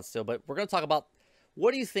talk about still, but we're going to talk about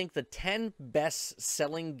what do you think the 10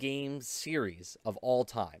 best-selling game series of all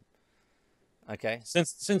time? Okay?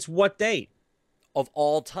 Since what date? Of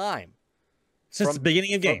all time. Since the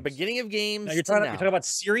beginning of games. Beginning of games. Now you're talking about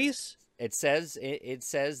series? It says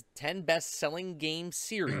 10 best-selling game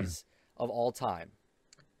series of all time.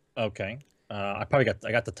 Okay. I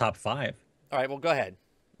got the top 5. All right, well go ahead.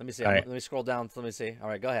 Let me see. Right. Let me scroll down. Let me see. All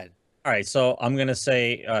right, go ahead. All right, so I'm gonna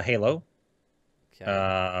say Halo, Okay.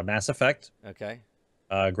 Mass Effect, Okay.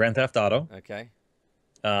 Grand Theft Auto. Okay.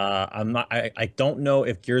 I don't know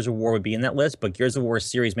if Gears of War would be in that list, but Gears of War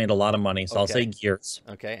series made a lot of money, so I'll say Gears.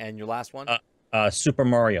 Okay, and your last one? Super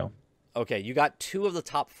Mario. Okay, you got 2 of the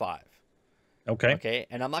top 5. Okay. Okay,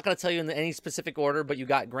 and I'm not going to tell you in any specific order, but you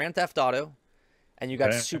got Grand Theft Auto, and you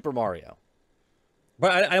got Super Mario.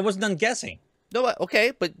 But I wasn't done guessing. No,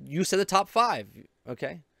 okay, but you said the top 5.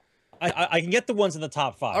 Okay. I can get the ones in the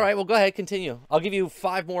top 5. All right, well, go ahead, continue. I'll give you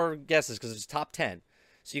 5 more guesses because it's top 10.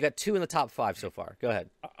 So you got 2 in the top 5 so far. Go ahead.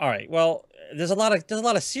 All right. Well, there's a lot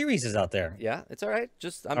of series out there. Yeah, it's all right.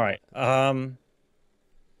 All right. A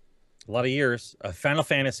lot of years. Final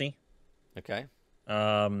Fantasy. Okay.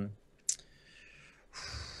 Call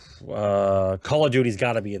of Duty's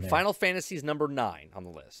got to be in there. Final Fantasy's number 9 on the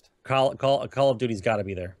list. Call of Duty's got to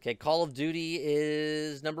be there. Okay, Call of Duty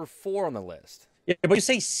is number 4 on the list. Yeah, but you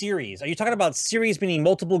say series. Are you talking about series meaning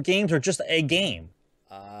multiple games or just a game?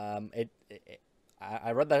 I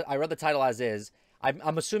read the title as is.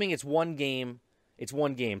 I'm assuming it's one game. It's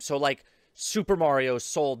one game. So like Super Mario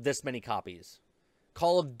sold this many copies.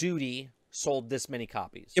 Call of Duty sold this many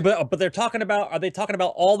copies. Yeah, but they're talking about, are they talking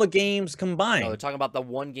about all the games combined? No, they're talking about the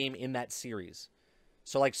one game in that series.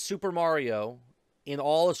 So like Super Mario, in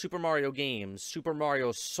all the Super Mario games, Super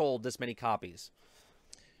Mario sold this many copies.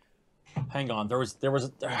 Hang on, there was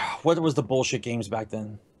what was the bullshit games back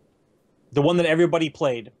then? The one that everybody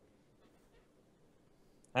played.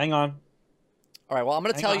 Hang on. All right, well, I'm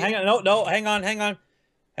going to tell you. Hang on,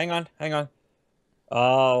 hang on.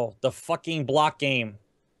 Oh, the fucking block game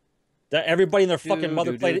that everybody and their fucking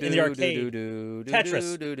mother played in the arcade.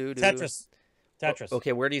 Tetris.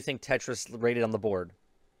 Okay, where do you think Tetris rated on the board?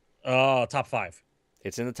 Oh, top 5.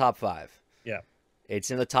 It's in the top 5. Yeah.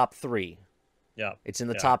 It's in the top 3. Yeah. It's in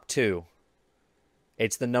the top 2.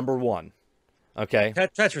 It's the number 1. Okay.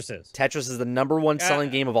 Tetris is the number 1 selling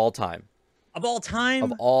game of all time. Of all time?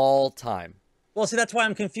 Of all time. Well, see, that's why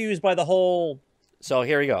I'm confused by the whole So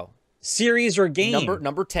here we go. Series or game?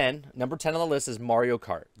 Number 10 on the list is Mario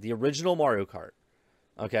Kart, the original Mario Kart.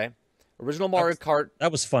 Okay, original Mario Kart.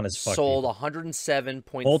 That was fun as fuck. Sold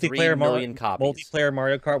 107.3 million copies. Multiplayer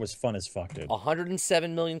Mario Kart was fun as fuck, dude.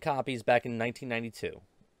 107 million copies back in 1992.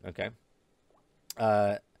 Okay.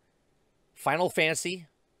 Final Fantasy,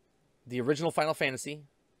 the original Final Fantasy,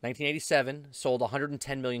 1987, sold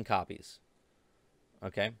 110 million copies.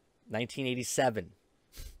 Okay, 1987.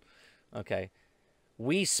 Okay.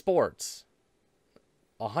 Wii Sports,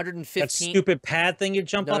 115. That stupid pad thing you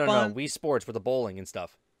jump up on? No. Wii Sports with the bowling and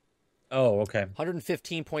stuff. Oh, okay.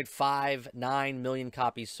 115.59 million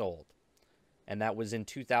copies sold. And that was in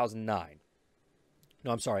 2009.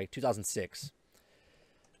 No, I'm sorry, 2006.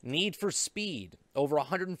 Need for Speed, over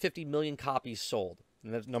 150 million copies sold.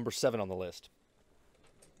 And that's number 7 on the list.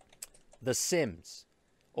 The Sims,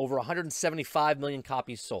 over 175 million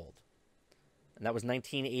copies sold. And that was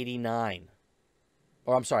 1989.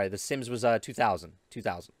 Or I'm sorry, The Sims was 2000.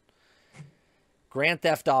 Grand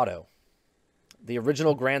Theft Auto. The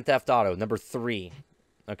original Grand Theft Auto, number 3.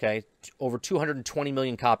 Okay, over 220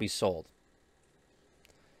 million copies sold.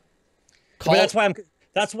 But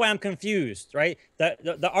that's why I'm confused, right?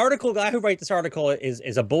 The article guy who wrote this article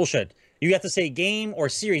is a bullshit. You have to say game or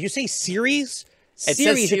series. You say series? It says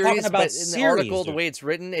series, you're talking about but in the article, the way it's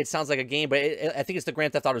written, it sounds like a game, but I think it's the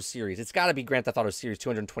Grand Theft Auto series. It's got to be Grand Theft Auto series,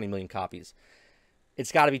 220 million copies. It's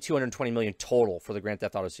got to be 220 million total for the Grand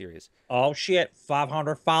Theft Auto series. Oh, shit.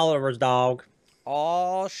 500 followers, dog.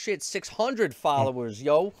 Oh, shit. 600 followers,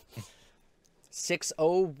 yo.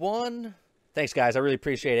 601. Thanks, guys. I really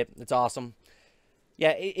appreciate it. It's awesome.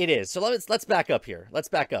 Yeah, it is. So let's back up here. Let's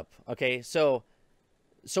back up. Okay, so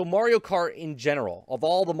Mario Kart in general, of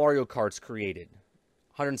all the Mario Karts created,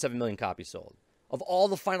 107 million copies sold. Of all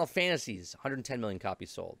the Final Fantasies, 110 million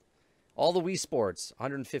copies sold. All the Wii Sports,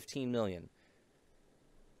 115 million.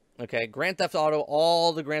 Okay, Grand Theft Auto,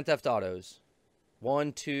 all the Grand Theft Autos,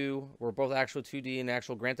 1, 2, were both actual 2D and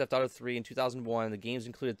actual Grand Theft Auto 3 in 2001. The games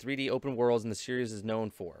included 3D open worlds, and the series is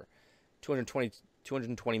known for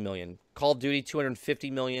 220 million. Call of Duty,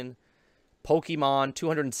 250 million. Pokemon,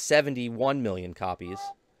 271 million copies.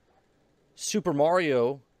 Super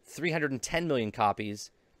Mario, 310 million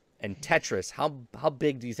copies. And Tetris, how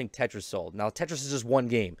big do you think Tetris sold? Now, Tetris is just one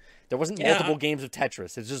game. There wasn't multiple games of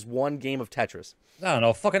Tetris. It's just one game of Tetris. I don't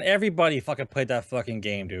know. Fucking everybody fucking played that fucking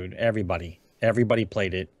game, dude. Everybody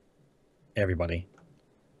played it. Everybody.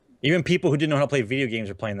 Even people who didn't know how to play video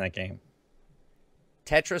games are playing that game.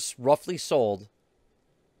 Tetris roughly sold,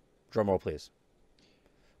 drumroll please,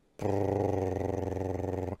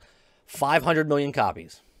 500 million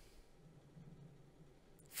copies.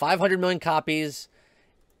 500 million copies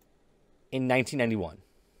in 1991.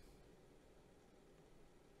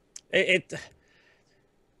 It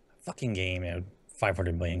fucking game, man.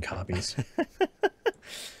 500 million copies.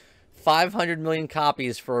 500 million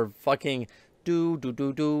copies for fucking I hate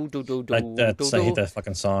that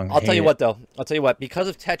fucking song. I'll tell you what, though. I'll tell you what. Because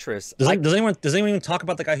of Tetris, does anyone even talk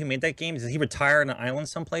about the guy who made that game? Did he retire on an island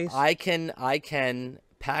someplace? I can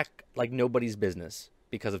pack like nobody's business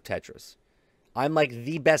because of Tetris. I'm like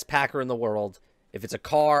the best packer in the world. If it's a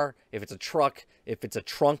car, if it's a truck, if it's a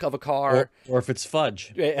trunk of a car, or if it's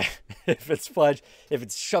fudge. If it's fudge, if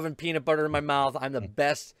it's shoving peanut butter in my mouth, I'm the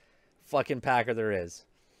best fucking packer there is.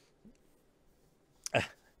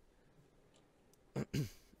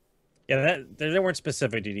 Yeah, they weren't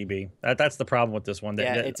specific, DDB. That's the problem with this one.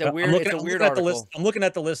 It's a weird article. I'm looking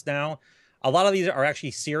at the list now. A lot of these are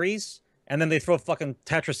actually series, and then they throw fucking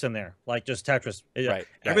Tetris in there, like just Tetris. Right.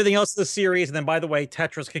 Everything else is the series, and then by the way,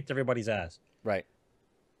 Tetris kicked everybody's ass. Right.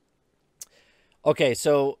 Okay,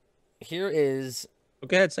 so here is.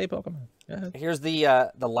 Go ahead, say Pokemon. Go ahead. Here's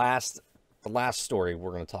the last story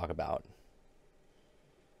we're going to talk about.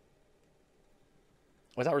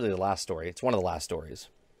 Well, it's not really the last story. It's one of the last stories.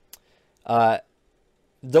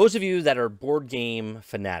 Those of you that are board game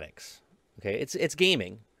fanatics, okay, it's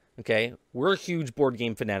gaming, okay? We're huge board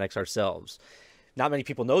game fanatics ourselves. Not many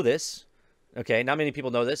people know this, okay? Not many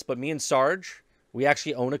people know this, but me and Sarge, we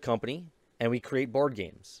actually own a company, and we create board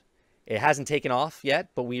games. It hasn't taken off yet,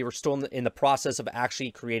 but we were still in the process of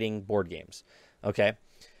actually creating board games, okay?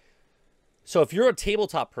 So if you're a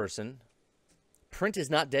tabletop person, print is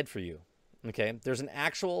not dead for you. Okay, there's an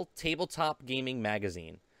actual tabletop gaming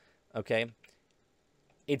magazine. Okay,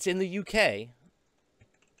 it's in the UK,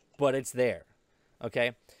 but it's there.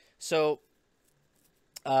 Okay, so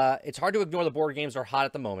it's hard to ignore the board games are hot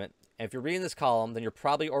at the moment. And if you're reading this column, then you're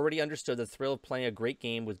probably already understood the thrill of playing a great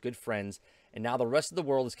game with good friends, and now the rest of the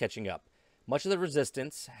world is catching up. Much of the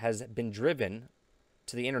resistance has been driven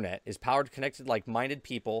to the internet is powered to connected like-minded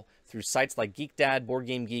people through sites like Geek Dad, Board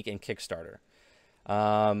Game Geek, and Kickstarter.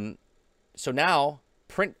 So now,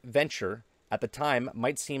 Print Venture at the time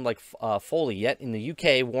might seem like folly, yet in the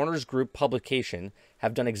UK, Warner's Group publication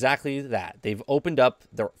have done exactly that. They've opened up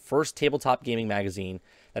their first tabletop gaming magazine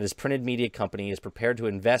that is printed media company is prepared to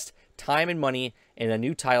invest time and money in a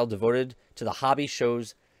new title devoted to the hobby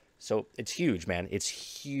shows. So it's huge, man. It's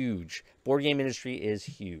huge. Board game industry is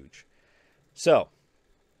huge. So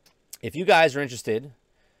if you guys are interested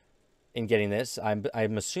in getting this, I'm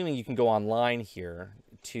assuming you can go online here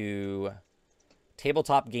to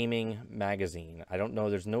Tabletop Gaming Magazine. I don't know.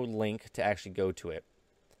 There's no link to actually go to it,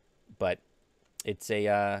 but it's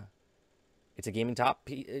a tabletop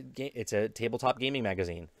gaming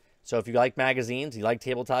magazine. So if you like magazines, you like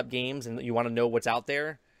tabletop games, and you want to know what's out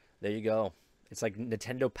there, there you go. It's like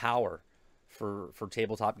Nintendo Power for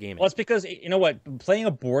tabletop gaming. Well, it's because, you know what, playing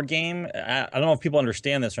a board game, I don't know if people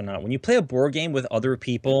understand this or not. When you play a board game with other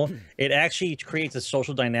people, it actually creates a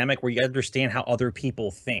social dynamic where you understand how other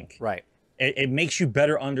people think. Right. It makes you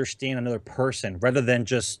better understand another person rather than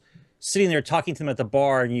just sitting there talking to them at the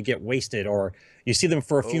bar and you get wasted, or you see them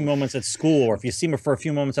for a few moments at school, or if you see them for a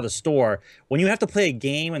few moments at a store. When you have to play a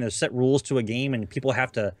game and there's set rules to a game and people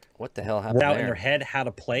have to what the hell happened out there? in their head how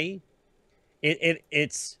to play,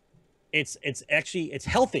 it's actually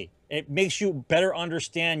healthy. It makes you better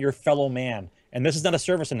understand your fellow man. And this is not a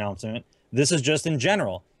service announcement. This is just in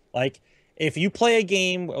general. Like if you play a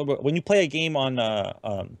game, when you play a game on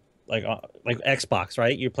like Xbox,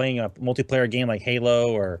 right? You're playing a multiplayer game like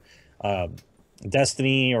Halo or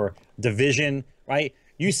Destiny or Division, right?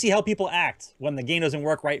 You see how people act when the game doesn't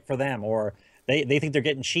work right for them, or they think they're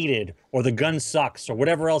getting cheated, or the gun sucks, or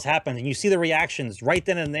whatever else happens, and you see the reactions right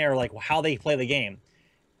then and there, like how they play the game,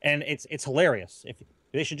 and it's hilarious. If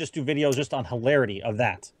they should just do videos just on hilarity of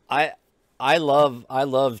that. I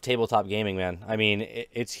love tabletop gaming, man. I mean,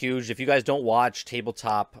 it's huge. If you guys don't watch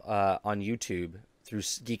tabletop on YouTube through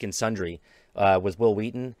Geek and Sundry with Will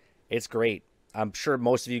Wheaton, it's great. I'm sure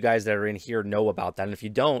most of you guys that are in here know about that, and if you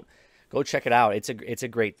don't, go check it out. It's a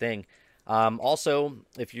great thing. Also,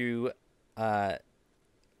 if you want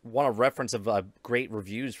a reference of great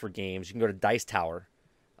reviews for games, you can go to Dice Tower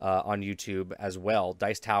on YouTube as well.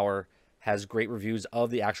 Dice Tower has great reviews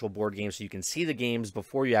of the actual board games, so you can see the games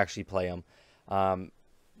before you actually play them.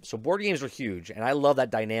 So board games are huge, and I love that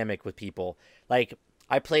dynamic with people. Like,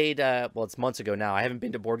 I played, well, it's months ago now. I haven't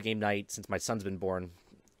been to board game night since my son's been born,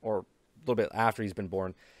 or a little bit after he's been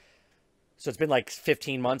born. So it's been like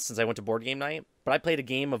 15 months since I went to board game night. But I played a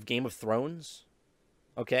game of Thrones,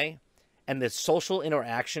 okay? And the social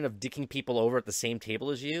interaction of dicking people over at the same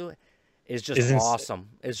table as you is just awesome.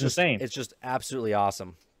 It's just insane. It's just absolutely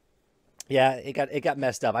awesome. Yeah, it got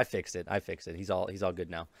messed up. I fixed it. He's all good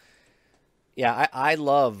now. Yeah, I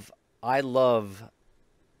love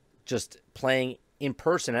just playing in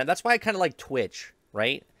person. And that's why I kind of like Twitch,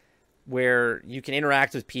 right? Where you can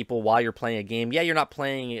interact with people while you're playing a game. Yeah, you're not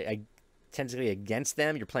playing technically against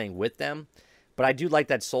them, you're playing with them. But I do like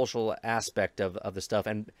that social aspect of the stuff.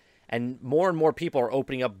 And more people are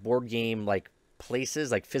opening up board game like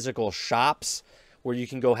places, like physical shops where you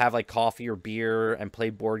can go have like coffee or beer and play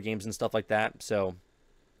board games and stuff like that. So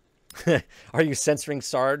are you censoring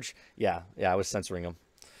Sarge? Yeah, I was censoring him.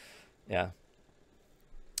 Yeah.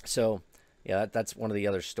 So, yeah, that's one of the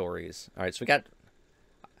other stories. All right, so I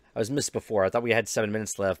was missed before. I thought we had 7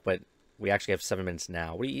 minutes left, but we actually have 7 minutes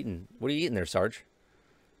now. What are you eating? What are you eating there, Sarge?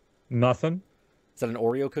 Nothing. Is that an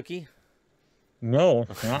Oreo cookie? No,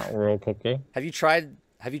 it's not Oreo cookie. Have you tried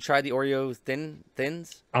the Oreo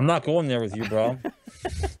thins? I'm not going there with you, bro.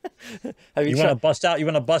 You want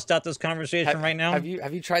to bust out this conversation right now? Have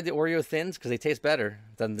you tried the Oreo thins? Because they taste better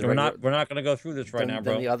than the We're not going to go through this right now,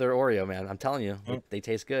 bro. Than the other Oreo, man. I'm telling you, they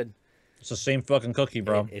taste good. It's the same fucking cookie,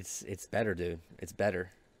 bro. It's better, dude. It's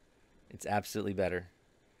better. It's absolutely better.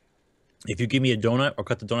 If you give me a donut or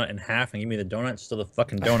cut the donut in half and give me the donut, it's still a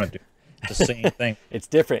fucking donut, dude. It's the same thing. It's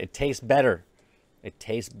different. It tastes better. It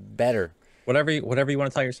tastes better. Whatever you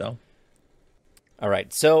want to tell yourself. All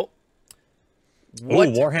right. So,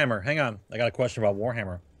 Warhammer. Hang on. I got a question about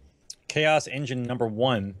Warhammer. Chaos Engine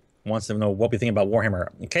 #1 wants to know what we think about Warhammer.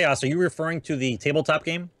 Chaos, are you referring to the tabletop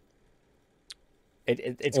game? Are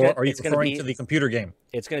you referring to the computer game?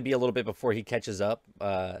 It's going to be a little bit before he catches up.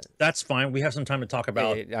 That's fine. We have some time to talk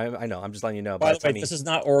about. I know. I'm just letting you know. By the way, this is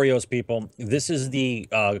not Oreos, people. This is the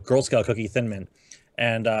Girl Scout cookie Thin Mint,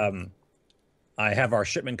 and I have our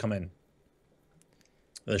shipment come in.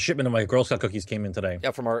 The shipment of my Girl Scout cookies came in today.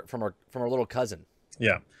 Yeah, from our little cousin.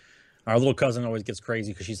 Yeah. Our little cousin always gets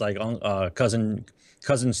crazy because she's like, cousin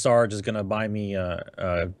Sarge is gonna buy me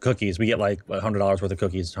cookies. We get like $100 worth of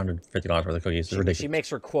cookies, $150 worth of cookies. It's ridiculous. She makes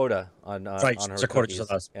her quota on Right, on her it's a quota cookies.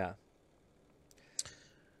 just us. Yeah.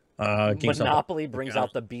 GameStop. Monopoly brings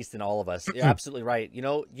out the beast in all of us. You're absolutely right. You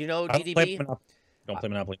know, I don't play DDB. Monopoly. Don't play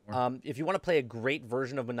Monopoly anymore. If you want to play a great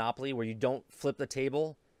version of Monopoly where you don't flip the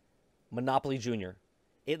table, Monopoly Junior.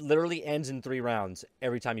 It literally ends in 3 rounds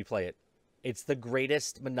every time you play it. It's the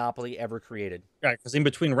greatest Monopoly ever created. Yeah, because in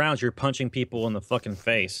between rounds, you're punching people in the fucking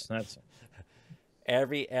face. That's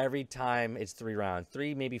Every time it's 3 rounds,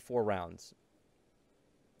 3 maybe 4 rounds.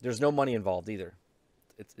 There's no money involved either.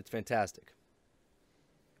 It's fantastic.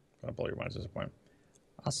 gonna blow your minds at this point.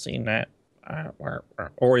 I've seen that.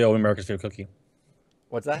 Oreo, America's favorite cookie.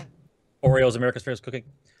 What's that? Oreo's America's favorite cookie.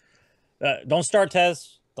 Don't start,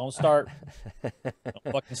 Tez. Don't start.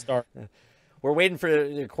 Don't fucking start. We're waiting for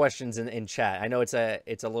the questions in chat. I know it's a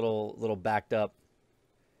little backed up.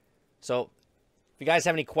 So, if you guys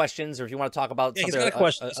have any questions, or if you want to talk about Yeah, he's something, got a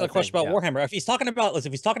question. He's got a question about Warhammer. If he's talking about, listen,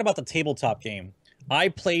 if he's talking about the tabletop game, I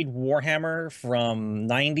played Warhammer from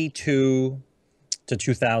 '92 to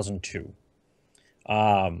 2002.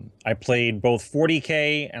 I played both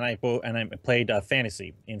 40K and I played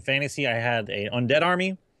Fantasy. In Fantasy, I had an Undead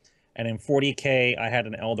army, and in 40K, I had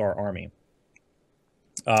an Eldar army.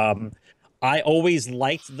 I always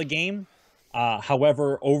liked the game.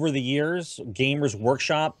 However, over the years, Gamers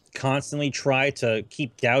Workshop constantly tried to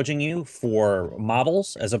keep gouging you for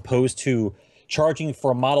models, as opposed to charging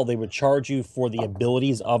for a model. They would charge you for the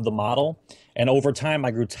abilities of the model. And over time,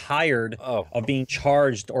 I grew tired of being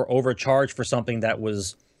charged or overcharged for something that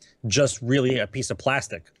was just really a piece of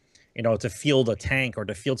plastic. You know, to field a tank or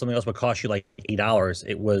to field something else would cost you like $8.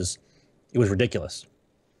 It was ridiculous.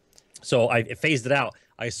 So I phased it out.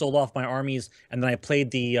 I sold off my armies, and then I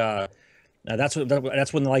played the. That's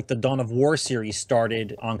when like the Dawn of War series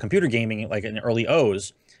started on computer gaming, like in the early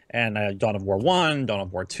O's, and Dawn of War 1, Dawn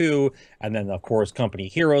of War 2, and then of course Company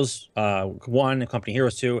Heroes 1 and Company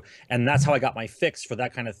Heroes 2, and that's how I got my fix for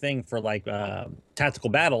that kind of thing for like tactical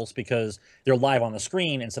battles, because they're live on the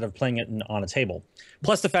screen instead of playing it on a table.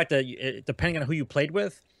 Plus the fact that depending on who you played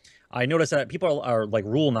with, I noticed that people are like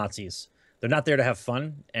rule Nazis. They're not there to have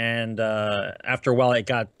fun, and after a while, it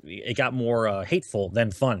got more hateful than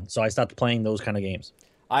fun. So I stopped playing those kind of games.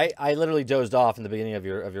 I literally dozed off in the beginning of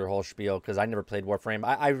your whole spiel because I never played Warframe.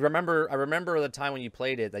 I remember the time when you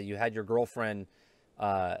played it, that you had your girlfriend.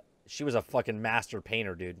 She was a fucking master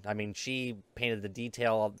painter, dude. I mean, she painted the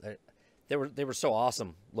detail. They were so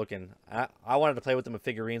awesome looking. I wanted to play with them with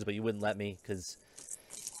figurines, but you wouldn't let me because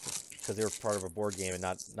they were part of a board game and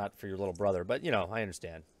not for your little brother. But you know, I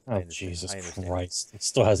understand. Oh, Jesus Christ! It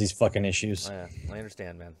still has these fucking issues. Oh, yeah, I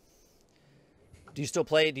understand, man. Do you still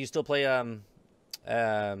play the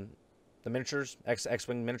miniatures,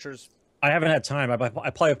 X-Wing miniatures? I haven't had time. I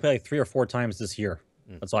probably played like 3 or 4 times this year.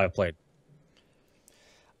 That's all I've played.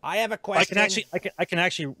 I have a question. I can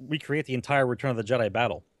actually recreate the entire Return of the Jedi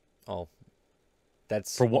battle. Oh,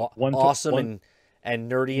 that's for awesome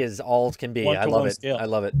and nerdy as all it can be. I love it. Scale. I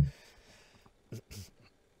love it.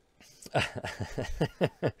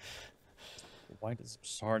 Why does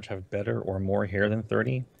Sarge have better or more hair than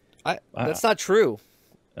 30? That's not true.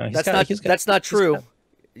 That's not true.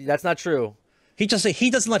 That's not true. He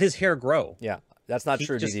doesn't let his hair grow. Yeah, that's not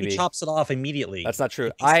true. DDB. He chops it off immediately. That's not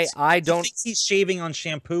true. I don't. He thinks he's shaving on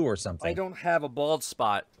shampoo or something. I don't have a bald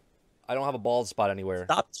spot. I don't have a bald spot anywhere.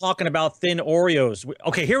 Stop talking about thin Oreos.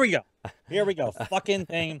 Okay, here we go. Fucking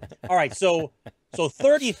thing. All right, so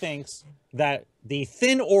 30 thinks that the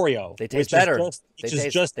thin Oreo, they taste better. Which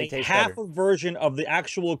is just a half a version of the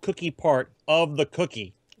actual cookie part of the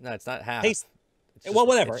cookie. No, it's not half. Well,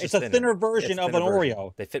 whatever. It's a thinner version of an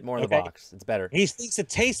Oreo. They fit more in the box. It's better. He thinks it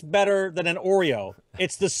tastes better than an Oreo.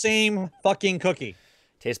 It's the same fucking cookie.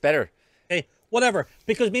 Tastes better. Okay, whatever.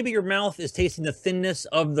 Because maybe your mouth is tasting the thinness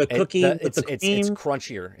of the cookie. It's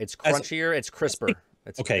crunchier. It's crunchier. It's crisper.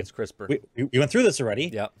 It's crisper. We went through this already.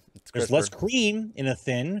 Yep. There's less cream in a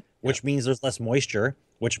thin, which means there's less moisture,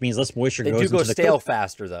 which means less moisture goes into the They do go stale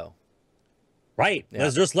faster, though. Right. Yeah.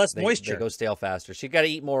 There's just less moisture. They go stale faster. So you got to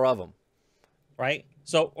eat more of them. Right.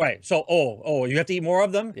 So, you have to eat more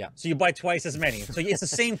of them? Yeah. So you buy twice as many. So it's the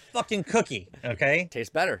same fucking cookie, okay?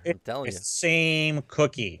 Tastes better, I'm telling you. It's the same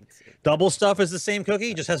cookie. Double stuff is the same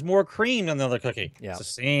cookie, just has more cream than the other cookie. Yeah. It's the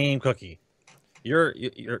same cookie. Your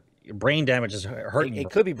brain damage is hurting you. It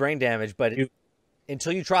could be brain damage, but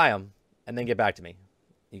until you try them and then get back to me.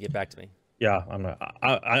 You get back to me. Yeah,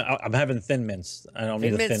 I'm having Thin Mints. I don't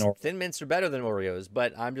need a thin Oreo. Thin Mints are better than Oreos,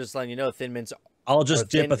 but I'm just letting you know Thin Mints I'll just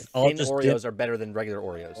dip thin, a. I'll thin just Oreos dip. are better than regular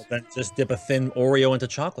Oreos. Then just dip a thin Oreo into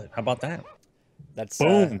chocolate. How about that? That's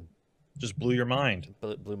Boom. Just blew your mind.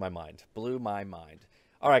 blew my mind. Blew my mind.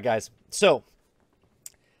 All right, guys. So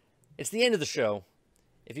it's the end of the show.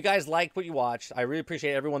 If you guys liked what you watched, I really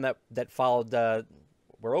appreciate everyone that followed.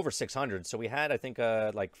 We're over 600, so we had, I think,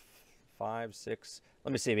 like 5, 6.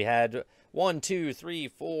 Let me see. We had 1, 2, 3,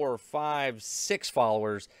 4, 5, 6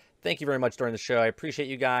 followers. Thank you very much during the show. I appreciate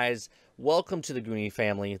you guys. Welcome to the Goonie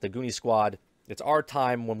family, the Goonie squad. It's our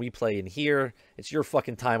time when we play in here. It's your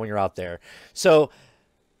fucking time when you're out there. So,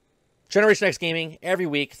 Generation X Gaming, every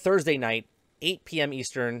week, Thursday night, 8 p.m.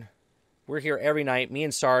 Eastern. We're here every night, me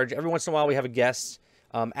and Sarge. Every once in a while, we have a guest.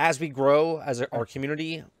 As we grow as our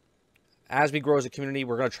community,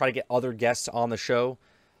 we're going to try to get other guests on the show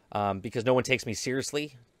because no one takes me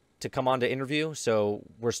seriously to come on to interview. So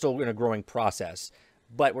we're still in a growing process.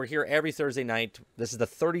 But we're here every Thursday night. This is the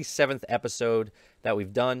 37th episode that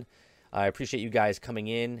we've done. I appreciate you guys coming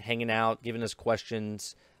in, hanging out, giving us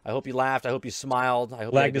questions. I hope you laughed. I hope you smiled. I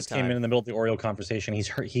hope Lag just came in the middle of the Oreo conversation.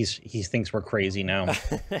 He thinks we're crazy now.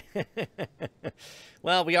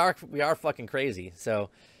 Well, we are fucking crazy. So,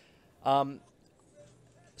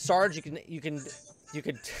 Sarge, you can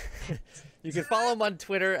follow him on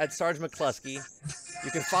Twitter at Sarge McCluskey.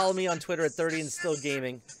 You can follow me on Twitter at 30 and Still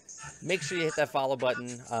Gaming. Make sure you hit that follow button.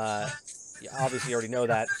 You obviously already know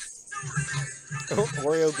that.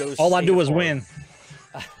 Oreo goes. All I do is win.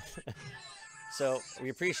 So we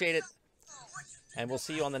appreciate it, and we'll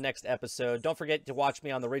see you on the next episode. Don't forget to watch me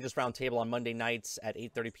on the Rageous Roundtable on Monday nights at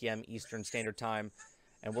 8:30 p.m. Eastern Standard Time,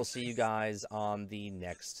 and we'll see you guys on the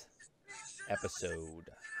next episode.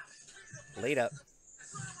 Later.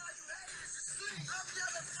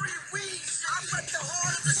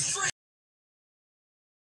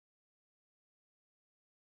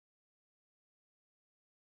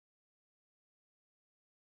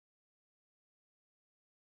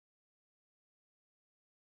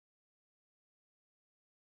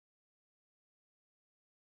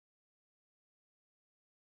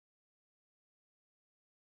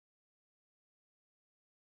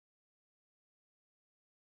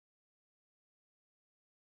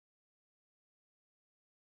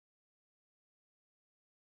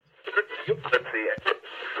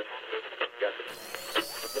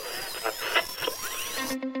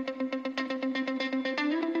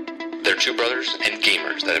 They're two brothers and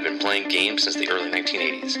gamers that have been playing games since the early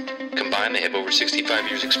 1980s. Combined, they have over 65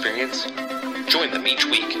 years experience. Join them each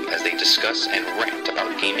week as they discuss and rant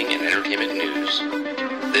about gaming and entertainment news.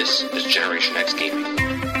 This is Generation X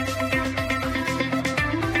Gaming.